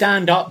least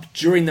stand up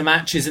during the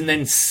matches and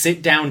then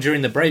sit down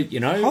during the break, you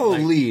know?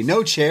 Holy,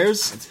 no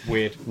chairs? It's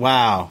weird.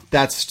 Wow,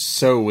 that's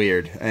so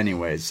weird.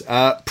 Anyways,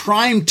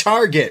 Prime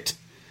Target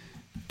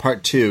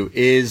Part 2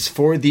 is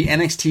for the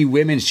NXT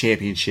Women's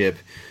Championship.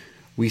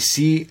 We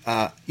see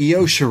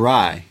Io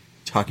Shirai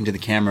talking to the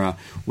camera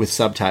with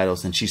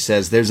subtitles, and she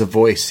says, "There's a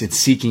voice, it's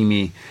seeking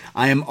me.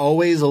 I am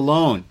always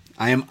alone.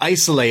 I am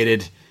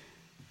isolated."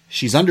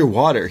 She's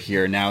underwater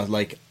here now.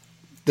 Like,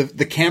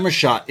 the camera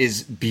shot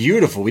is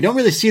beautiful. We don't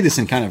really see this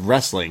in kind of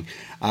wrestling,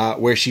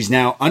 where she's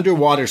now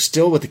underwater,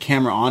 still with the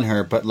camera on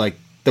her, but like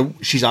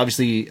she's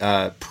obviously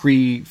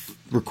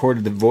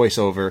pre-recorded the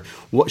voiceover.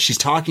 She's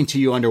talking to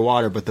you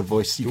underwater, but the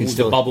voice you can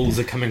still. The bubbles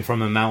are coming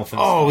from her mouth. And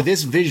stuff.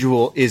 This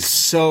visual is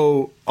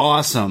so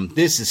awesome.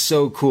 This is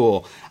so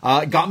cool.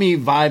 Got me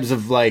vibes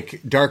of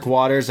like Dark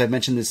Waters. I've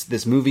mentioned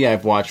this movie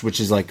I've watched, which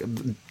is like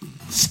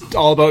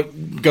all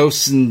about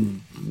ghosts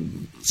and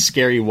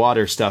scary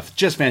water stuff.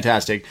 Just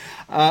fantastic.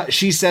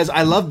 She says,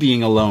 "I love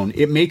being alone.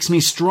 It makes me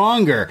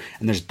stronger."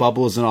 And there's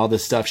bubbles and all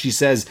this stuff. She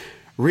says,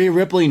 "Rhea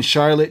Ripley and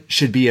Charlotte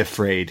should be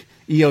afraid.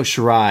 Io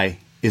Shirai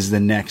is the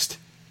next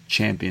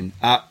champion."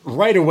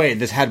 Right away,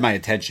 this had my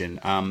attention.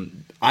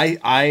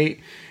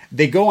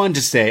 They go on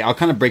to say, I'll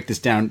kind of break this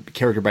down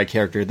character by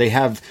character. They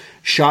have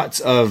shots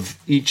of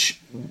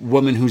each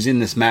woman who's in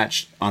this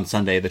match on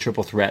Sunday, the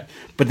triple threat.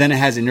 But then it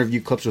has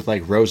interview clips with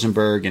like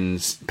Rosenberg and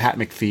Pat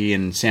McPhee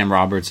and Sam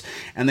Roberts.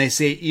 And they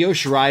say Io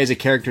Shirai is a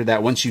character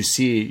that once you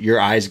see, your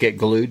eyes get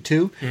glued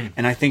to.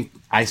 And I think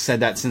I said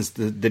that since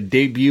the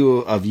debut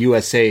of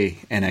USA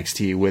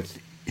NXT with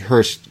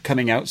her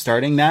coming out,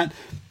 starting that.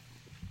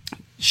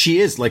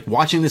 She is like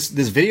watching this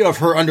video of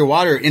her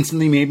underwater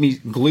instantly made me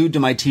glued to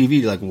my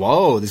TV. Like,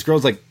 whoa, this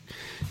girl's like,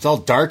 it's all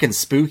dark and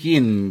spooky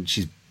and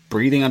she's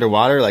breathing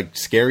underwater, like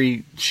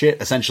scary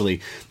shit, essentially.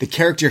 The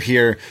character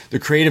here, the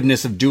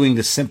creativeness of doing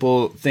the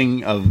simple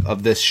thing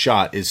of this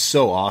shot is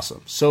so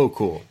awesome. So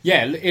cool.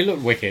 Yeah, it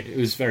looked wicked. It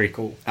was very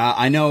cool.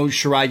 I know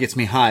Shirai gets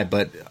me high,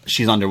 but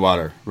she's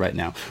underwater right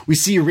now. We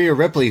see Rhea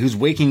Ripley, who's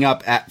waking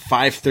up at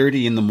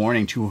 5:30 in the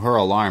morning to her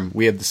alarm.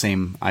 We have the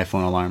same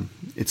iPhone alarm.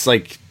 It's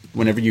like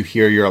whenever you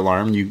hear your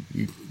alarm, you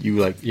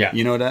like,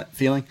 you know that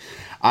feeling?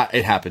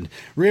 It happened.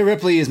 Rhea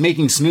Ripley is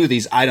making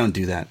smoothies. I don't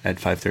do that at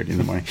 5:30 in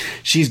the morning.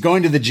 She's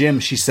going to the gym.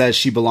 She says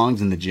she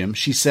belongs in the gym.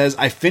 She says,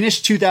 I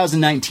finished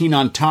 2019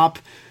 on top,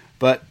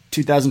 but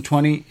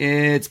 2020,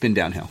 it's been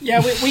downhill.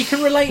 Yeah, we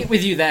can relate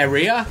with you there,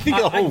 Rhea. I think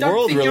the whole don't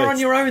world think you're relates. on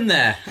your own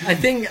there. I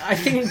think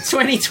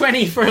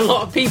 2020 for a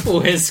lot of people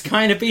has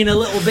kind of been a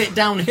little bit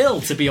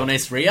downhill, to be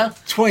honest, Rhea.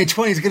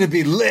 2020 is going to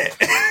be lit.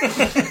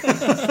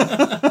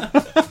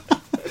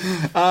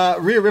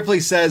 Rhea Ripley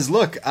says,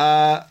 look,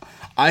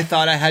 I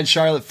thought I had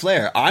Charlotte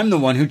Flair. I'm the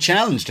one who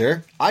challenged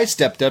her. I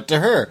stepped up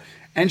to her,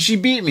 and she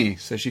beat me.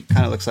 So she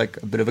kind of looks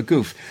like a bit of a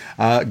goof.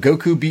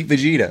 Goku beat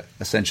Vegeta,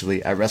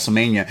 essentially, at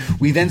WrestleMania.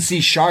 We then see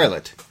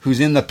Charlotte, who's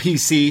in the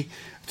PC.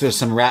 There's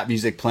some rap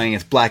music playing.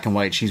 It's black and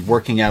white. She's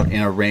working out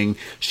in a ring.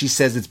 She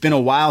says, it's been a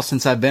while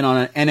since I've been on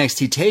an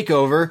NXT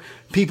takeover.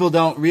 People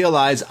don't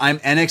realize I'm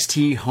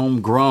NXT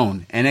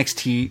homegrown.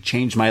 NXT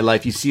changed my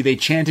life. You see, they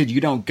chanted, you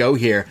don't go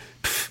here.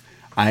 Pfft.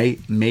 I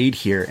made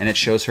here, and it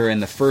shows her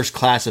in the first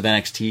class of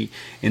NXT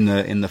in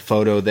the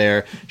photo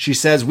there. She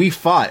says we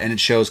fought, and it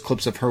shows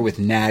clips of her with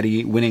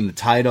Natty winning the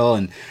title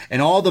and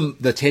all the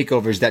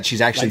takeovers that she's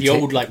actually like the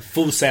old like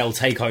Full Sail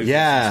takeovers.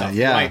 Yeah, and stuff,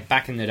 yeah. Like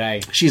back in the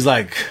day. She's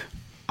like,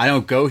 I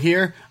don't go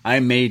here. I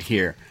made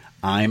here.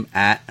 I'm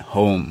at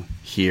home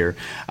here.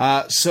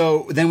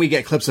 So then we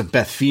get clips of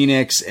Beth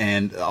Phoenix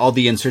and all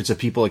the inserts of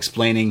people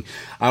explaining.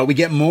 We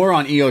get more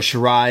on Io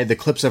Shirai, the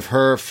clips of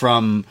her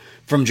from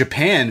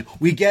Japan.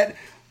 We get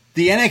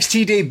the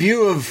NXT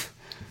debut of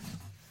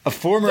a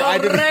former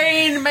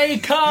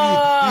Rainmaker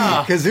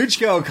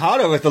Kazuchika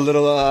Okada with a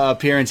little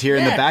appearance here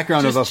in the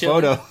background of a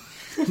photo.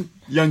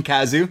 Young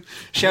Kazu.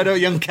 Shout out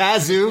Young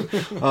Kazu.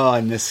 Oh,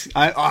 I miss.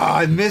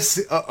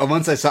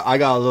 Once I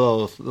got a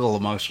little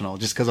emotional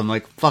just because I'm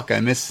like, fuck, I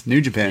miss New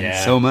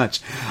Japan so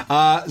much.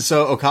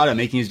 So Okada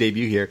making his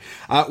debut here.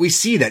 We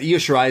see that Io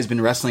Shirai has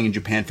been wrestling in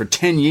Japan for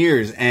 10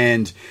 years,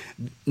 and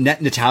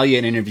Natalia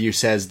in an interview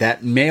says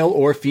that male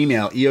or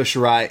female, Io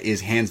Shirai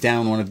is hands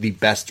down one of the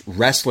best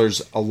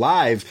wrestlers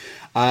alive.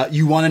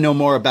 You want to know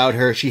more about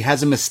her? She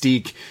has a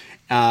mystique.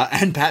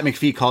 And Pat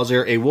McPhee calls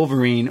her a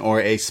Wolverine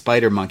or a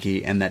spider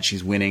monkey, and that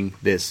she's winning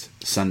this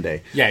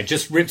Sunday. Yeah, it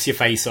just rips your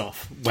face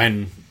off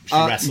when she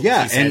wrestles.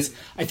 Yeah, he says.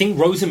 I think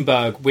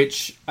Rosenberg,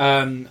 which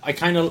I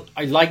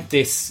like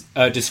this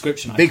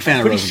description. Big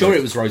fan of Rosenberg. I'm pretty sure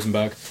it was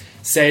Rosenberg,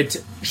 said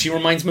she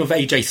reminds me of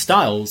AJ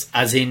Styles,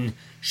 as in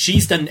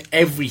she's done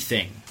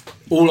everything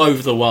all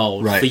over the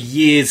world for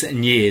years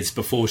and years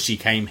before she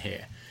came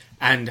here,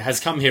 and has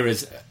come here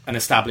as an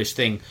established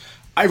thing.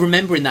 I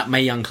remember in that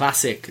Mae Young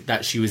Classic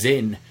that she was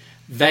in,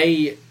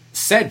 they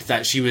said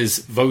that she was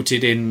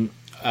voted in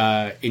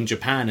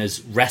Japan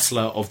as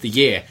Wrestler of the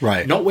Year.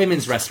 Right. Not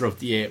Women's Wrestler of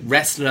the Year,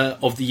 Wrestler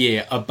of the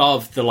Year,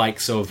 above the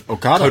likes of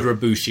Okada. Kota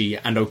Ibushi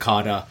and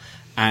Okada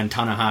and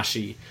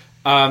Tanahashi.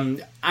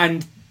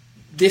 And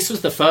this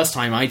was the first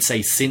time, I'd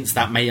say, since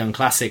that Mae Young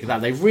Classic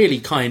that they really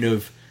kind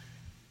of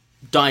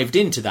dived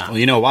into that. Well,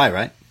 you know why,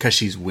 right? Because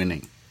she's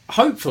winning.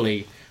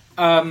 Hopefully.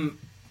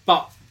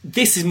 But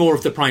this is more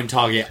of the prime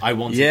target I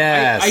wanted.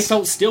 Yes. I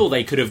felt still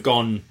they could have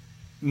gone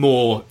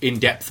more in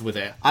depth with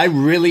it. I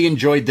really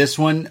enjoyed this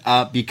one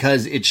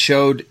because it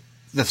showed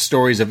the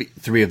stories of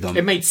three of them.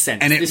 It made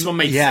sense. And this one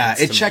made sense.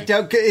 Yeah, it checked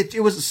out.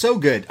 It was so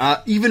good.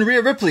 Even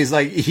Rhea Ripley's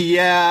like,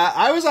 yeah,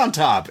 I was on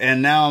top,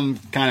 and now I'm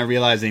kind of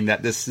realizing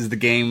that this is the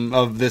game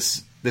of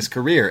this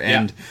career.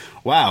 And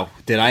wow,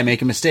 did I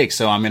make a mistake?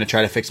 So I'm going to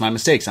try to fix my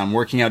mistakes. I'm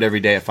working out every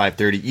day at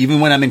 5:30. Even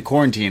when I'm in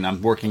quarantine,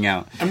 I'm working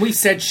out. And we've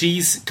said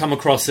she's come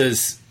across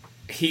as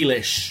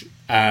heelish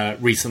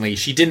recently.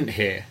 She didn't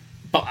here.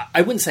 But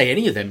I wouldn't say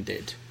any of them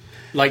did.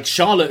 Like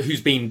Charlotte, who's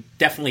been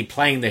definitely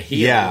playing the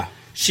heel. Yeah.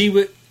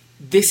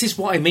 This is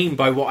what I mean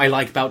by what I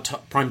like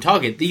about Prime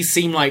Target. These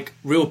seem like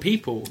real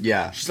people.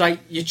 Yeah. She's like,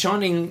 you're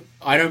chanting,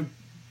 I don't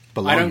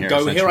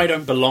go here, here, I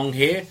don't belong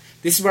here.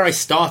 This is where I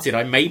started.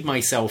 I made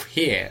myself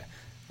here.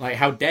 Like,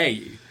 how dare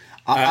you?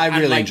 I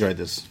really enjoyed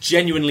this.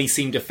 Genuinely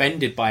seemed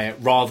offended by it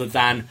rather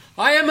than,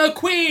 I am a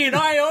queen,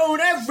 I own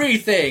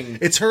everything.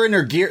 It's her in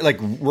her gear, like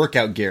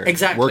workout gear.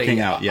 Exactly. Working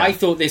out, yeah. I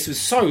thought this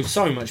was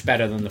so much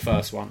better than the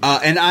first one.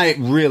 And I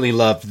really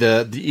loved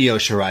the Io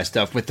Shirai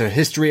stuff with the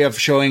history of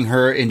showing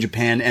her in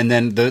Japan, and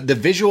then the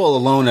visual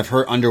alone of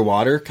her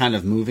underwater kind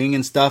of moving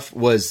and stuff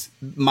was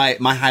my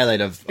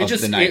highlight of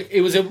the night.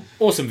 It was an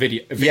awesome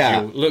video.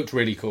 Yeah. It looked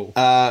really cool.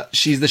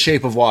 She's the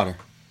shape of water,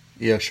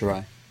 Io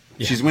Shirai.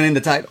 Yeah. She's winning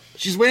the title.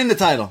 She's winning the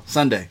title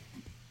Sunday.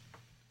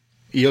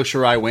 Io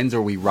Shirai wins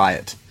or we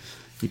riot.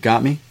 You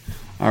got me?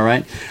 All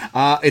right.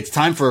 It's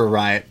time for a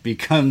riot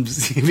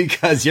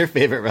because your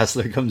favorite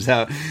wrestler comes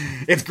out.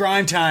 It's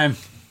grime time.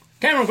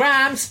 Cameron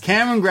Grimes.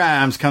 Cameron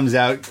Grimes comes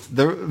out.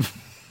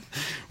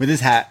 with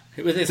his hat.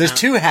 There's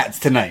two hats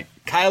tonight.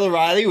 Kyle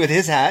O'Reilly with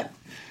his hat,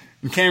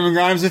 and Cameron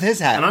Grimes with his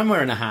hat. And I'm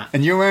wearing a hat.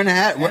 And you're wearing a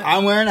hat. Yeah.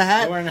 I'm wearing a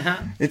hat. You're wearing a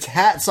hat. It's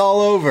hats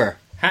all over.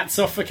 Hats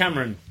off for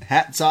Cameron.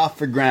 Hats off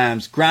for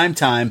Grimes. Grime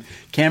time.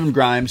 Cameron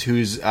Grimes,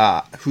 who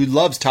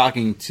loves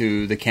talking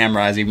to the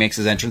camera as he makes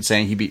his entrance,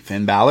 saying he beat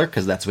Finn Balor,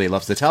 because that's what he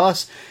loves to tell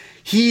us.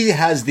 He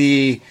has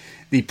the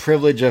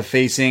privilege of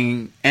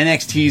facing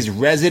NXT's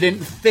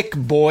resident thick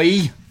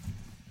boy,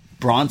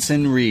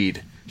 Bronson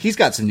Reed. He's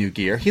got some new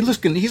gear. He's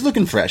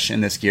looking fresh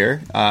in this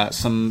gear.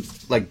 Some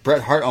like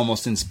Bret Hart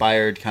almost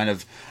inspired kind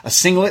of a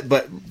singlet,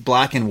 but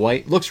black and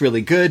white. Looks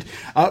really good.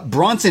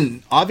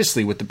 Bronson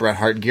obviously with the Bret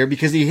Hart gear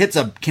because he hits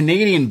a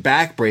Canadian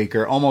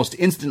backbreaker almost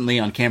instantly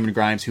on Cameron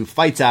Grimes, who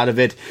fights out of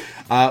it.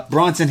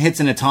 Bronson hits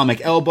an atomic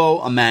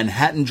elbow, a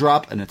Manhattan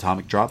drop, an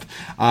atomic drop.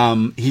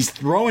 He's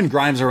throwing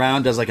Grimes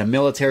around, does like a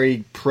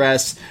military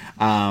press.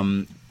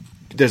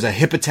 There's a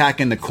hip attack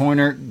in the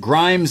corner.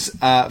 Grimes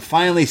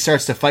finally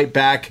starts to fight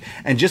back,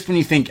 and just when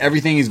you think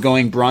everything is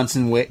going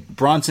Bronson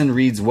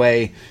Reed's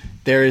way,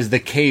 there is the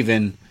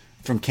cave-in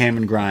from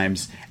Cameron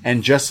Grimes,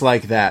 and just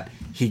like that,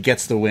 he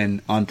gets the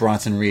win on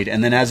Bronson Reed.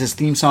 And then as his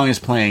theme song is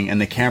playing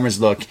and the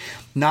cameras look,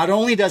 not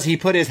only does he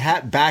put his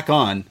hat back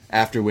on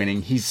after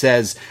winning, he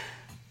says,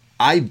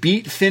 "I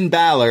beat Finn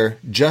Balor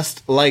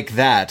just like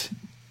that.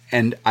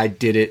 And I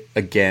did it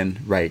again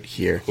right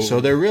here." Ooh. So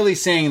they're really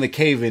saying the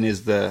cave-in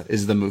is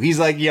the move. He's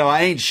like, "Yo,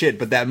 I ain't shit,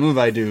 but that move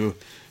I do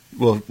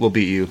will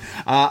beat you."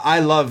 I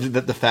love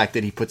the fact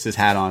that he puts his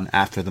hat on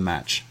after the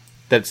match.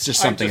 That's just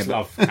something. I just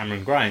love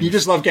Cameron Grimes. You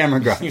just love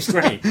Cameron Grimes. He's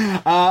great.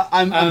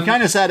 I'm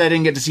kind of sad I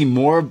didn't get to see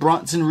more of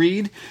Bronson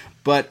Reed,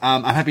 but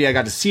I'm happy I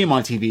got to see him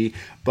on TV.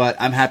 But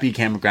I'm happy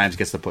Cameron Grimes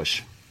gets the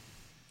push.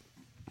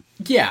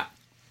 Yeah,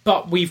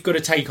 but we've got a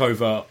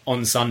takeover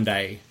on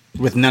Sunday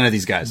with none of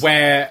these guys.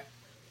 Where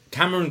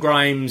Cameron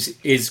Grimes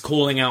is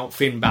calling out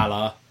Finn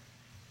Balor,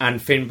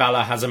 and Finn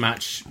Balor has a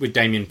match with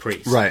Damian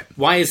Priest. Right.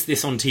 Why is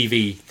this on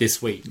TV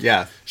this week?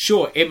 Yeah.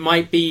 Sure, it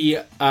might be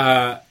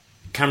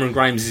Cameron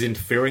Grimes is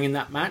interfering in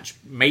that match.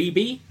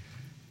 Maybe.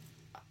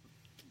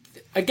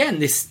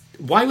 Again,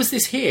 why was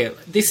this here?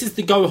 This is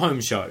the go-home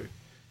show,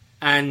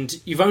 and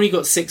you've only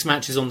got 6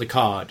 matches on the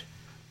card.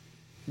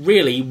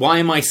 Really, why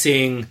am I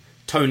seeing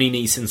Tony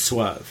Nese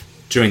swerve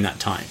during that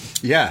time?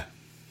 Yeah.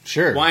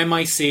 Sure. Why am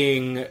I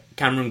seeing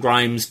Cameron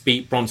Grimes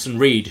beat Bronson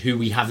Reed, who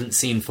we haven't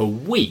seen for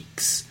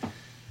weeks?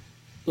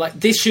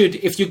 Like, this should,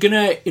 if you're going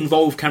to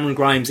involve Cameron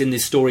Grimes in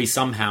this story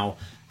somehow,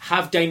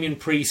 have Damian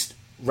Priest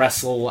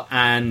wrestle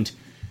and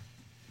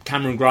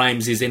Cameron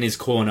Grimes is in his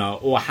corner,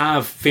 or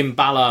have Finn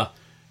Balor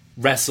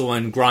wrestle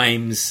and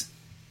Grimes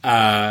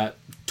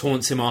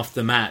taunts him after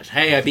the match.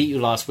 "Hey, I beat you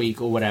last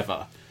week," or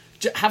whatever.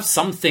 Have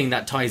something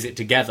that ties it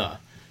together.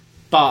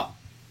 But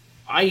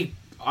I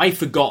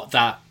forgot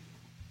that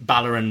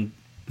Balor and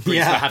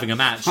Priest were having a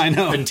match. I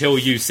know. Until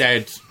you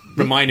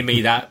reminded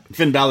me that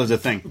Finn Balor's a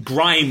thing.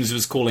 Grimes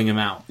was calling him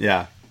out.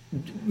 Yeah.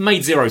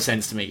 Made zero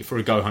sense to me for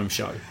a go-home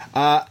show.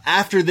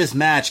 After this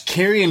match,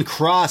 Karrion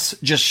Kross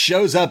just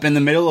shows up in the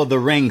middle of the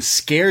ring,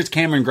 scares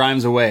Cameron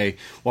Grimes away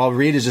while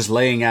Reed is just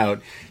laying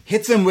out.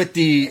 Hits him with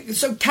the...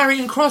 So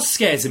Karrion Kross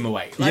scares him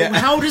away.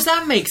 How does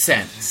that make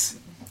sense?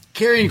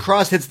 Karrion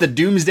Kross hits the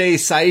Doomsday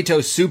Saito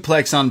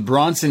suplex on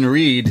Bronson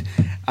Reed,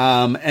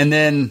 and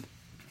then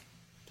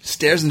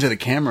stares into the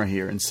camera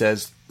here and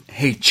says,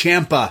 "Hey,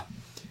 Ciampa,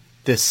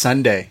 this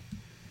Sunday,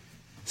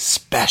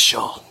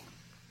 special,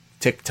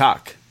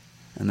 TikTok,"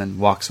 and then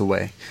walks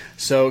away.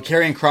 So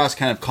Karrion Kross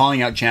kind of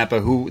calling out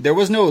Ciampa, who there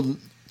was no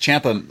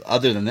Ciampa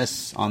other than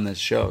this on this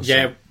show. So.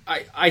 Yeah,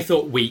 I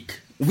thought weak.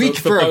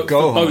 For a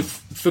go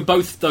for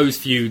both those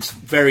feuds,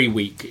 very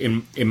weak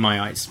in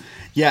my eyes.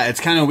 Yeah, it's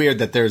kind of weird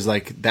that there's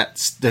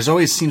there's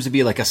always seems to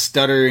be like a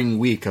stuttering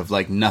week of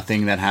like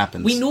nothing that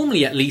happens. We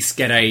normally at least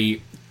get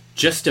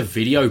just a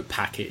video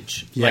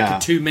package, like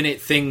a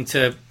 2-minute thing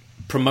to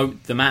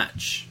promote the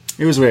match.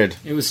 It was weird.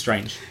 It was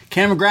strange.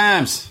 Cameron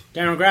Grimes.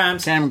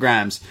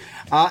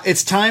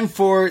 It's time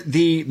for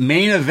the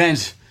main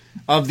event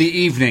of the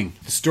evening.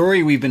 The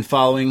story we've been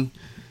following,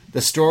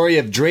 the story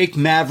of Drake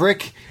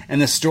Maverick,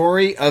 and the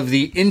story of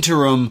the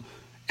interim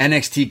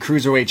NXT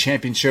Cruiserweight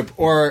Championship,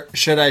 or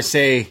should I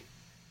say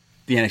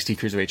the NXT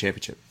Cruiserweight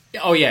Championship.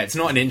 Oh yeah, it's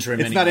not an interim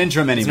anymore. It's not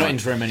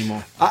interim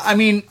anymore. I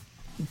mean,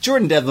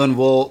 Jordan Devlin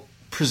will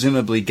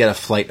presumably get a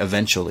flight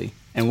eventually.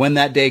 And when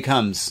that day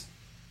comes,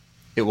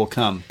 it will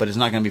come. But it's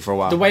not going to be for a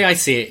while. The way I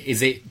see it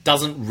is it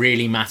doesn't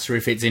really matter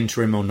if it's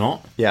interim or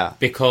not. Yeah.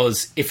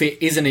 Because if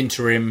it is an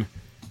interim,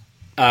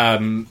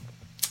 Jordan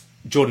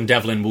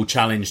Devlin will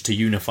challenge to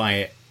unify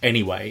it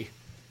anyway.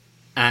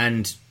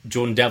 And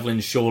Jordan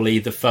Devlin's surely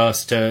the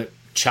first to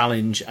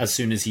challenge as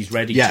soon as he's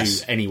ready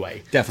to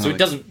anyway. Definitely. So it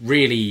doesn't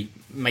really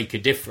make a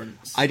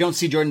difference. I don't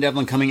see Jordan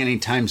Devlin coming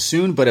anytime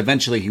soon, but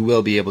eventually he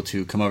will be able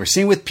to come over.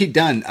 Same with Pete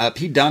Dunne.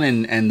 Pete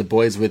Dunne and the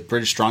boys with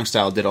British Strong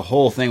Style did a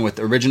whole thing with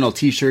original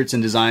T-shirts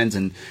and designs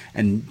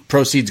and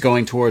proceeds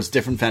going towards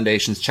different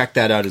foundations. Check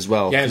that out as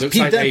well. Yeah, it looks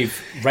Pete like Dunne,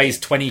 they've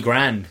raised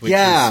 $20,000, which is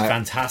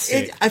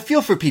fantastic. I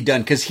feel for Pete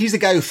Dunne because he's the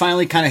guy who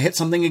finally kind of hit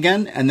something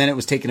again, and then it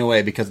was taken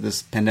away because of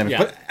this pandemic. Yeah.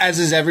 But as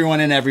is everyone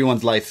in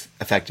everyone's life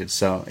affected,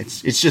 so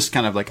it's just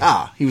kind of like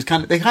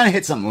they kind of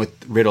hit something with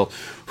Riddle,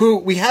 who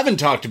we haven't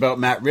talked about.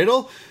 Matt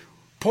Riddle,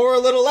 pour a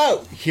little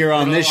out here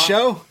on this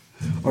show,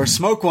 or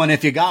smoke one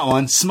if you got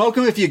one. Smoke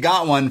them if you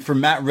got one for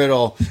Matt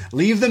Riddle.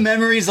 Leave the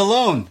memories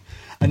alone.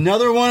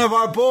 Another one of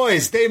our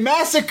boys. They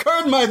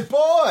massacred my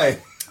boy.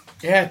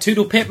 Yeah,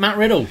 Toodle Pip, Matt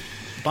Riddle.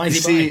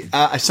 See,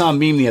 I saw a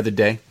meme the other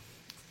day,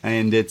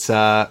 and it's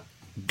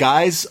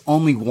guys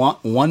only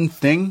want one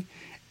thing,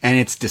 and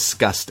it's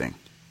disgusting.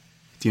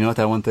 Do you know what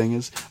that one thing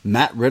is?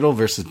 Matt Riddle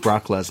versus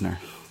Brock Lesnar.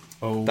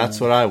 Oh. That's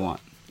what I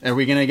want. Are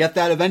we going to get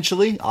that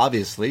eventually?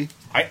 Obviously.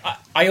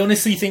 I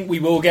honestly think we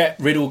will get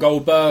Riddle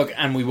Goldberg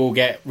and we will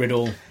get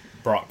Riddle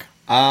Brock.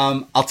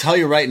 I'll tell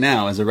you right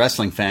now, as a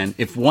wrestling fan,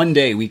 if one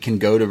day we can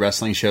go to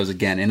wrestling shows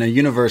again, in a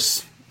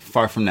universe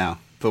far from now,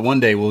 but one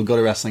day we'll go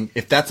to wrestling,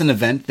 if that's an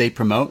event they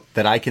promote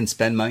that I can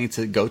spend money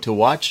to go to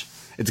watch,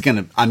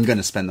 I'm going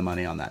to spend the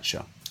money on that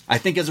show. I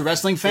think as a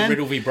wrestling fan...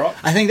 Riddle v. Brock?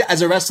 I think that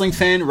as a wrestling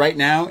fan right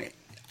now,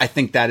 I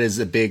think that is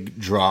a big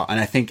draw. And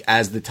I think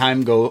as the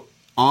time go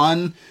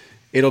on...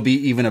 it'll be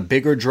even a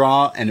bigger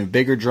draw and a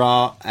bigger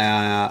draw.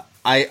 I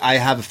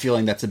have a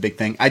feeling that's a big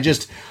thing.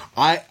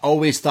 I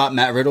always thought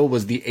Matt Riddle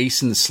was the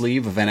ace in the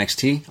sleeve of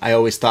NXT. I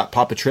always thought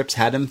Papa Trips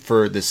had him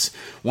for this.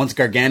 Once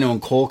Gargano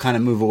and Cole kind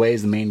of move away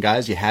as the main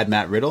guys, you had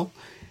Matt Riddle,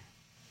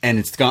 and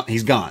it's gone.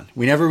 He's gone.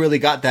 We never really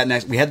got that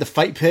next. We had the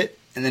fight pit,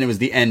 and then it was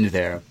the end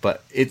there.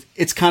 But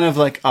it's kind of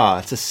like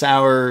it's a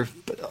sour,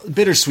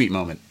 bittersweet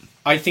moment.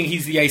 I think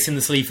he's the ace in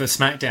the sleeve for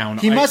SmackDown.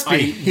 He must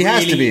be. He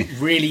has to be.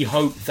 Really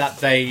hope that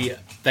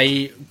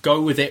they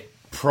go with it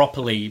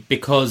properly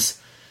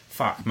because,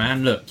 fuck,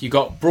 man, look, you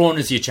got Braun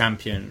as your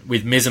champion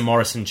with Miz and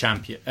Morrison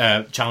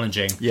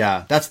challenging.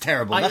 Yeah, that's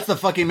terrible. That's the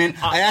fucking man.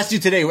 I asked you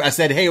today, I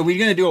said, hey, are we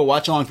going to do a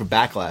watch-along for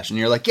Backlash? And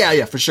you're like,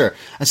 yeah, for sure.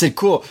 I said,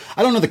 cool.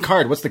 I don't know the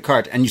card. What's the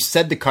card? And you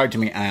said the card to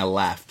me, and I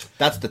laughed.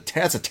 That's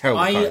a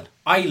terrible card.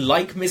 I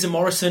like Miz and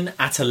Morrison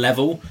at a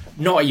level,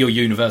 not at your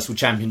Universal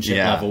Championship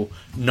level.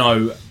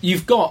 No,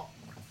 you've got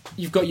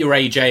your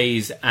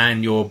AJs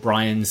and your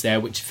Bryans there,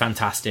 which is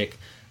fantastic.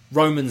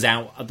 Roman's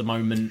out at the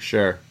moment.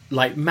 Sure.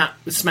 Like,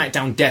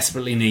 SmackDown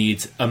desperately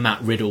needs a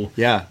Matt Riddle.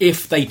 Yeah.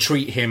 If they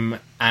treat him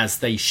as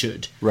they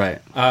should. Right.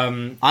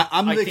 I'm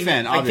a big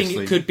fan, obviously. I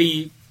think it could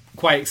be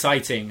quite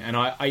exciting, and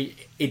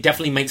it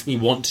definitely makes me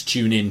want to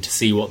tune in to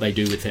see what they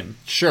do with him.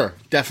 Sure,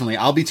 definitely.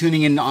 I'll be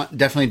tuning in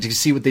definitely to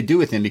see what they do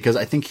with him, because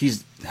I think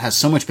has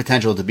so much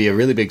potential to be a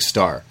really big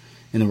star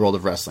in the world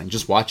of wrestling.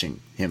 Just watching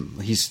him,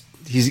 he's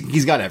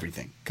got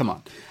everything. Come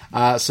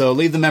on. So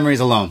leave the memories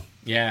alone.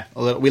 Yeah.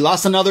 We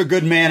lost another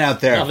good man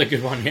out there. Another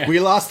good one, yeah. We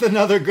lost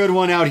another good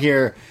one out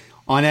here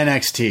on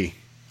NXT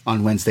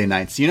on Wednesday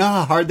nights. You know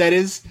how hard that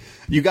is?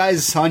 You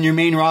guys on your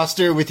main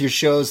roster with your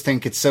shows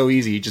think it's so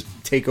easy. You just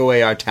take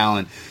away our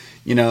talent.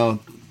 You know,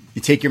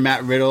 you take your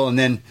Matt Riddle and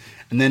then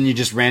you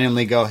just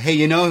randomly go, hey,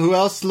 you know who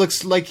else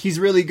looks like he's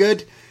really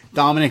good?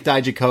 Dominic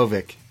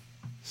Dijakovic.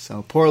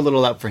 So pour a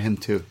little out for him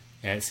too.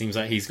 Yeah, it seems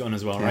like he's gone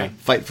as well, right?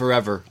 Fight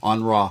forever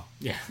on Raw.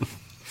 Yeah.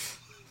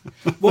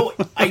 Well,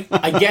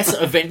 I guess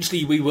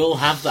eventually we will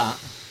have that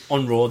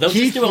on Raw. They'll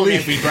just do it on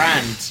every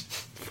brand.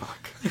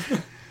 Fuck.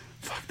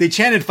 They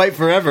chanted "Fight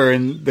Forever"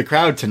 in the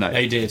crowd tonight.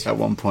 They did at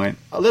one point.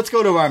 Let's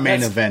go to our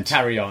main event.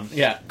 Carry on,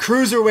 yeah.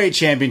 Cruiserweight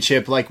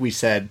Championship, like we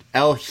said.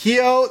 El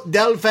Hijo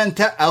El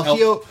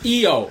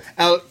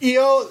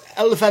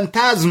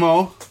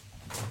Fantasmo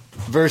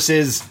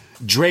versus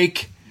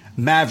Drake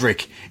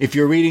Maverick. If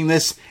you're reading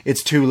this,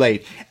 it's too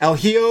late. El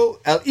Hijo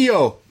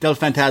del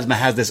Fantasma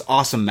has this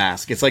awesome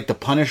mask. It's like the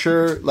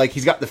Punisher. Like,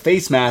 he's got the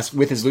face mask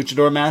with his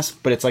luchador mask,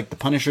 but it's like the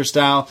Punisher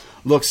style.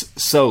 Looks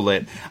so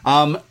lit.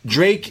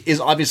 Drake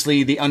is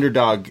obviously the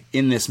underdog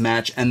in this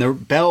match, and the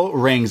bell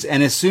rings,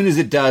 and as soon as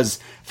it does,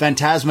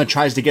 Fantasma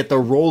tries to get the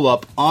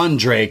roll-up on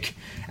Drake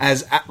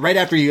right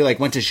after he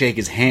went to shake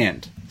his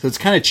hand. So it's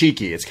kind of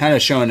cheeky. It's kind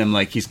of showing him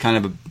like he's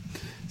kind of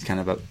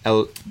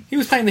He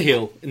was playing the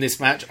heel in this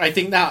match. I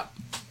think that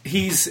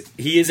he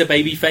is a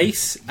baby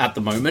face at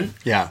the moment.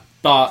 Yeah.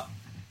 But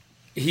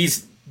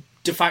he's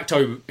de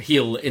facto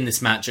heel in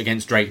this match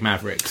against Drake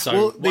Maverick.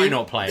 So why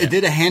not play it? It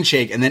did a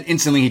handshake, and then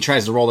instantly he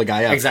tries to roll the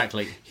guy up.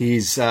 Exactly.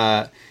 He's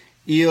Io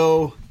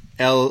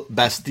El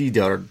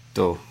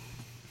Bastidordo.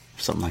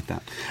 Something like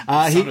that.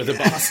 Son of the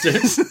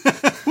bastards.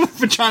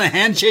 For trying to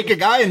handshake a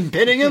guy and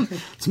pinning him?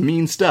 It's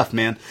mean stuff,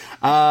 man.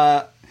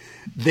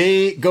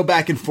 They go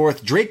back and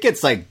forth. Drake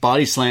gets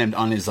body slammed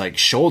on his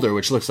shoulder,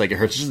 which looks like it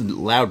hurts. Just a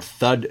loud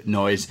thud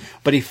noise.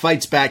 But he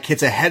fights back,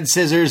 hits a head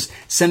scissors,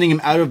 sending him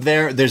out of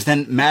there. There's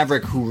then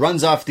Maverick, who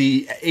runs off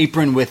the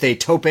apron with a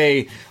tope,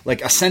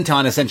 like a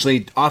senton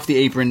essentially, off the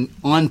apron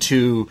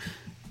onto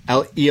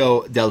El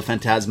Io del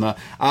Fantasma.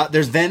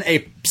 There's then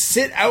a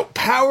sit-out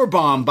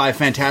powerbomb by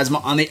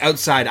Fantasma on the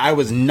outside. I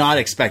was not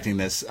expecting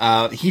this.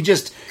 He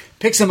just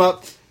picks him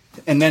up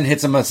and then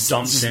hits him a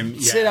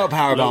sit-out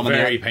powerbomb.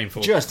 Very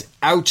painful. Just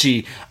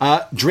ouchie.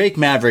 Drake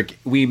Maverick,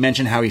 we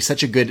mentioned how he's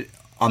such a good,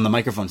 on the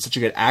microphone, such a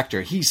good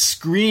actor. He's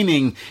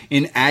screaming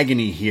in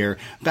agony here.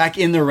 Back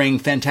in the ring,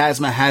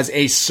 Fantasma has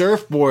a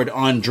surfboard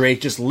on Drake,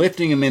 just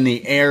lifting him in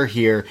the air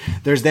here.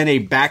 There's then a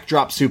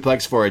backdrop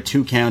suplex for a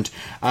 2 count.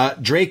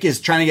 Drake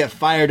is trying to get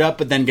fired up,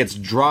 but then gets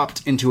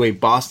dropped into a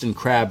Boston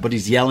Crab, but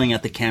he's yelling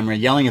at the camera,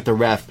 yelling at the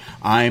ref,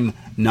 "I'm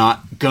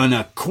not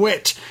gonna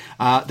quit."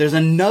 There's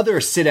another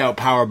sit-out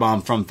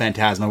powerbomb from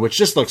Fantasma, which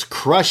just looks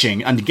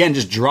crushing. And again,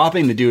 just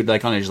dropping the dude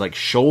on his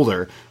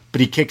shoulder, but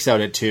he kicks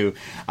out at 2.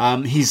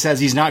 He says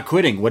he's not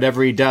quitting,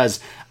 whatever he does.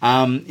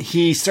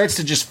 He starts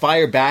to just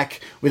fire back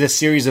with a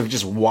series of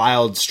just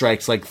wild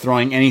strikes, like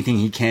throwing anything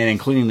he can,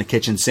 including the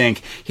kitchen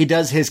sink. He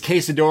does his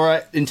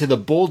quesadilla into the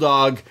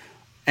bulldog,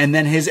 and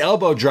then his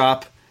elbow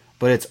drop,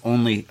 but it's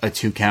only a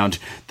 2 count.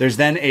 There's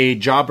then a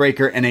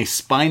jawbreaker and a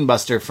spine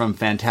buster from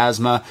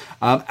Fantasma.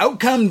 Out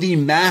come the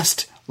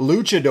masked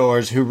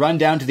luchadors who run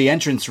down to the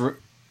entrance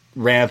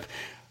ramp.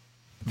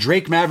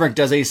 Drake Maverick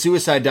does a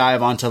suicide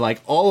dive onto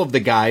all of the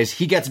guys.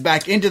 He gets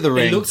back into the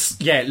ring.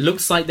 It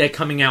looks like they're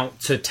coming out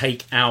to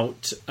take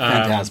out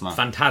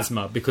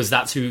Fantasma, because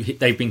that's who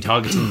they've been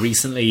targeting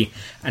recently,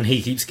 and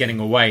he keeps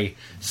getting away.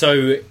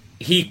 So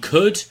he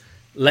could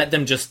let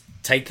them just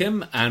take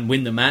him and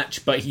win the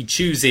match, but he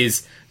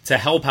chooses to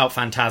help out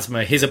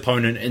Fantasma, his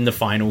opponent in the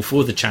final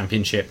for the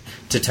championship,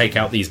 to take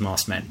out these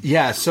masked men.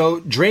 Yeah, so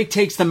Drake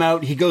takes them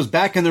out. He goes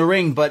back in the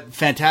ring, but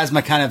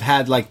Fantasma kind of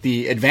had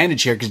the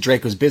advantage here because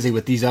Drake was busy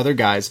with these other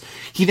guys.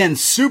 He then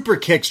super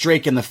kicks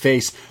Drake in the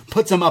face,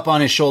 puts him up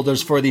on his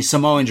shoulders for the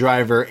Samoan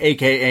Driver,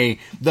 a.k.a.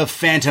 the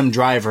Phantom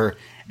Driver,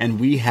 and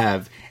we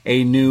have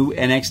a new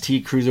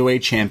NXT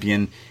Cruiserweight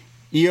Champion,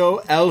 Io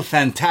El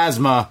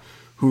Fantasma,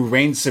 who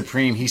reigns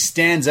supreme. He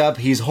stands up.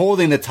 He's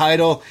holding the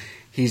title.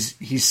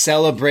 He's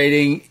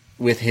celebrating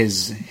with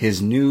he's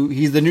the new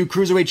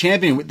Cruiserweight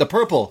Champion with the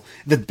purple.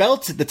 The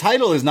belt, the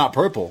title is not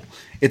purple.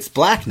 It's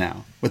black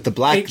now with the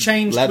black. It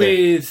changed leather.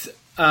 With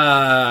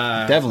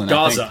Devlin,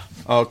 Gaza.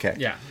 Okay.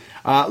 Yeah.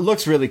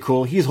 Looks really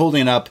cool. He's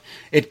holding it up.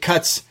 It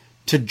cuts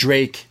to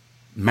Drake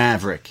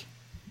Maverick.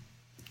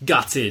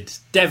 Gutted.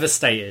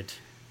 Devastated.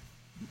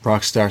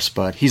 Rockstar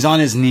Spud. He's on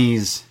his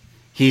knees.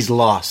 He's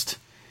lost.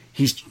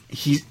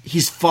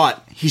 He's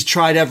fought. He's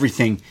tried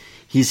everything.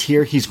 He's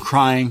here. He's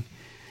crying.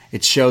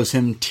 It shows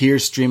him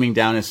tears streaming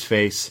down his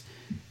face,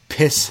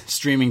 piss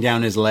streaming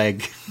down his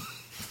leg.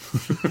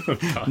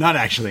 Not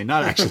actually.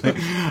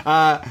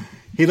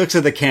 He looks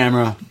at the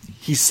camera.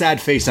 He's sad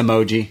face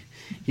emoji.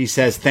 He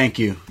says, "Thank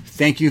you.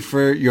 Thank you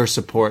for your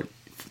support.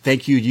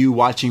 Thank you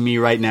watching me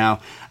right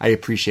now. I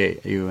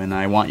appreciate you, and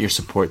I want your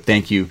support.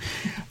 Thank you."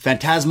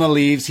 Fantasma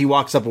leaves. He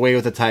walks up away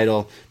with the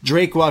title.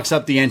 Drake walks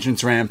up the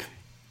entrance ramp.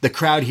 The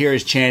crowd here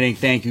is chanting,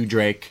 "Thank you,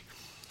 Drake.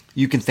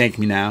 You can thank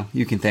me now.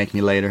 You can thank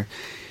me later."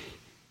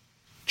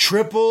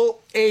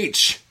 Triple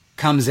H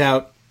comes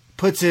out,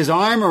 puts his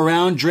arm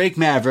around Drake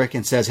Maverick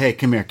and says, "Hey,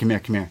 come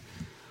here.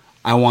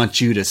 I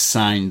want you to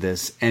sign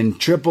this." And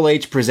Triple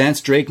H presents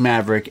Drake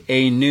Maverick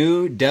a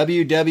new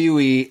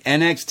WWE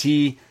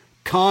NXT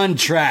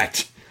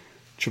contract.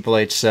 Triple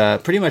H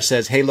pretty much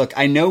says, "Hey, look,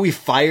 I know we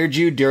fired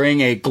you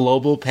during a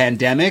global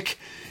pandemic,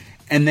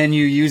 and then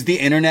you used the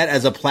internet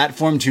as a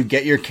platform to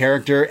get your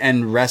character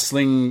and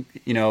wrestling,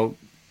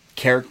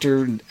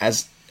 character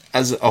as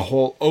a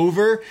whole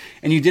over,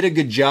 and you did a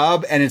good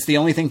job, and it's the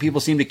only thing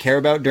people seem to care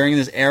about during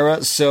this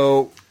era,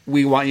 so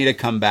we want you to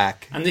come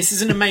back." And this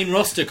isn't a main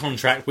roster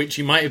contract, which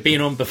you might have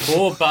been on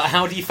before, but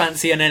how do you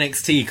fancy an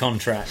NXT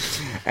contract?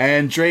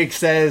 And Drake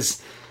says,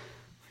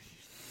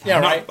 "Yeah,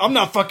 right. I'm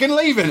not fucking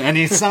leaving." And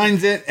he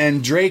signs it,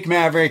 and Drake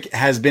Maverick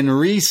has been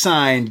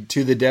re-signed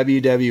to the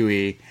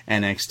WWE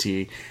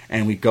NXT,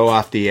 and we go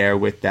off the air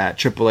with that.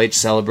 Triple H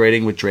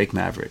celebrating with Drake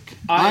Maverick.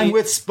 I'm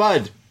with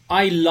Spud.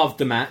 I loved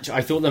the match.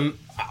 I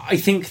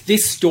think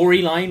this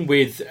storyline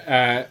with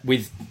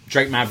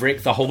Drake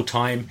Maverick the whole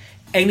time,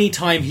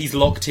 anytime he's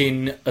locked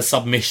in a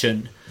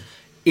submission,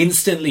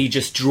 instantly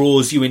just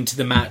draws you into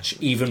the match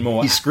even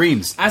more. He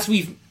screams. As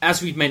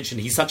we've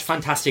mentioned, he's such a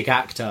fantastic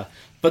actor,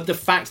 but the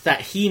fact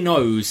that he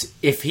knows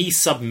if he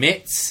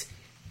submits,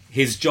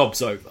 his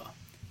job's over.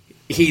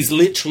 He's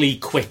literally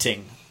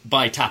quitting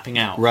by tapping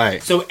out.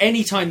 Right. So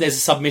anytime there's a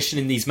submission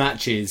in these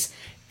matches,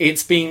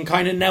 it's been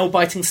kind of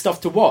nail-biting stuff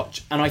to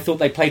watch, and I thought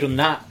they played on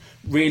that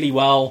really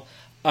well.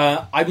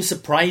 I was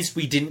surprised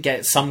we didn't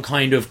get some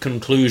kind of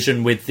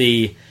conclusion with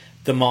the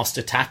masked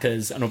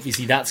attackers, and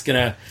obviously that's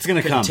going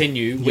to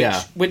continue,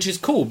 which is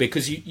cool,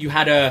 because you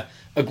had a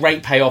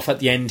great payoff at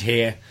the end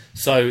here,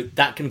 so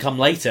that can come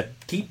later.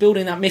 Keep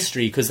building that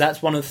mystery, because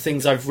that's one of the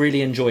things I've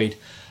really enjoyed.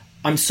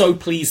 I'm so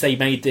pleased they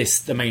made this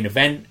the main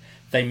event.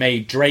 They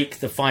made Drake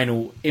the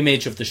final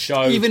image of the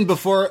show. Even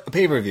before a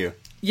pay-per-view.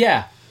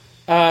 Yeah.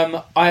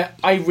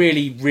 I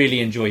really,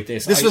 really enjoyed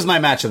this. This was my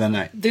match of the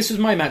night. This was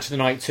my match of the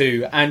night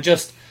too, and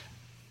just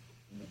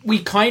we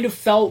kind of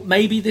felt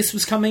maybe this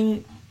was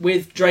coming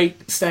with Drake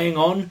staying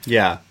on.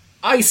 Yeah.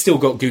 I still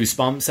got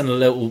goosebumps and a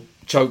little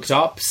choked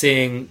up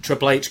seeing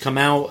Triple H come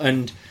out,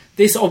 and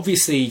this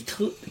obviously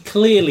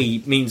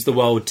clearly means the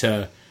world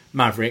to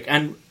Maverick,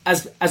 and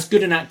as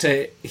good an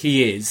actor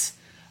he is,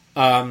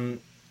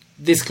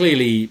 this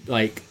clearly,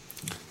 like,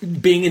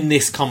 being in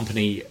this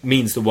company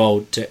means the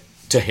world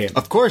to him.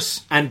 Of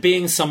course. And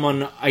being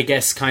someone, I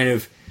guess, kind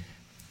of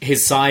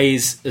his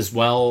size as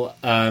well,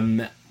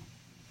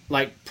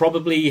 like,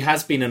 probably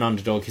has been an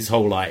underdog his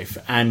whole life,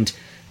 and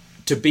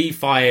to be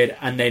fired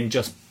and then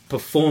just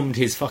performed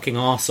his fucking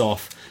arse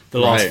off the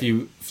last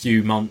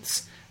few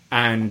months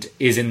and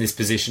is in this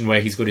position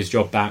where he's got his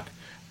job back.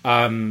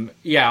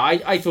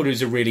 I thought it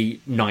was a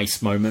really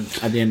nice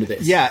moment at the end of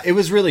this. Yeah, it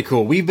was really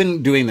cool. We've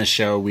been doing this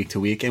show week to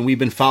week, and we've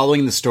been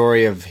following the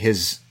story of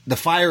the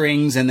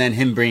firings, and then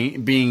him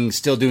being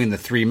still doing the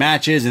 3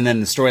 matches, and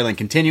then the storyline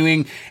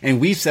continuing. And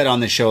we've said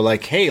on the show,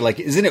 like, hey, like,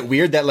 isn't it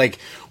weird that, like,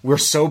 we're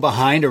so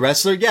behind a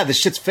wrestler? Yeah, this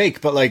shit's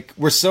fake, but, like,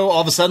 we're so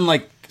all of a sudden,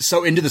 like,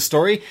 so into the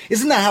story.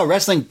 Isn't that how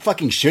wrestling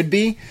fucking should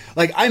be?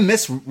 Like, I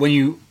miss when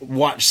you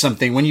watch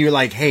something, when you're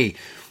like, hey,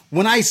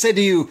 when I said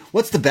to you,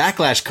 what's the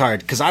Backlash card?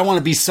 Because I want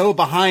to be so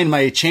behind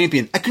my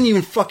champion. I couldn't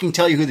even fucking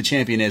tell you who the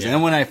champion is. Yeah. And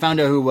then when I found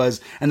out who it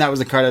was, and that was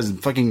the card, I was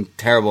fucking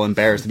terrible,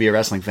 embarrassed to be a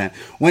wrestling fan.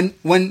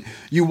 When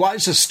you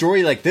watch a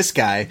story like this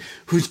guy,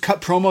 who's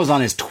cut promos on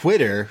his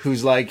Twitter,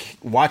 who's like,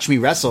 watch me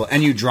wrestle,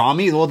 and you draw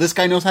me, well, this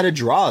guy knows how to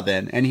draw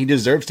then, and he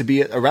deserves to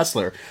be a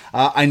wrestler.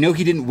 I know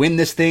he didn't win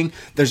this thing.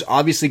 There's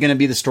obviously going to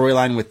be the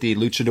storyline with the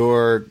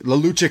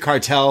Lucha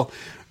Cartel.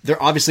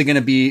 They're obviously going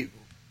to be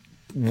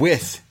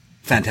with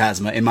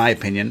Phantasma, in my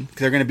opinion.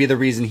 They're going to be the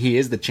reason he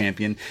is the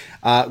champion,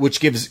 which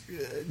gives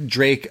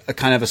Drake a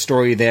kind of a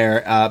story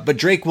there. But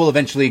Drake will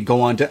eventually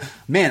go on to...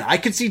 Man, I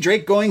could see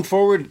Drake going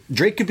forward.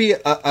 Drake could be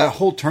a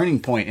whole turning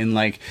point in,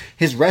 like,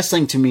 his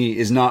wrestling to me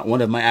is not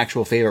one of my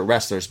actual favorite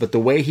wrestlers, but the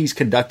way he's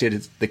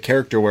conducted the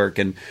character work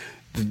and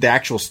the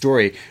actual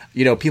story,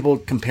 you know, people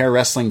compare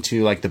wrestling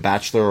to, like, The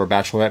Bachelor or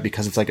Bachelorette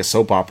because it's like a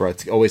soap opera.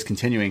 It's always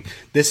continuing.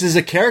 This is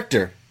a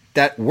character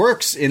that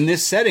works in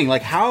this setting.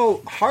 Like,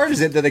 how hard is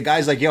it that the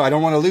guy's like, yo, I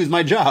don't want to lose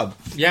my job?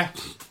 Yeah.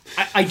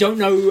 I don't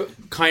know,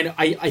 kind of...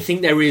 I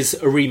think there is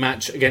a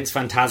rematch against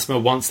Phantasma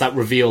once that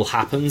reveal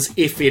happens.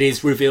 If it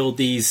is revealed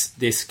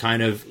this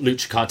kind of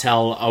Lucha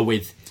Cartel are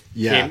with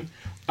him,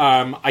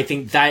 I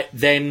think that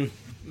then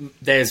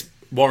there's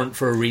warrant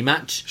for a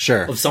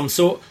rematch of some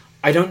sort.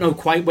 I don't know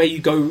quite where you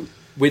go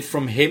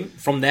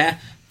from there,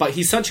 but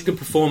he's such a good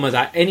performer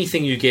that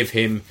anything you give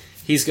him,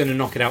 he's going to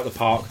knock it out of the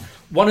park.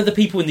 One of the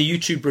people in the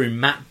YouTube room,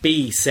 Matt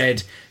B,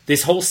 said,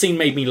 this whole scene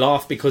made me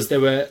laugh because there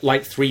were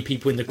like 3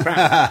 people in the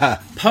crowd.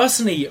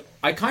 Personally,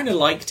 I kind of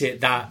liked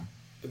it that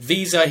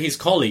these are his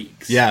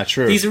colleagues. Yeah,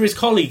 true. These are his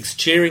colleagues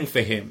cheering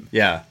for him.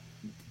 Yeah.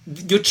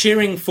 You're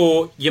cheering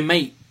for your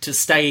mate to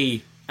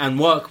stay and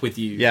work with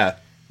you. Yeah.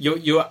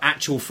 Your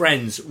actual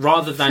friends,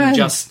 rather than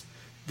just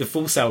the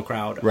Full Sail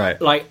crowd.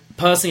 Right. Like,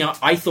 personally,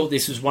 I thought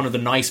this was one of the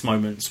nice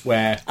moments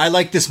where... I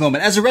like this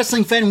moment. As a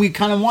wrestling fan, we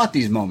kind of want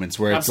these moments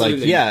where it's like,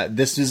 yeah,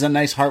 this is a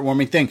nice,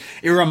 heartwarming thing.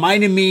 It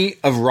reminded me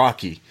of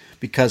Rocky,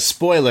 because,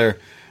 spoiler,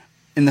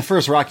 in the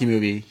first Rocky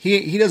movie,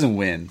 he doesn't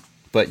win,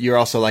 but you're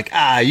also like,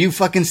 you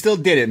fucking still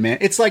did it, man.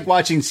 It's like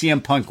watching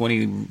CM Punk when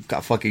he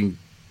got fucking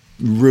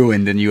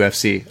ruined in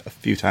UFC a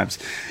few times.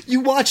 You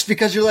watched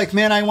because you're like,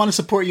 man, I want to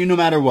support you no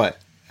matter what.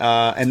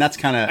 And that's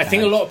kind of... I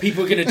think a lot of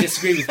people are going to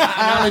disagree with that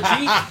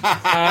analogy.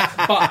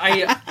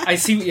 But I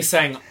see what you're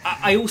saying.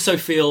 I also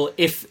feel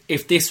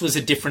if this was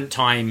a different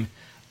time,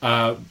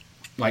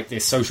 like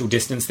this social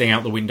distance thing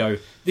out the window,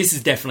 this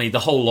is definitely... The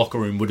whole locker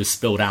room would have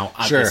spilled out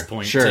at this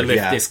point to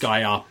lift this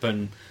guy up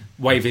and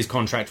wave his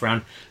contract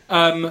around.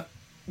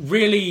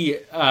 Really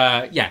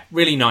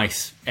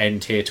nice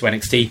end here to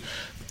NXT.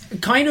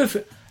 Kind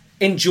of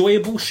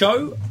enjoyable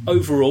show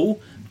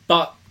overall,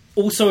 but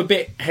also a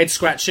bit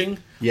head-scratching.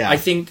 Yeah. I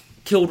think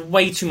killed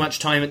way too much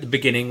time at the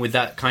beginning with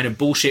that kind of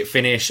bullshit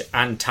finish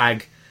and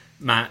tag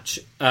match.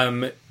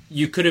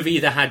 You could have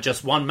either had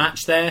just one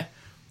match there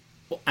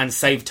and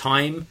saved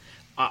time.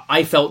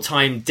 I felt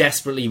time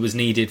desperately was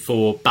needed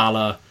for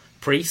Balor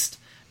Priest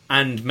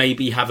and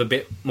maybe have a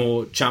bit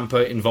more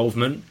Ciampa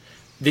involvement.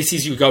 This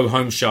is your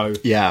go-home show.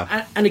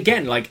 Yeah. And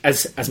again, like,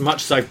 as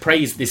much as I've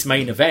praised this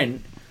main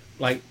event,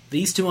 like,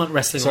 these two aren't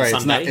wrestling on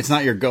Sunday. It's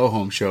not your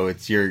go-home show.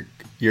 It's your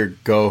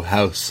go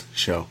house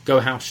show. Go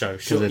house show,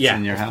 sure. Because it's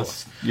in your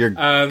house. Your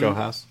go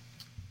house.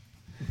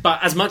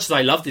 But as much as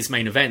I love this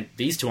main event,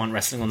 these two aren't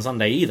wrestling on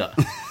Sunday either.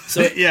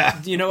 So yeah,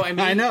 you know what I mean?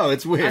 I know,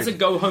 it's weird. As a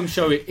go home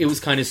show, it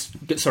was kind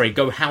of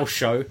go house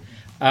show.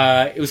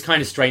 It was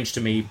kind of strange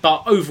to me,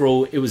 but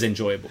overall, it was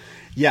enjoyable.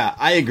 Yeah,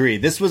 I agree.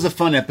 This was a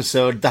fun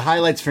episode. The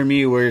highlights for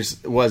me was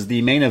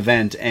the main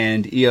event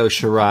and Io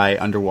Shirai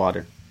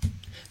underwater.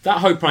 That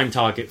whole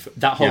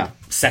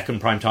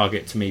second prime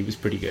target to me was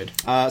pretty good.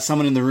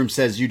 Someone in the room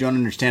says, you don't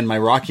understand my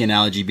Rocky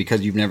analogy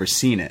because you've never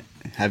seen it.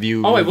 Have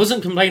you... Oh, I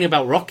wasn't complaining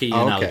about Rocky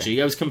analogy.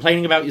 Okay. I was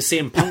complaining about your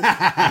CM Punk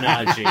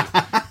analogy.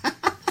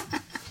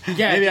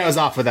 Yeah, maybe I was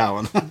off with that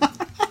one.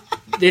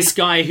 this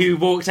guy who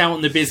walked out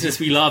on the business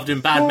we loved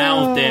and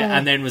bad-mouthed it,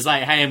 and then was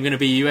like, hey, I'm going to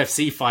be a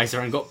UFC fighter,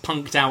 and got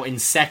punked out in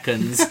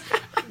seconds.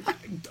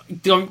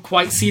 Don't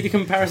quite see the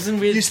comparison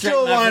with... You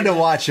still wanted to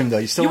watch him, though.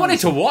 You wanted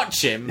to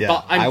watch him, Yeah,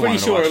 but I'm I pretty wanted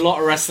to sure watch a him. lot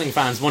of wrestling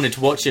fans wanted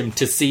to watch him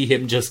to see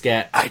him just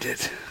get I did.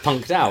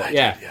 punked out. I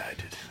did.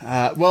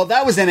 Well,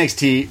 that was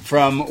NXT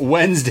from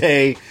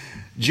Wednesday,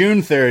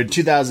 June 3rd,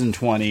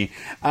 2020.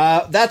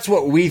 That's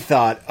what we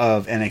thought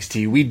of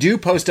NXT. We do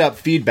post up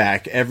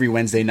feedback every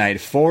Wednesday night,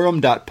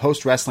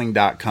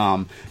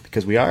 forum.postwrestling.com,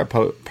 because we are a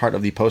part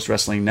of the Post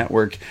Wrestling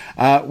Network.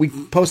 We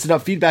posted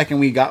up feedback, and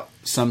we got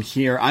some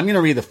here. I'm going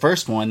to read the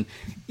first one.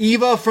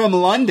 Eva from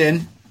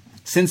London.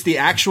 Since the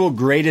actual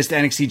greatest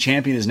NXT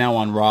champion is now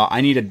on Raw,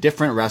 I need a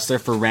different wrestler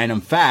for random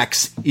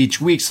facts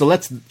each week. So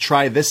let's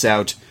try this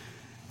out.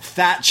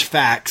 Thatch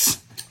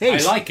Facts. Hey,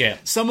 I like it.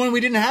 Someone we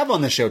didn't have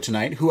on the show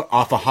tonight, who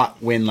off a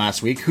hot win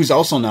last week, who's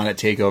also not at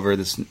TakeOver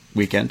this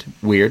weekend.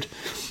 Weird.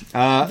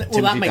 Well,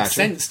 Timothy that makes Thatcher.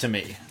 sense to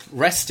me.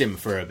 Rest him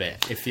for a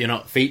bit if you're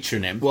not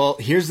featuring him. Well,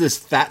 here's this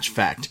Thatch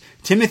fact.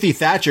 Timothy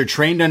Thatcher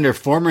trained under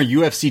former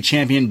UFC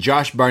champion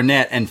Josh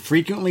Barnett and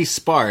frequently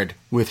sparred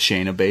with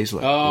Shayna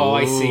Baszler. Oh,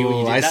 I see what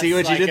you did. I see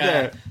what you did like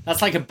there.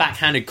 That's like a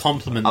backhanded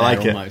compliment I there,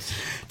 like almost. it.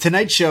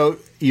 Tonight's show,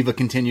 Eva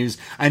continues,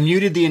 I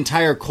muted the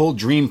entire Cold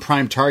Dream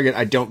Prime Target.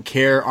 I don't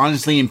care.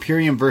 Honestly,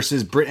 Imperium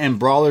versus Brit and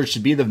Brawler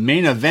should be the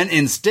main event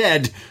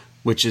instead,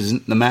 which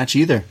isn't the match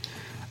either.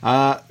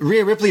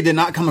 Rhea Ripley did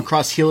not come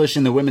across heelish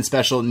in the women's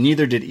special,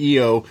 neither did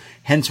Io,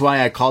 hence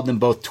why I called them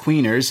both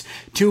tweeners.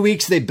 2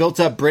 weeks they built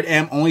up Brit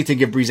Am only to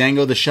give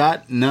Breezango the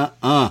shot?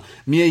 Nuh-uh.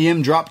 Mia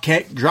Yim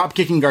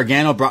drop-kicking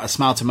Gargano brought a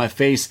smile to my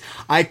face.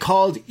 I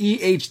called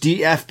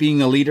EHDF being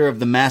the leader of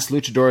the masked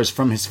luchadors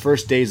from his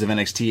first days of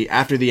NXT.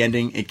 After the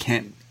ending, it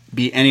can't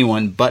be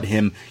anyone but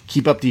him.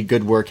 Keep up the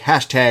good work.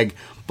 Hashtag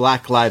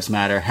Black Lives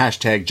Matter.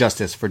 Hashtag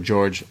Justice for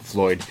George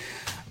Floyd.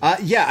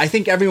 Yeah, I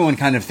think everyone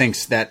kind of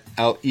thinks that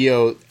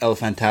Io El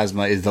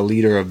Fantasma is the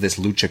leader of this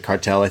lucha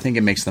cartel. I think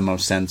it makes the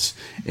most sense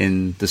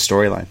in the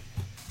storyline.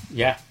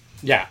 Yeah.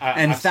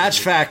 And Thatch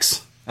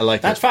Facts, I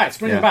like Thatch it. Facts,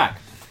 bring them back.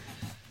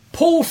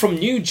 Paul from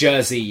New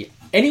Jersey.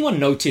 Anyone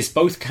notice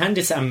both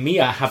Candice and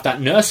Mia have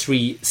that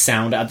nursery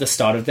sound at the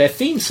start of their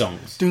theme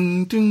songs?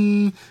 Dun,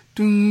 dun,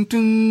 dun,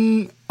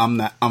 dun. I'm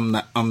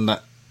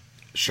that.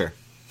 Sure.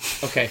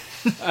 Okay.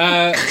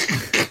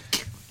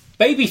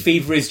 Baby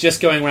Fever is just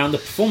going around the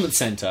Performance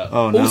Center.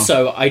 Oh, no.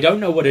 Also, I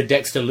don't know what a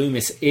Dexter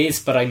Loomis is,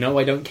 but I know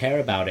I don't care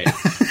about it.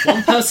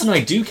 One person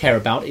I do care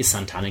about is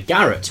Santana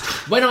Garrett.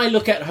 When I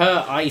look at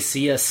her, I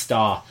see a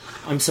star.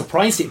 I'm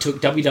surprised it took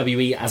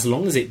WWE as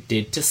long as it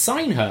did to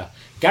sign her.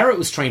 Garrett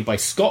was trained by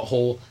Scott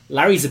Hall,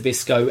 Larry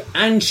Zbyszko,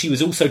 and she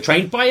was also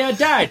trained by her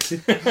dad.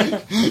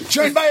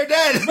 Trained by her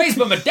dad! Raised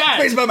by my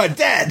dad! Raised by my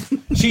dad!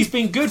 She's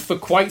been good for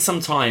quite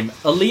some time.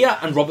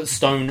 Aaliyah and Robert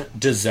Stone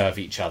deserve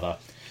each other.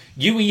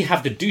 UE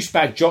have the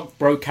douchebag jock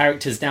bro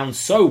characters down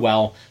so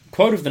well.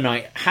 Quote of the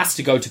night has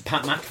to go to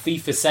Pat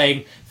McAfee for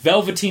saying,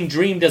 Velveteen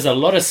Dream does a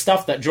lot of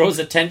stuff that draws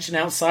attention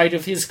outside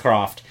of his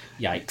craft.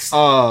 Yikes.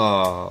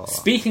 Oh.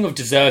 Speaking of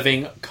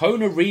deserving,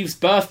 Kona Reeves'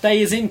 birthday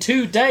is in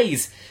 2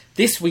 days.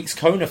 This week's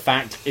Kona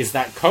fact is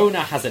that Kona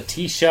has a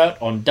t-shirt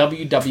on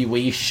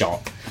WWE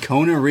Shop.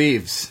 Kona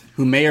Reeves,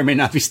 who may or may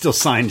not be still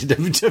signed to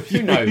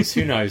WWE.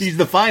 Who knows? He's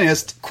the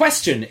finest.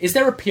 Question, is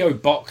there a P.O.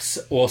 box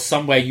or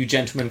somewhere you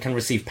gentlemen can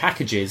receive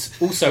packages?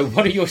 Also,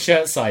 what are your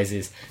shirt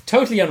sizes?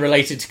 Totally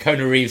unrelated to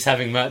Kona Reeves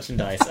having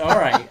merchandise.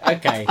 Alright,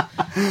 okay.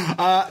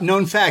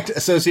 Known fact,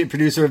 associate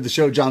producer of the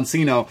show, John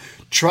Cino,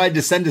 tried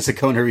to send us a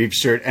Kona Reeves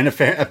shirt, and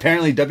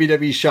apparently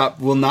WWE Shop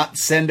will not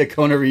send a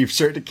Kona Reeves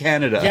shirt to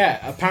Canada.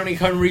 Yeah, apparently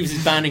Kona Reeves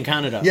is banned in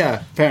Canada.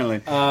 Yeah,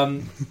 apparently.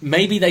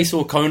 Maybe they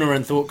saw Kona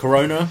and thought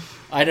Corona.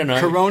 I don't know.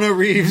 Corona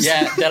Reeves?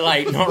 Yeah, they're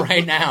like, not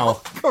right now.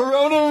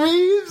 Corona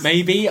Reeves?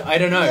 Maybe, I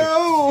don't know.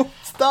 No!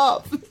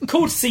 Stop!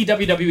 Cool to see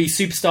WWE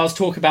superstars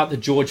talk about the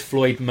George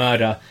Floyd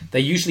murder. They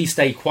usually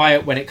stay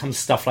quiet when it comes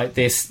to stuff like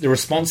this. The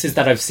responses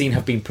that I've seen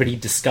have been pretty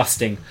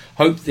disgusting.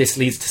 Hope this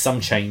leads to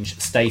some change.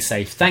 Stay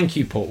safe. Thank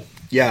you, Paul.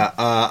 Yeah,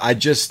 I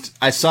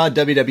saw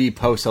WWE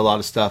post a lot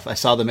of stuff. I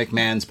saw the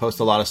McMahons post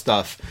a lot of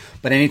stuff.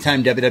 But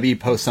anytime WWE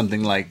posts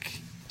something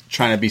like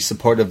trying to be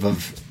supportive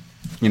of,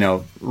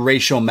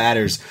 racial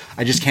matters,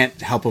 I just can't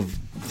help of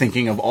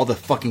thinking of all the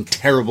fucking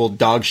terrible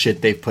dog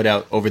shit they've put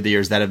out over the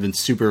years that have been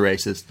super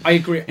racist. I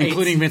agree.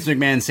 Including Vince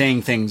McMahon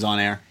saying things on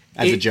air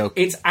as a joke.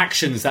 It's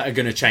actions that are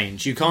going to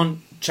change. You can't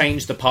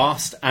change the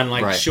past. And,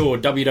 Right. sure,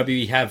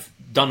 WWE have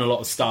done a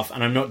lot of stuff,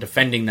 and I'm not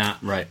defending that.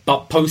 Right.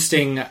 But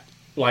posting,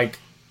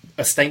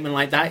 a statement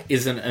like that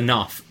isn't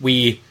enough.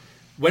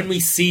 When we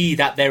see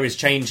that there is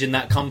change in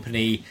that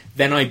company,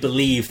 then I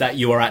believe that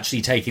you are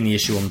actually taking the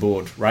issue on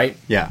board, right?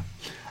 Yeah.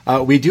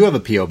 We do have a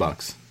P.O.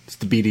 box. It's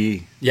the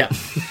BDE. Yeah.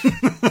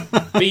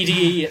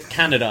 BDE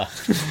Canada.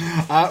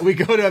 We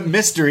go to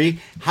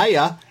Mystery.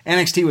 Hiya.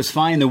 NXT was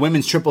fine. The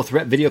women's triple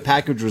threat video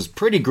package was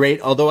pretty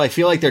great, although I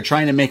feel like they're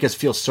trying to make us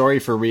feel sorry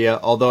for Rhea,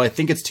 although I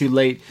think it's too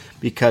late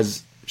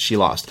because she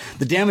lost.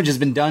 The damage has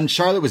been done.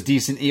 Charlotte was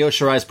decent. Io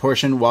Shirai's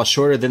portion, while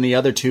shorter than the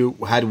other two,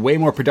 had way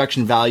more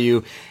production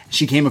value.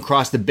 She came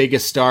across the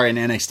biggest star in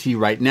NXT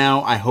right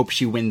now. I hope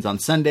she wins on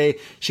Sunday.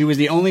 She was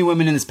the only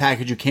woman in this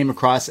package who came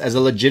across as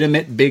a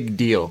legitimate big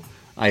deal.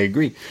 I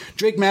agree.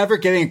 Drake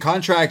Maverick getting a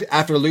contract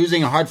after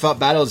losing a hard-fought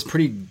battle is a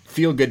pretty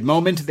feel-good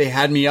moment. They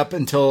had me up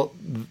until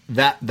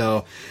that,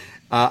 though.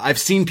 I've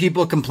seen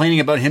people complaining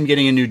about him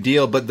getting a new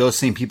deal, but those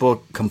same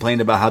people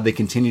complained about how they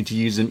continued to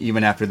use him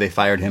even after they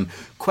fired him.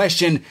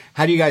 Question,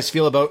 how do you guys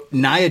feel about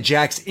Nia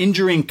Jax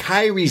injuring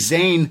Kairi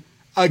Sane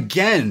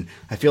again?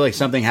 I feel like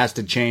something has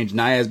to change.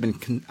 Nia has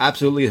been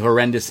absolutely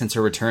horrendous since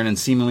her return and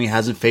seemingly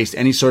hasn't faced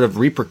any sort of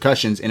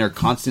repercussions in her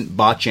constant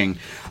botching.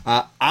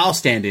 I'll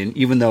stand in,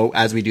 even though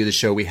as we do the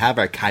show, we have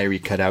our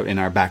Kairi cut out in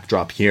our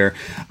backdrop here.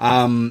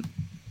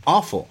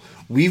 Awful.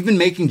 We've been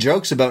making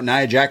jokes about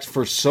Nia Jax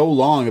for so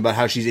long about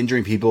how she's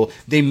injuring people.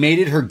 They made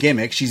it her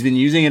gimmick. She's been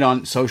using it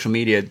on social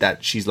media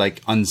that she's like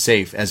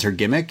unsafe as her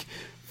gimmick.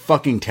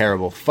 Fucking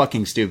terrible.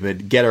 Fucking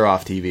stupid. Get her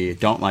off TV.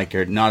 Don't like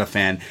her. Not a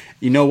fan.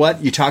 You know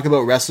what? You talk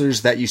about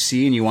wrestlers that you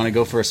see and you want to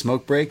go for a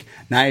smoke break.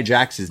 Nia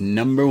Jax is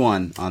number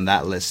one on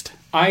that list.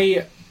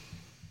 I'm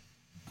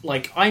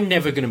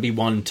never going to be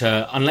one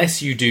to,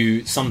 unless you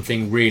do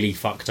something really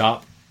fucked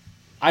up.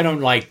 I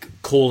don't like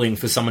calling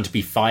for someone to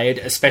be fired,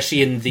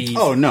 especially in these.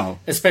 Oh no!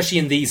 Especially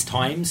in these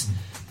times.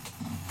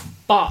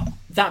 But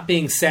that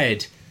being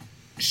said,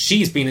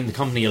 she's been in the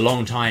company a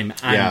long time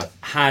and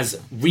has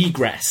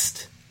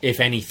regressed, if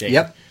anything.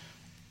 Yep.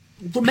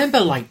 Remember,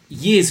 like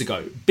years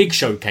ago, Big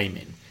Show came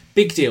in.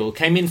 Big Deal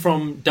came in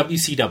from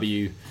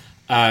WCW.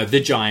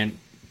 The Giant,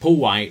 Paul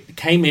White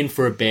came in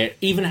for a bit,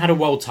 even had a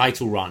world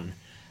title run,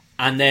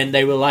 and then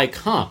they were like,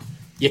 "Huh,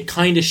 you're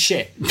kind of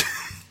shit,"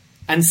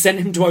 and sent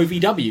him to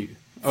OVW.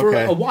 For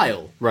a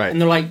while. Right. And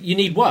they're like, you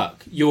need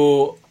work.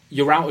 You're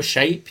out of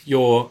shape.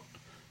 You're,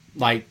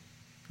 like,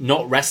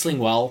 not wrestling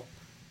well.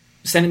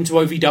 Send him to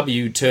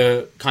OVW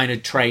to kind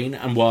of train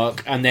and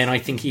work. And then I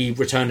think he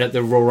returned at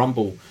the Royal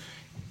Rumble.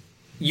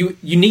 You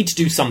need to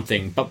do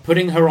something. But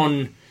putting her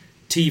on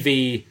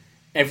TV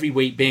every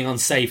week, being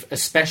unsafe,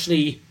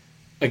 especially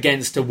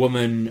against a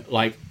woman,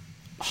 like,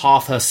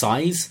 half her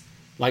size,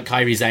 like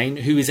Kairi Sane,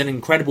 who is an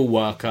incredible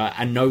worker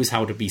and knows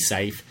how to be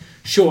safe.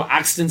 Sure,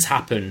 accidents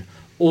happen.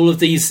 All of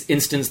these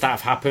incidents that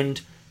have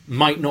happened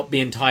might not be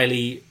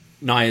entirely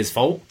Nia's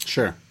fault.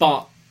 Sure.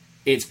 But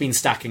it's been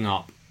stacking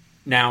up.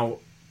 Now,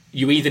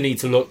 you either need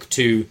to look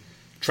to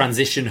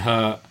transition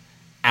her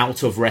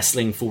out of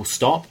wrestling full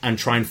stop and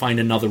try and find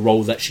another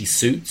role that she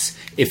suits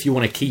if you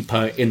want to keep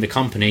her in the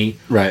company.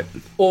 Right.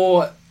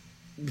 Or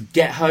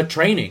get her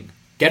training.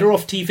 Get her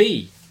off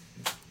TV.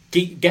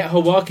 Get her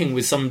working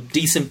with some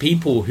decent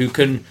people who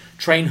can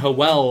train her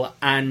well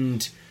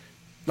and...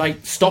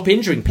 like, stop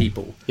injuring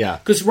people. Yeah.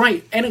 Because,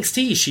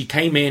 NXT, she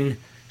came in,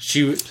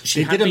 she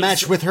They did a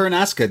match with her and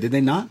Asuka, did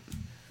they not?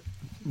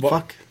 What?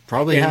 Fuck.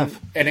 Probably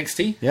have.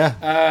 NXT? Yeah.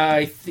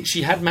 I think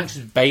she had matches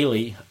with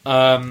Bayley.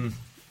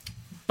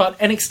 But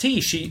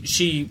NXT,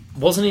 she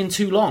wasn't in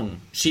too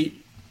long.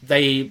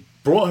 They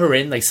brought her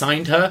in, they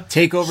signed her.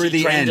 Take over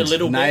the end. A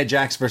little Nia bit.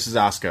 Jax versus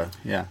Asuka.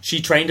 Yeah.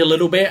 She trained a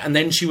little bit, and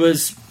then she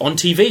was on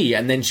TV,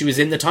 and then she was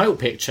in the title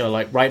picture,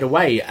 like, right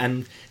away,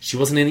 and she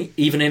wasn't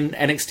even in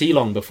NXT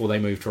long before they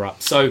moved her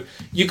up. So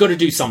you got to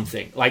do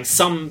something. Like,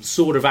 some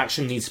sort of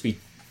action needs to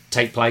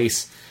take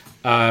place.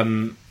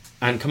 And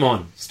come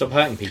on, stop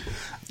hurting people.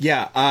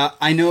 Yeah,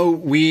 I know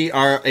we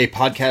are a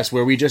podcast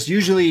where we just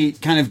usually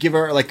kind of give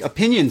our like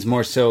opinions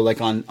more so like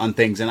on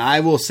things. And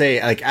I will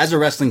say, like, as a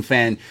wrestling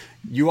fan,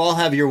 you all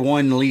have your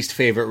one least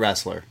favorite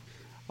wrestler.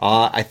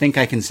 I think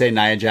I can say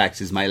Nia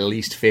Jax is my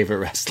least favorite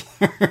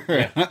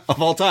wrestler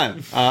of all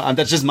time.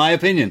 That's just my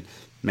opinion,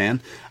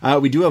 man.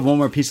 We do have one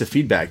more piece of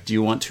feedback. Do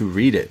you want to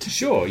read it?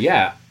 Sure,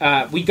 yeah.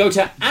 We go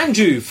to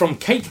Andrew from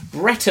Cape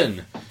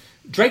Breton.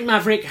 Drake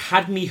Maverick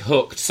had me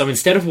hooked, so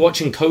instead of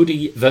watching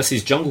Cody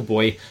versus Jungle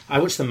Boy, I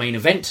watched the main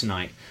event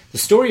tonight. The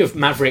story of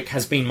Maverick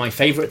has been my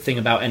favourite thing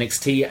about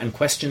NXT, and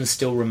questions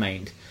still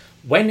remained.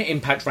 When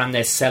Impact ran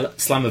their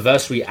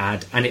Slammiversary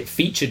ad and it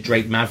featured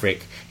Drake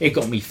Maverick, it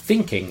got me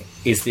thinking,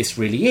 is this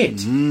really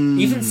it?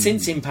 Even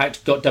since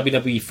Impact got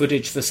WWE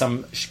footage for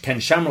some Ken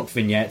Shamrock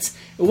vignettes,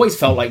 it always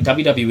felt like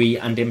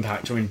WWE and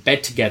Impact are in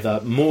bed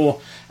together more,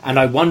 and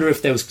I wonder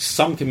if there was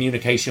some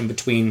communication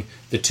between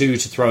the two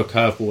to throw a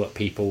curveball at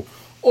people,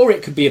 or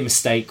it could be a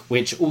mistake,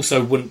 which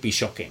also wouldn't be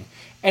shocking.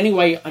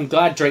 Anyway, I'm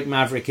glad Drake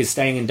Maverick is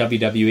staying in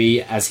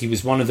WWE, as he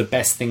was one of the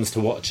best things to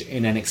watch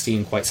in NXT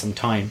in quite some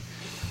time.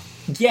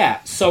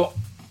 Yeah, so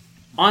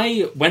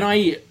I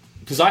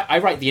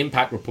write the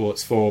Impact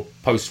reports for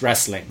Post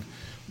Wrestling.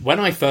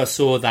 When I first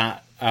saw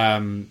that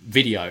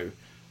video,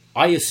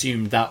 I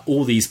assumed that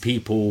all these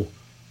people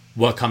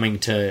were coming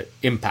to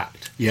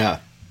Impact.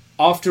 Yeah.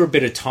 After a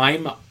bit of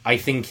time, I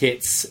think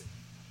it's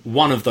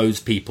one of those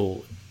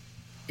people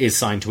is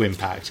signed to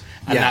Impact,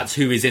 and that's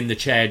who is in the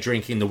chair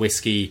drinking the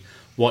whiskey,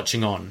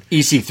 watching on.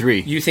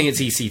 EC3. You think it's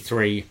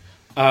EC3,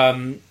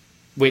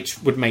 which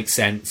would make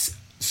sense.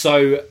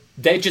 So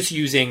they're just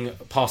using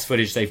past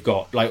footage they've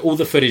got, like all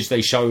the footage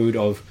they showed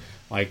of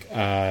Like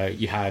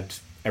you had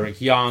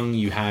Eric Young,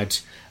 you had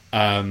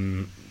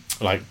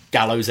like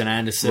Gallows and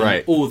Anderson.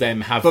 Right. All of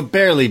them have, but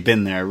barely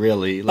been there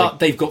really. But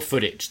they've got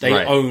footage. They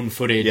own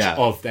footage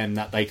of them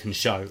that they can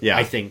show. Yeah,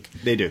 I think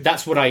they do.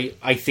 That's what I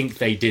think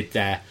they did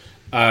there.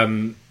 But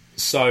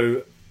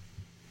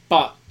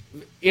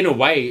in a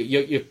way,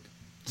 you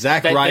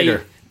Zack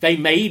Ryder. They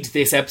made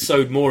this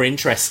episode more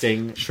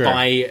interesting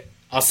by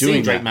us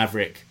seeing Drake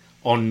Maverick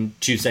on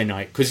Tuesday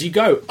night, because you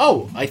go,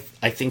 oh, I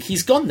think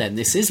he's gone then.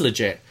 This is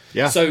legit.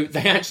 Yeah. So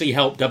they actually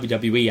helped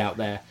WWE out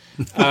there.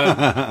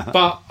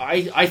 But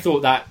I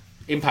thought that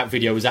Impact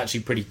video was actually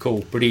pretty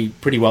cool,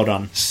 pretty well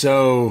done.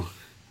 So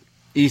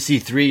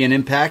EC3 and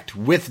Impact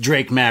with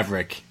Drake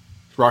Maverick,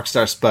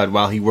 Rockstar Spud,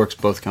 while he works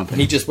both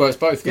companies. He just works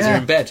both because they're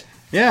in bed.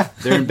 Yeah,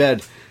 they're in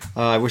bed.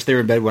 I wish they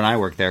were in bed when I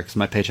worked there, because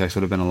my paychecks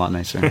would have been a lot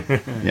nicer.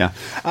 Yeah.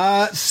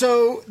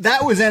 So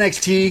that was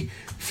NXT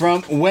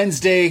from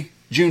Wednesday,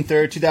 June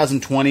 3rd,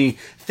 2020.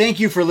 Thank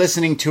you for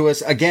listening to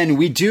us. Again,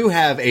 we do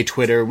have a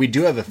Twitter. We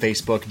do have a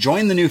Facebook.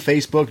 Join the new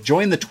Facebook.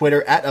 Join the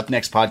Twitter at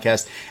upNXT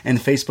Podcast and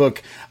Facebook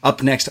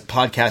upNXT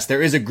Podcast.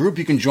 There is a group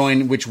you can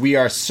join, which we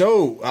are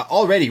so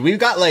already. We've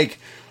got like...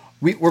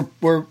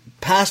 We're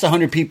past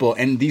 100 people,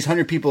 and these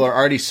 100 people are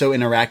already so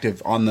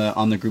interactive on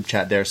the group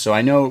chat there. So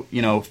I know,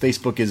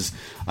 Facebook is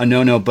a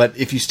no-no, but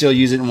if you still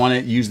use it and want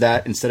to use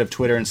that instead of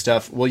Twitter and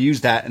stuff, we'll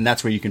use that, and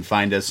that's where you can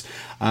find us.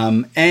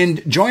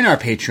 And join our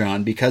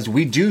Patreon, because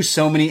we do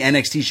so many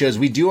NXT shows.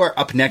 We do our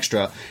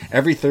upNXT.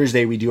 Every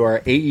Thursday we do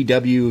our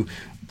AEW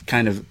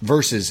kind of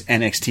versus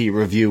NXT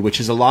review, which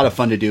is a lot of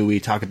fun to do. We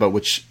talk about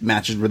which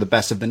matches were the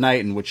best of the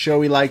night and which show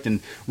we liked,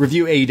 and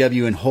review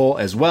AEW in whole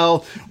as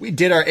well. We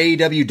did our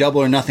AEW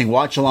Double or Nothing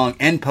watch along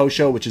and post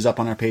show, which is up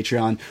on our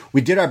Patreon.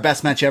 We did our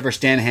best match ever,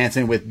 Stan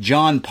Hansen with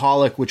John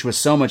Pollock, which was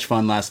so much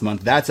fun last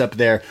month. That's up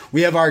there.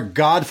 We have our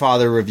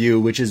Godfather review,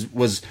 which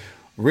was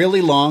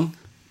really long,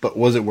 but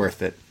was it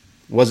worth it?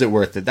 Was it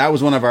worth it? That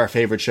was one of our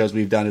favorite shows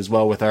we've done as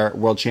well with our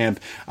world champ.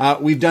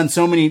 We've done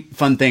so many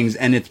fun things,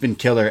 and it's been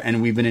killer,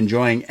 and we've been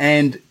enjoying.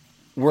 And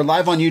we're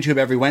live on YouTube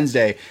every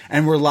Wednesday,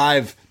 and we're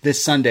live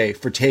this Sunday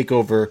for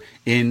TakeOver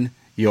in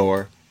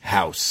Your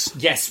House.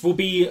 Yes, we'll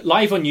be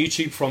live on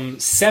YouTube from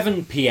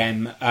 7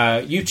 p.m.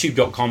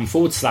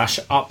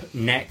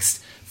 youtube.com/upNXT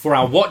for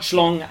our watch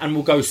long, and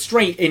we'll go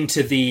straight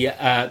into the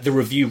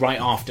review right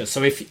after.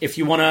 So if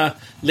you want to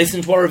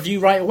listen to our review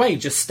right away,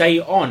 just stay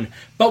on.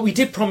 But we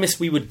did promise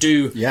we would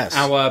do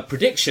our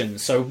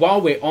predictions. So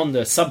while we're on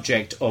the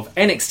subject of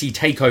NXT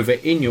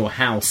TakeOver in Your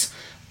House,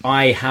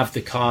 I have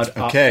the card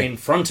up in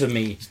front of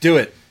me. Let's do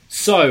it.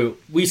 So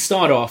we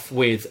start off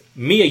with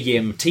Mia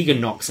Yim,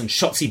 Tegan Nox, and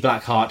Shotzi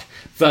Blackheart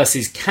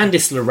versus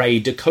Candice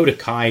LeRae, Dakota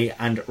Kai,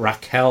 and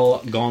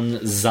Raquel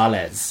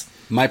Gonzalez.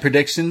 My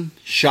prediction,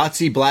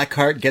 Shotzi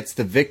Blackheart gets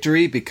the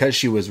victory because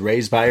she was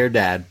raised by her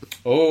dad.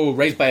 Oh,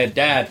 raised by her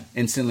dad.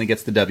 Instantly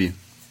gets the W.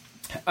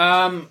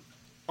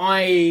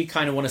 I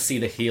kind of want to see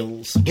the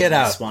heels Get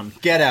out. This one.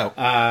 Get out.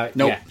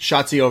 Nope. Yeah.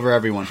 Shotzi over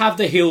everyone. Have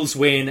the heels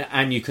win,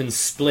 and you can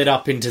split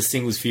up into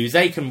singles feuds.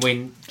 They can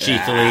win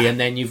cheekily, and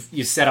then you've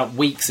set up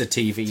weeks of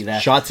TV there.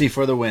 Shotzi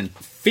for the win.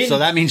 So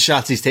that means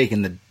Shotzi's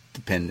taking the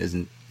pin,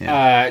 isn't...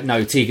 Yeah.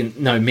 No,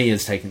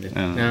 Mia's taking it.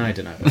 No, I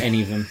don't know.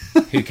 Any of them.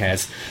 Who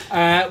cares?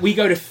 We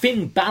go to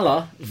Finn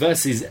Balor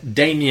versus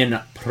Damian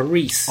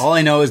Priest. All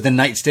I know is the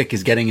nightstick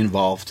is getting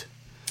involved.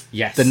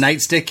 Yes. The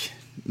nightstick,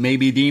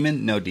 maybe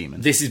demon, no demon.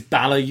 This is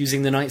Balor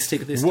using the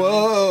nightstick this time.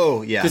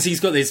 Whoa! Yeah. Because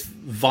he's got this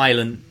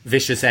violent,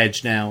 vicious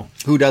edge now.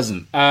 Who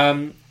doesn't?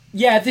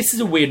 Yeah, this is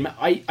a weird...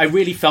 I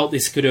really felt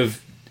this could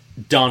have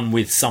done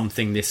with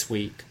something this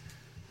week.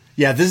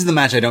 Yeah, this is the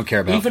match I don't care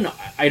about.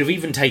 I'd have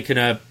even taken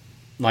a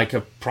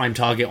prime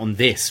target on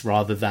this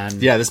rather than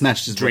this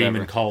match is Dream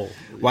whatever. and Cole.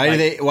 Why are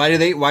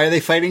they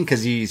fighting?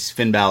 Because he's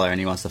Finn Balor and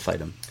he wants to fight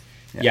him.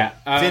 Yeah,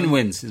 Finn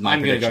wins. Is my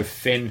prediction. I'm going to go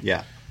Finn.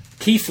 Yeah.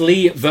 Keith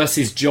Lee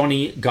versus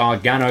Johnny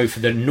Gargano for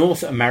the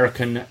North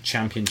American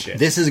Championship.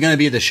 This is going to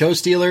be the show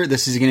stealer.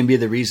 This is going to be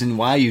the reason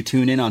why you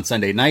tune in on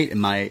Sunday night. In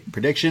my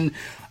prediction,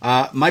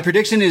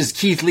 is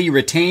Keith Lee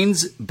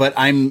retains, but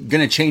I'm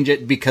going to change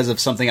it because of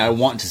something I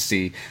want to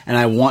see, and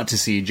I want to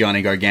see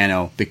Johnny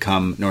Gargano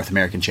become North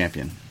American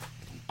champion.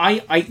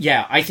 I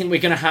think we're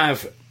going to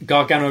have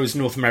Gargano's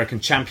North American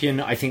champion.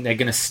 I think they're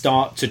going to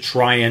start to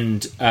try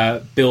and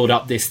build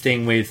up this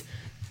thing with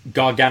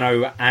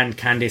Gargano and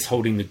Candice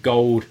holding the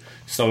gold.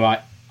 So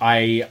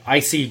I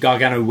see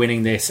Gargano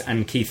winning this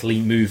and Keith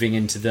Lee moving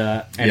into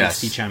the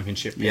NXT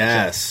Championship picture.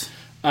 Yes.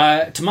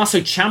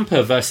 Tommaso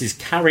Ciampa versus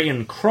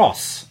Karrion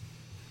Kross.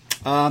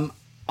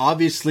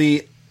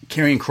 Obviously,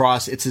 Karrion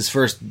Kross, it's his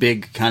first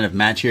big kind of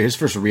match here. His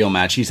first real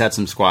match. He's had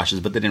some squashes,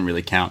 but they didn't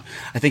really count.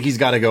 I think he's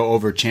got to go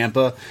over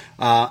Ciampa.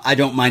 I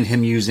don't mind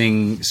him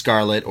using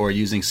Scarlett or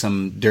using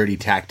some dirty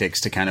tactics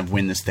to kind of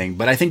win this thing.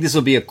 But I think this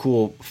will be a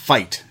cool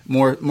fight.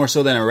 More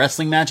so than a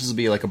wrestling match. This will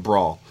be like a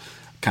brawl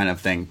kind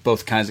of thing.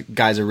 Both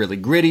guys are really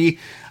gritty.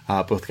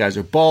 Both guys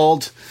are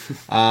bald.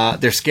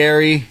 They're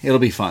scary. It'll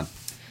be fun.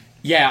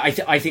 Yeah,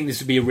 I think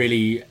this would be a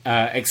really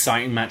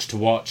exciting match to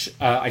watch.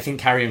 I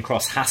think Karrion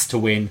Kross has to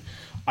win.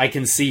 I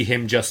can see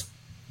him just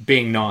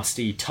being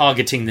nasty,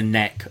 targeting the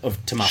neck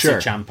of Tommaso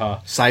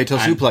Ciampa. Saito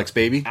suplex,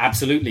 baby.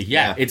 Absolutely,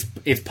 yeah.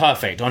 It's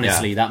perfect,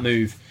 honestly, that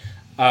move.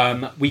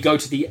 We go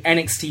to the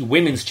NXT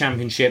Women's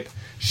Championship.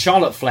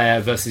 Charlotte Flair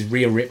versus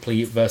Rhea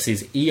Ripley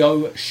versus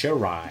Io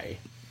Shirai.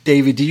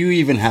 David, do you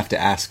even have to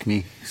ask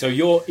me? So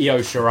you're Io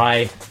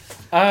Shirai.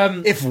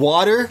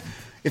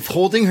 If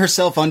holding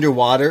herself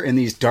underwater in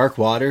these dark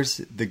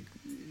waters,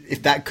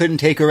 if that couldn't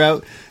take her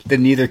out,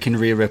 then neither can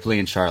Rhea Ripley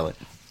and Charlotte.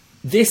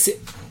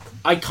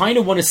 I kind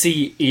of want to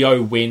see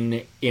Io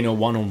win in a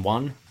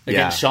one-on-one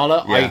against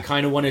Charlotte. Yeah. I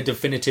kind of want a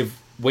definitive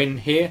win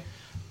here.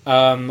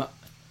 That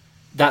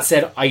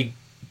said,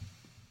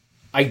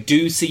 I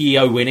do see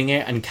Io winning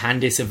it and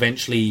Candice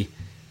eventually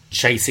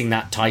chasing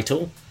that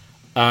title.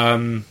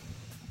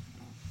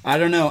 I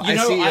don't know. I'm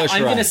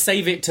going to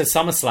save it to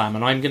SummerSlam,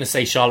 and I'm going to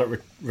say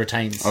Charlotte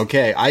retains.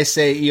 Okay, I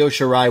say Io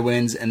Shirai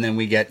wins, and then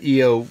we get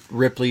Io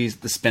Ripley's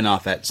the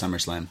spinoff at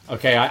SummerSlam.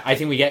 Okay, I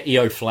think we get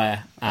Io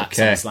Flair at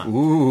SummerSlam.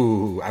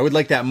 Ooh, I would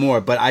like that more,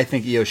 but I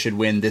think Io should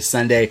win this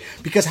Sunday,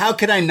 because how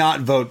could I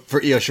not vote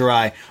for Io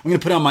Shirai? I'm going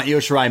to put on my Io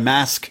Shirai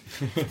mask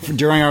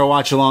during our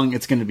watch-along.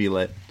 It's going to be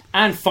lit.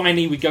 And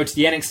finally, we go to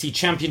the NXT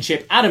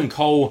Championship. Adam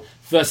Cole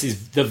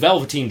versus the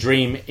Velveteen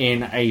Dream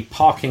in a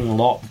parking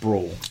lot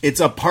brawl.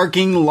 It's a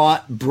parking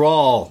lot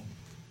brawl.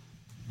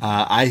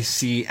 I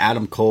see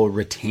Adam Cole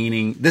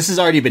retaining. This has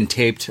already been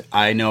taped.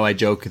 I know I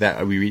joke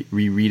that we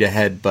read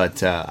ahead,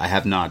 but I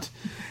have not.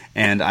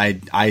 And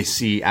I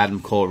see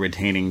Adam Cole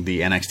retaining the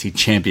NXT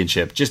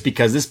Championship just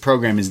because this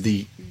program is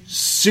the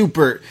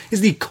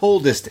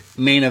coldest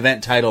main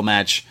event title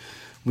match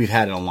we've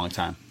had in a long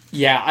time.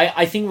 Yeah,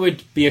 I think it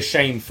would be a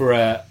shame for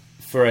a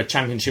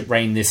championship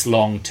reign this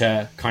long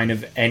to kind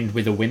of end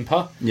with a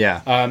whimper.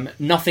 Yeah.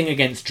 Nothing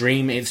against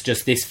Dream, it's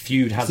just this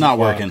feud hasn't not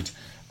worked.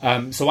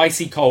 Working. So I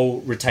see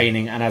Cole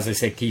retaining, and as I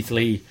said, Keith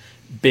Lee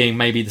being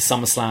maybe the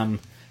SummerSlam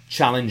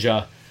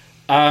challenger.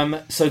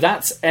 So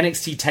that's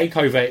NXT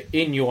TakeOver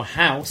in your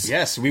house.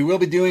 Yes, we will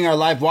be doing our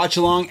live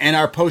watch-along, and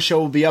our post-show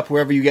will be up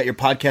wherever you get your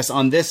podcasts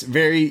on this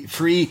very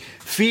free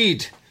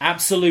feed.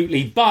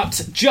 Absolutely.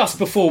 But just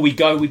before we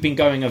go, we've been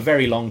going a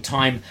very long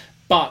time,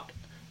 but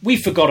we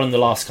forgot in the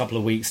last couple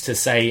of weeks to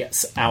say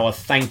our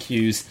thank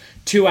yous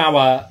to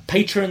our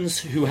patrons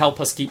who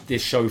help us keep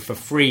this show for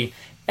free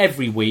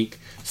every week.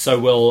 So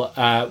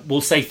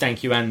we'll say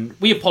thank you, and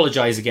we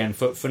apologise again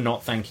for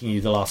not thanking you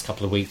the last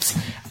couple of weeks.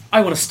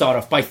 I want to start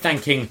off by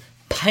thanking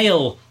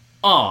Pale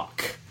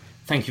Arc.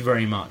 Thank you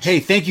very much. Hey,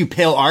 thank you,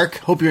 Pale Arc.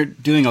 Hope you're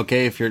doing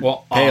okay if you're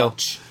pale.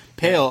 Arch?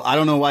 Pale. I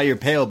don't know why you're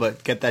pale,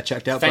 but get that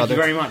checked out, Thank brother.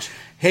 you very much.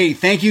 Hey,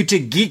 thank you to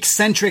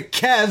Geekcentric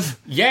Kev.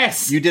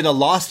 Yes. You did a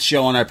Lost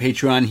show on our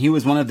Patreon. He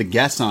was one of the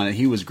guests on it.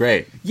 He was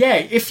great. Yeah,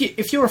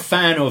 if you're a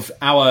fan of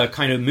our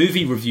kind of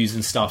movie reviews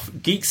and stuff,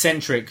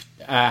 Geekcentric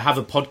have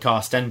a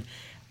podcast,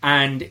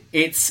 and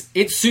it's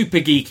super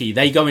geeky.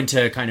 They go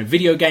into kind of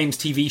video games,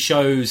 TV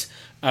shows,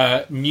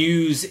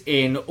 news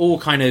in all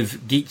kind of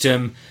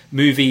geekdom,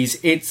 movies.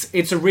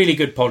 It's a really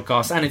good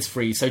podcast, and it's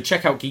free. So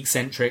check out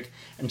Geekcentric.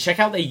 And check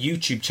out their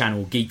YouTube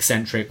channel,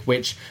 Geekcentric,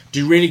 which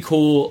do really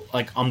cool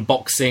like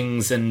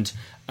unboxings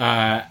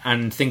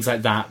and things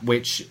like that.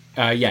 Which,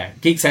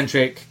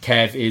 Geekcentric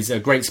Kev is a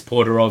great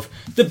supporter of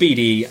the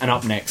BD and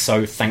upNXT.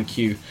 So thank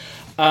you.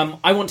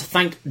 I want to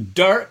thank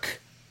Dirk.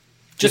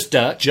 Just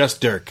Dirk.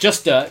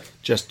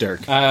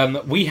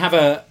 We have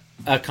a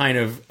kind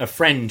of a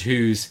friend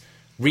who's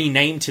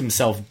renamed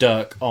himself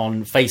Dirk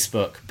on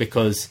Facebook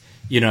because,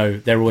 you know,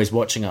 they're always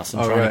watching us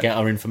and trying to get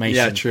our information.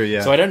 Yeah, true,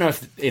 yeah. So I don't know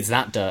if it's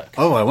that Dirk.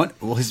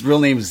 Oh, his real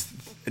name is...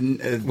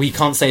 we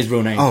can't say his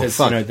real name because,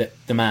 you know,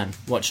 the man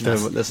watching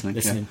us. Listening.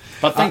 Yeah.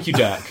 But thank you,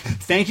 Dirk.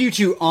 Thank you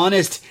to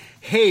Honest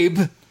Abe.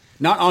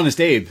 Not Honest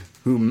Abe,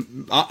 who...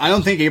 I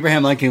don't think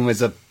Abraham Lincoln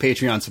was a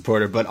Patreon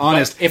supporter, but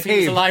Honest Abe. If he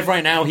was alive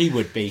right now, he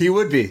would be. He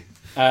would be.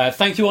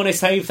 Thank you,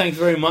 Honest Abe. Thank you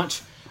very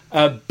much.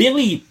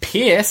 Billy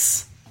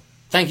Pierce.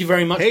 Thank you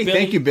very much, Billy.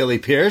 Thank you, Billy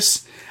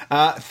Pierce.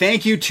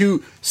 Thank you to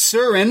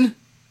Surin.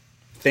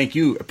 Thank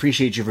you.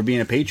 Appreciate you for being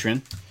a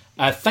patron.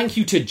 Thank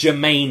you to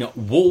Jermaine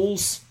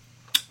Walls.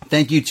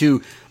 Thank you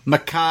to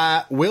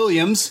Mackay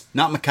Williams.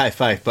 Not Mackay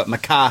Fife, but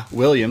Mackay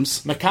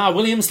Williams. Mackay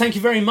Williams, thank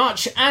you very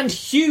much. And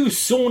Hugh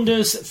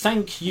Saunders,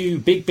 thank you.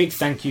 Big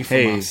thank you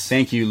from us.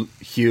 Thank you,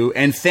 Hugh.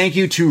 And thank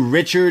you to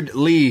Richard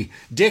Lee.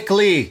 Dick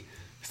Lee.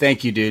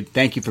 Thank you, dude.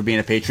 Thank you for being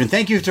a patron.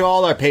 Thank you to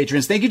all our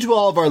patrons. Thank you to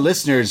all of our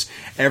listeners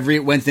every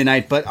Wednesday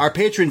night. But our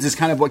patrons is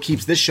kind of what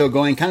keeps this show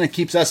going, kind of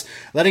keeps us,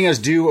 letting us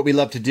do what we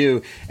love to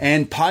do.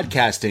 And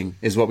podcasting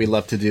is what we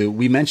love to do.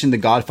 We mentioned The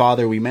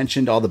Godfather. We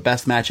mentioned all the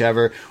best match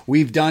ever.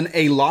 We've done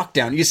a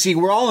lockdown. You see,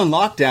 we're all in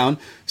lockdown.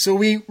 So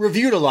we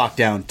reviewed a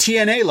lockdown.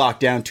 TNA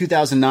Lockdown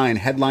 2009,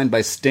 headlined by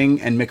Sting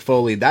and Mick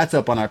Foley. That's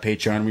up on our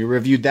Patreon. We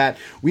reviewed that.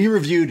 We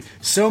reviewed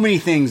so many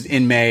things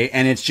in May,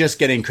 and it's just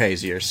getting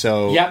crazier.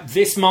 So yeah,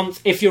 this month,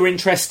 if you're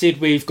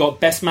interested, we've got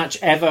Best Match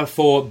Ever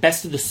for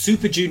Best of the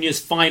Super Juniors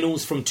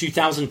Finals from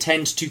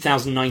 2010 to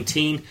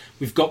 2019.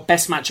 We've got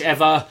Best Match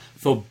Ever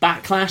for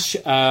Backlash.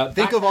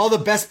 Think of all the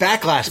best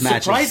Backlash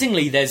matches.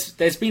 Surprisingly,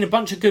 there's been a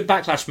bunch of good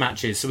Backlash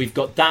matches. So we've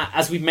got that,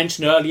 as we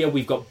mentioned earlier,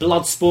 we've got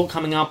Bloodsport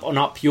coming up on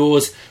Up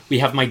Yours. We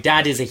have My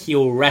Dad is a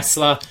Heel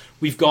Wrestler.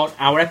 We've got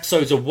our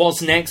episodes of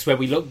Was Next, where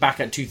we look back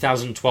at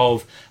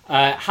 2012.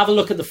 Have a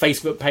look at the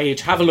Facebook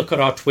page. Have a look at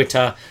our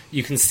Twitter.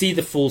 You can see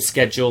the full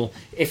schedule.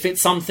 If it's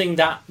something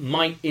that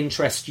might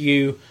interest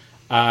you,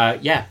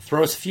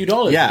 throw us a few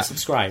dollars and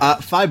subscribe.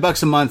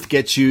 $5 a month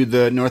gets you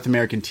the North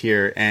American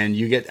tier, and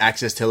you get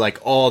access to like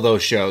all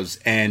those shows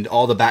and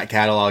all the back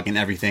catalog and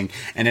everything.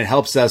 And it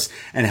helps us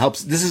and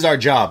helps. This is our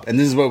job, and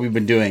this is what we've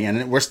been doing.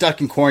 And we're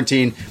stuck in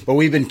quarantine, but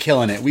we've been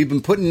killing it. We've been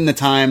putting in the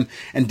time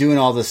and doing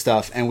all this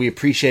stuff, and we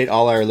appreciate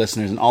all our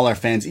listeners and all our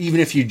fans.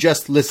 Even if you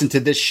just listen to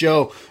this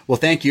show, well,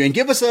 thank you. And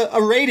give us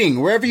a rating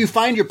wherever you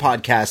find your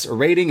podcasts, a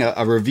rating,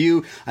 a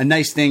review, a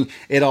nice thing.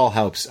 It all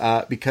helps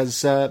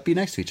because be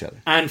nice to each other.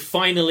 And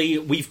finally,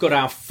 we've got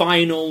our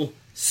final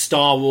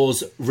Star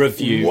Wars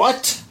review.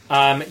 What?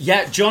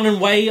 John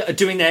and Way are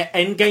doing their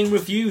Endgame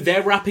review.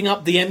 They're wrapping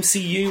up the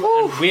MCU,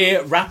 and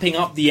we're wrapping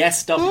up the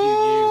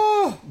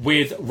SWU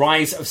with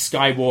Rise of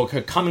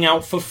Skywalker, coming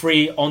out for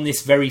free on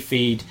this very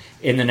feed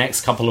in the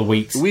next couple of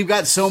weeks. We've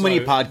got so many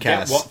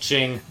podcasts. Get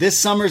watching. This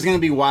summer is going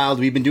to be wild.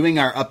 We've been doing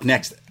our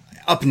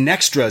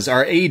upNXTras,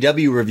 our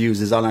AEW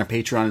reviews is on our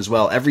Patreon as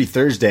well every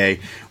Thursday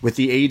with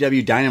the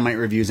AEW Dynamite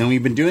reviews, and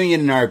we've been doing it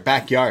in our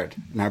backyard,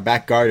 in our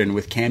back garden,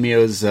 with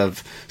cameos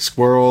of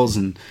squirrels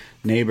and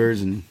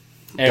neighbors and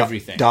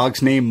everything.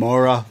 Dogs named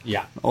Mora.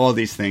 Yeah. All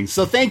these things.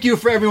 So thank you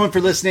for everyone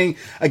for listening.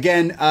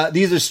 Again,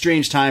 these are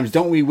strange times.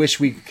 Don't we wish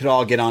we could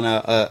all get on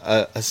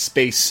a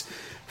Space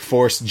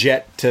Force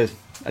jet to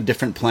a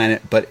different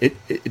planet, but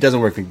it doesn't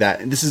work like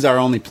that. And this is our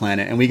only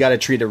planet, and we got to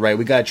treat it right.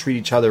 We got to treat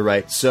each other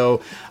right.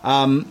 So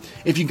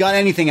if you got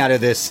anything out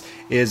of this,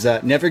 is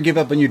never give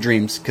up on your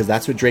dreams, because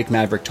that's what Drake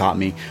Maverick taught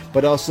me.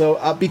 But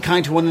also be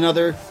kind to one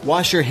another.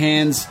 Wash your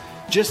hands.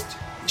 Just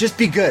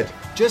be good.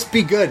 Just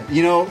be good.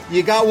 You know,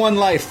 you got one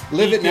life.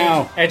 Live it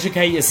now.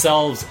 Educate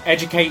yourselves.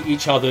 Educate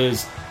each other.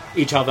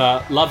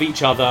 Love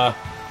each other.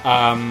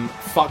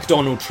 Fuck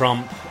Donald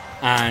Trump.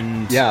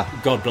 And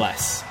God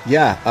bless.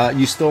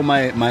 You stole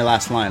my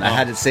last line. I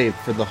had it saved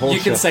for the whole show.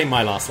 You can say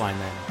my last line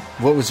then.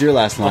 What was your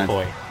last line?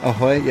 Ahoy.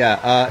 Ahoy,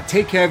 yeah.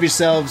 Take care of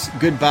yourselves.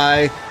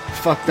 Goodbye.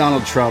 Fuck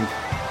Donald Trump.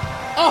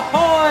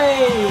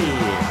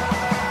 Ahoy!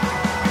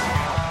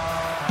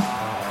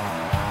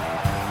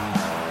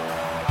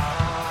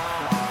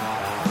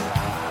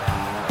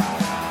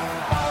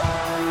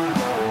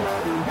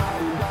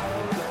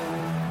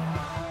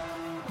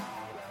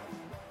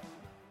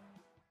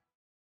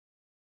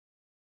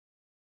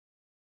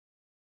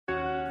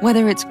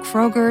 Whether it's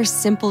Kroger's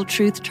Simple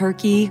Truth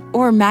Turkey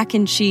or mac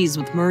and cheese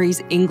with Murray's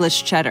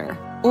English Cheddar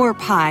or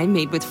pie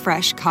made with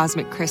fresh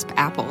Cosmic Crisp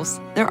apples,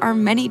 there are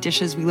many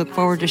dishes we look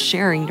forward to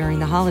sharing during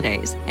the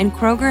holidays. And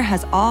Kroger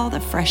has all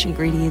the fresh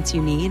ingredients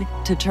you need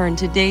to turn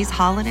today's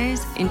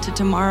holidays into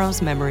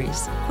tomorrow's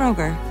memories.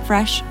 Kroger,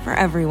 fresh for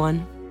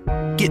everyone.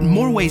 Get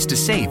more ways to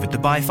save at the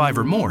Buy 5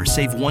 or More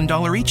Save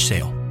 $1 each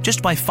sale.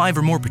 Just buy 5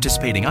 or more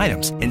participating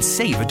items and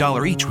save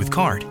 $1 each with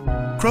card.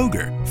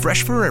 Kroger,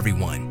 fresh for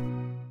everyone.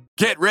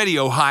 Get ready,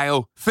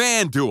 Ohio.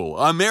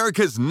 FanDuel,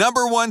 America's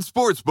 #1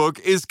 sportsbook,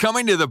 is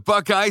coming to the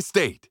Buckeye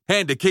State.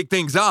 And to kick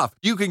things off,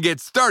 you can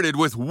get started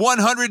with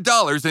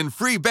 $100 in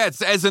free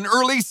bets as an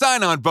early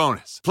sign-on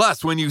bonus.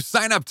 Plus, when you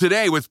sign up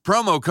today with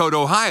promo code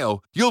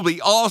OHIO, you'll be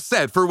all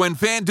set for when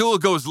FanDuel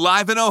goes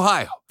live in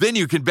Ohio. Then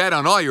you can bet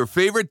on all your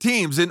favorite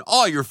teams and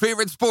all your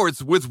favorite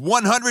sports with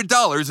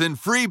 $100 in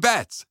free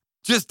bets.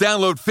 Just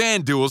download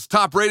FanDuel's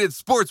top-rated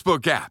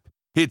sportsbook app.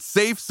 It's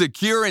safe,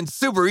 secure, and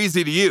super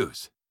easy to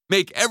use.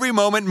 Make every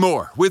moment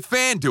more with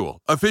FanDuel,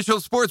 official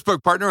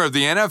sportsbook partner of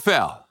the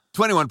NFL.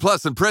 21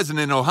 plus and present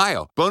in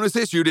Ohio. Bonus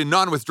issued in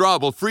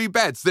non-withdrawable free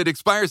bets that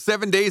expire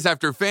 7 days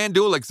after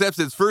FanDuel accepts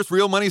its first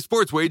real money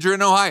sports wager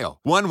in Ohio.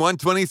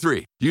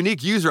 1/1/23.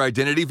 Unique user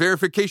identity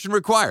verification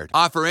required.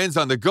 Offer ends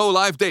on the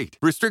go-live date.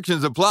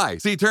 Restrictions apply.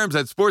 See terms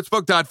at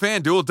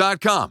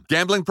sportsbook.fanduel.com.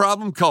 Gambling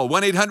problem? Call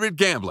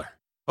 1-800-GAMBLER.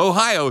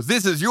 Ohio,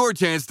 this is your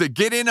chance to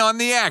get in on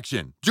the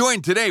action.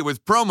 Join today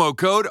with promo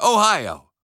code OHIO.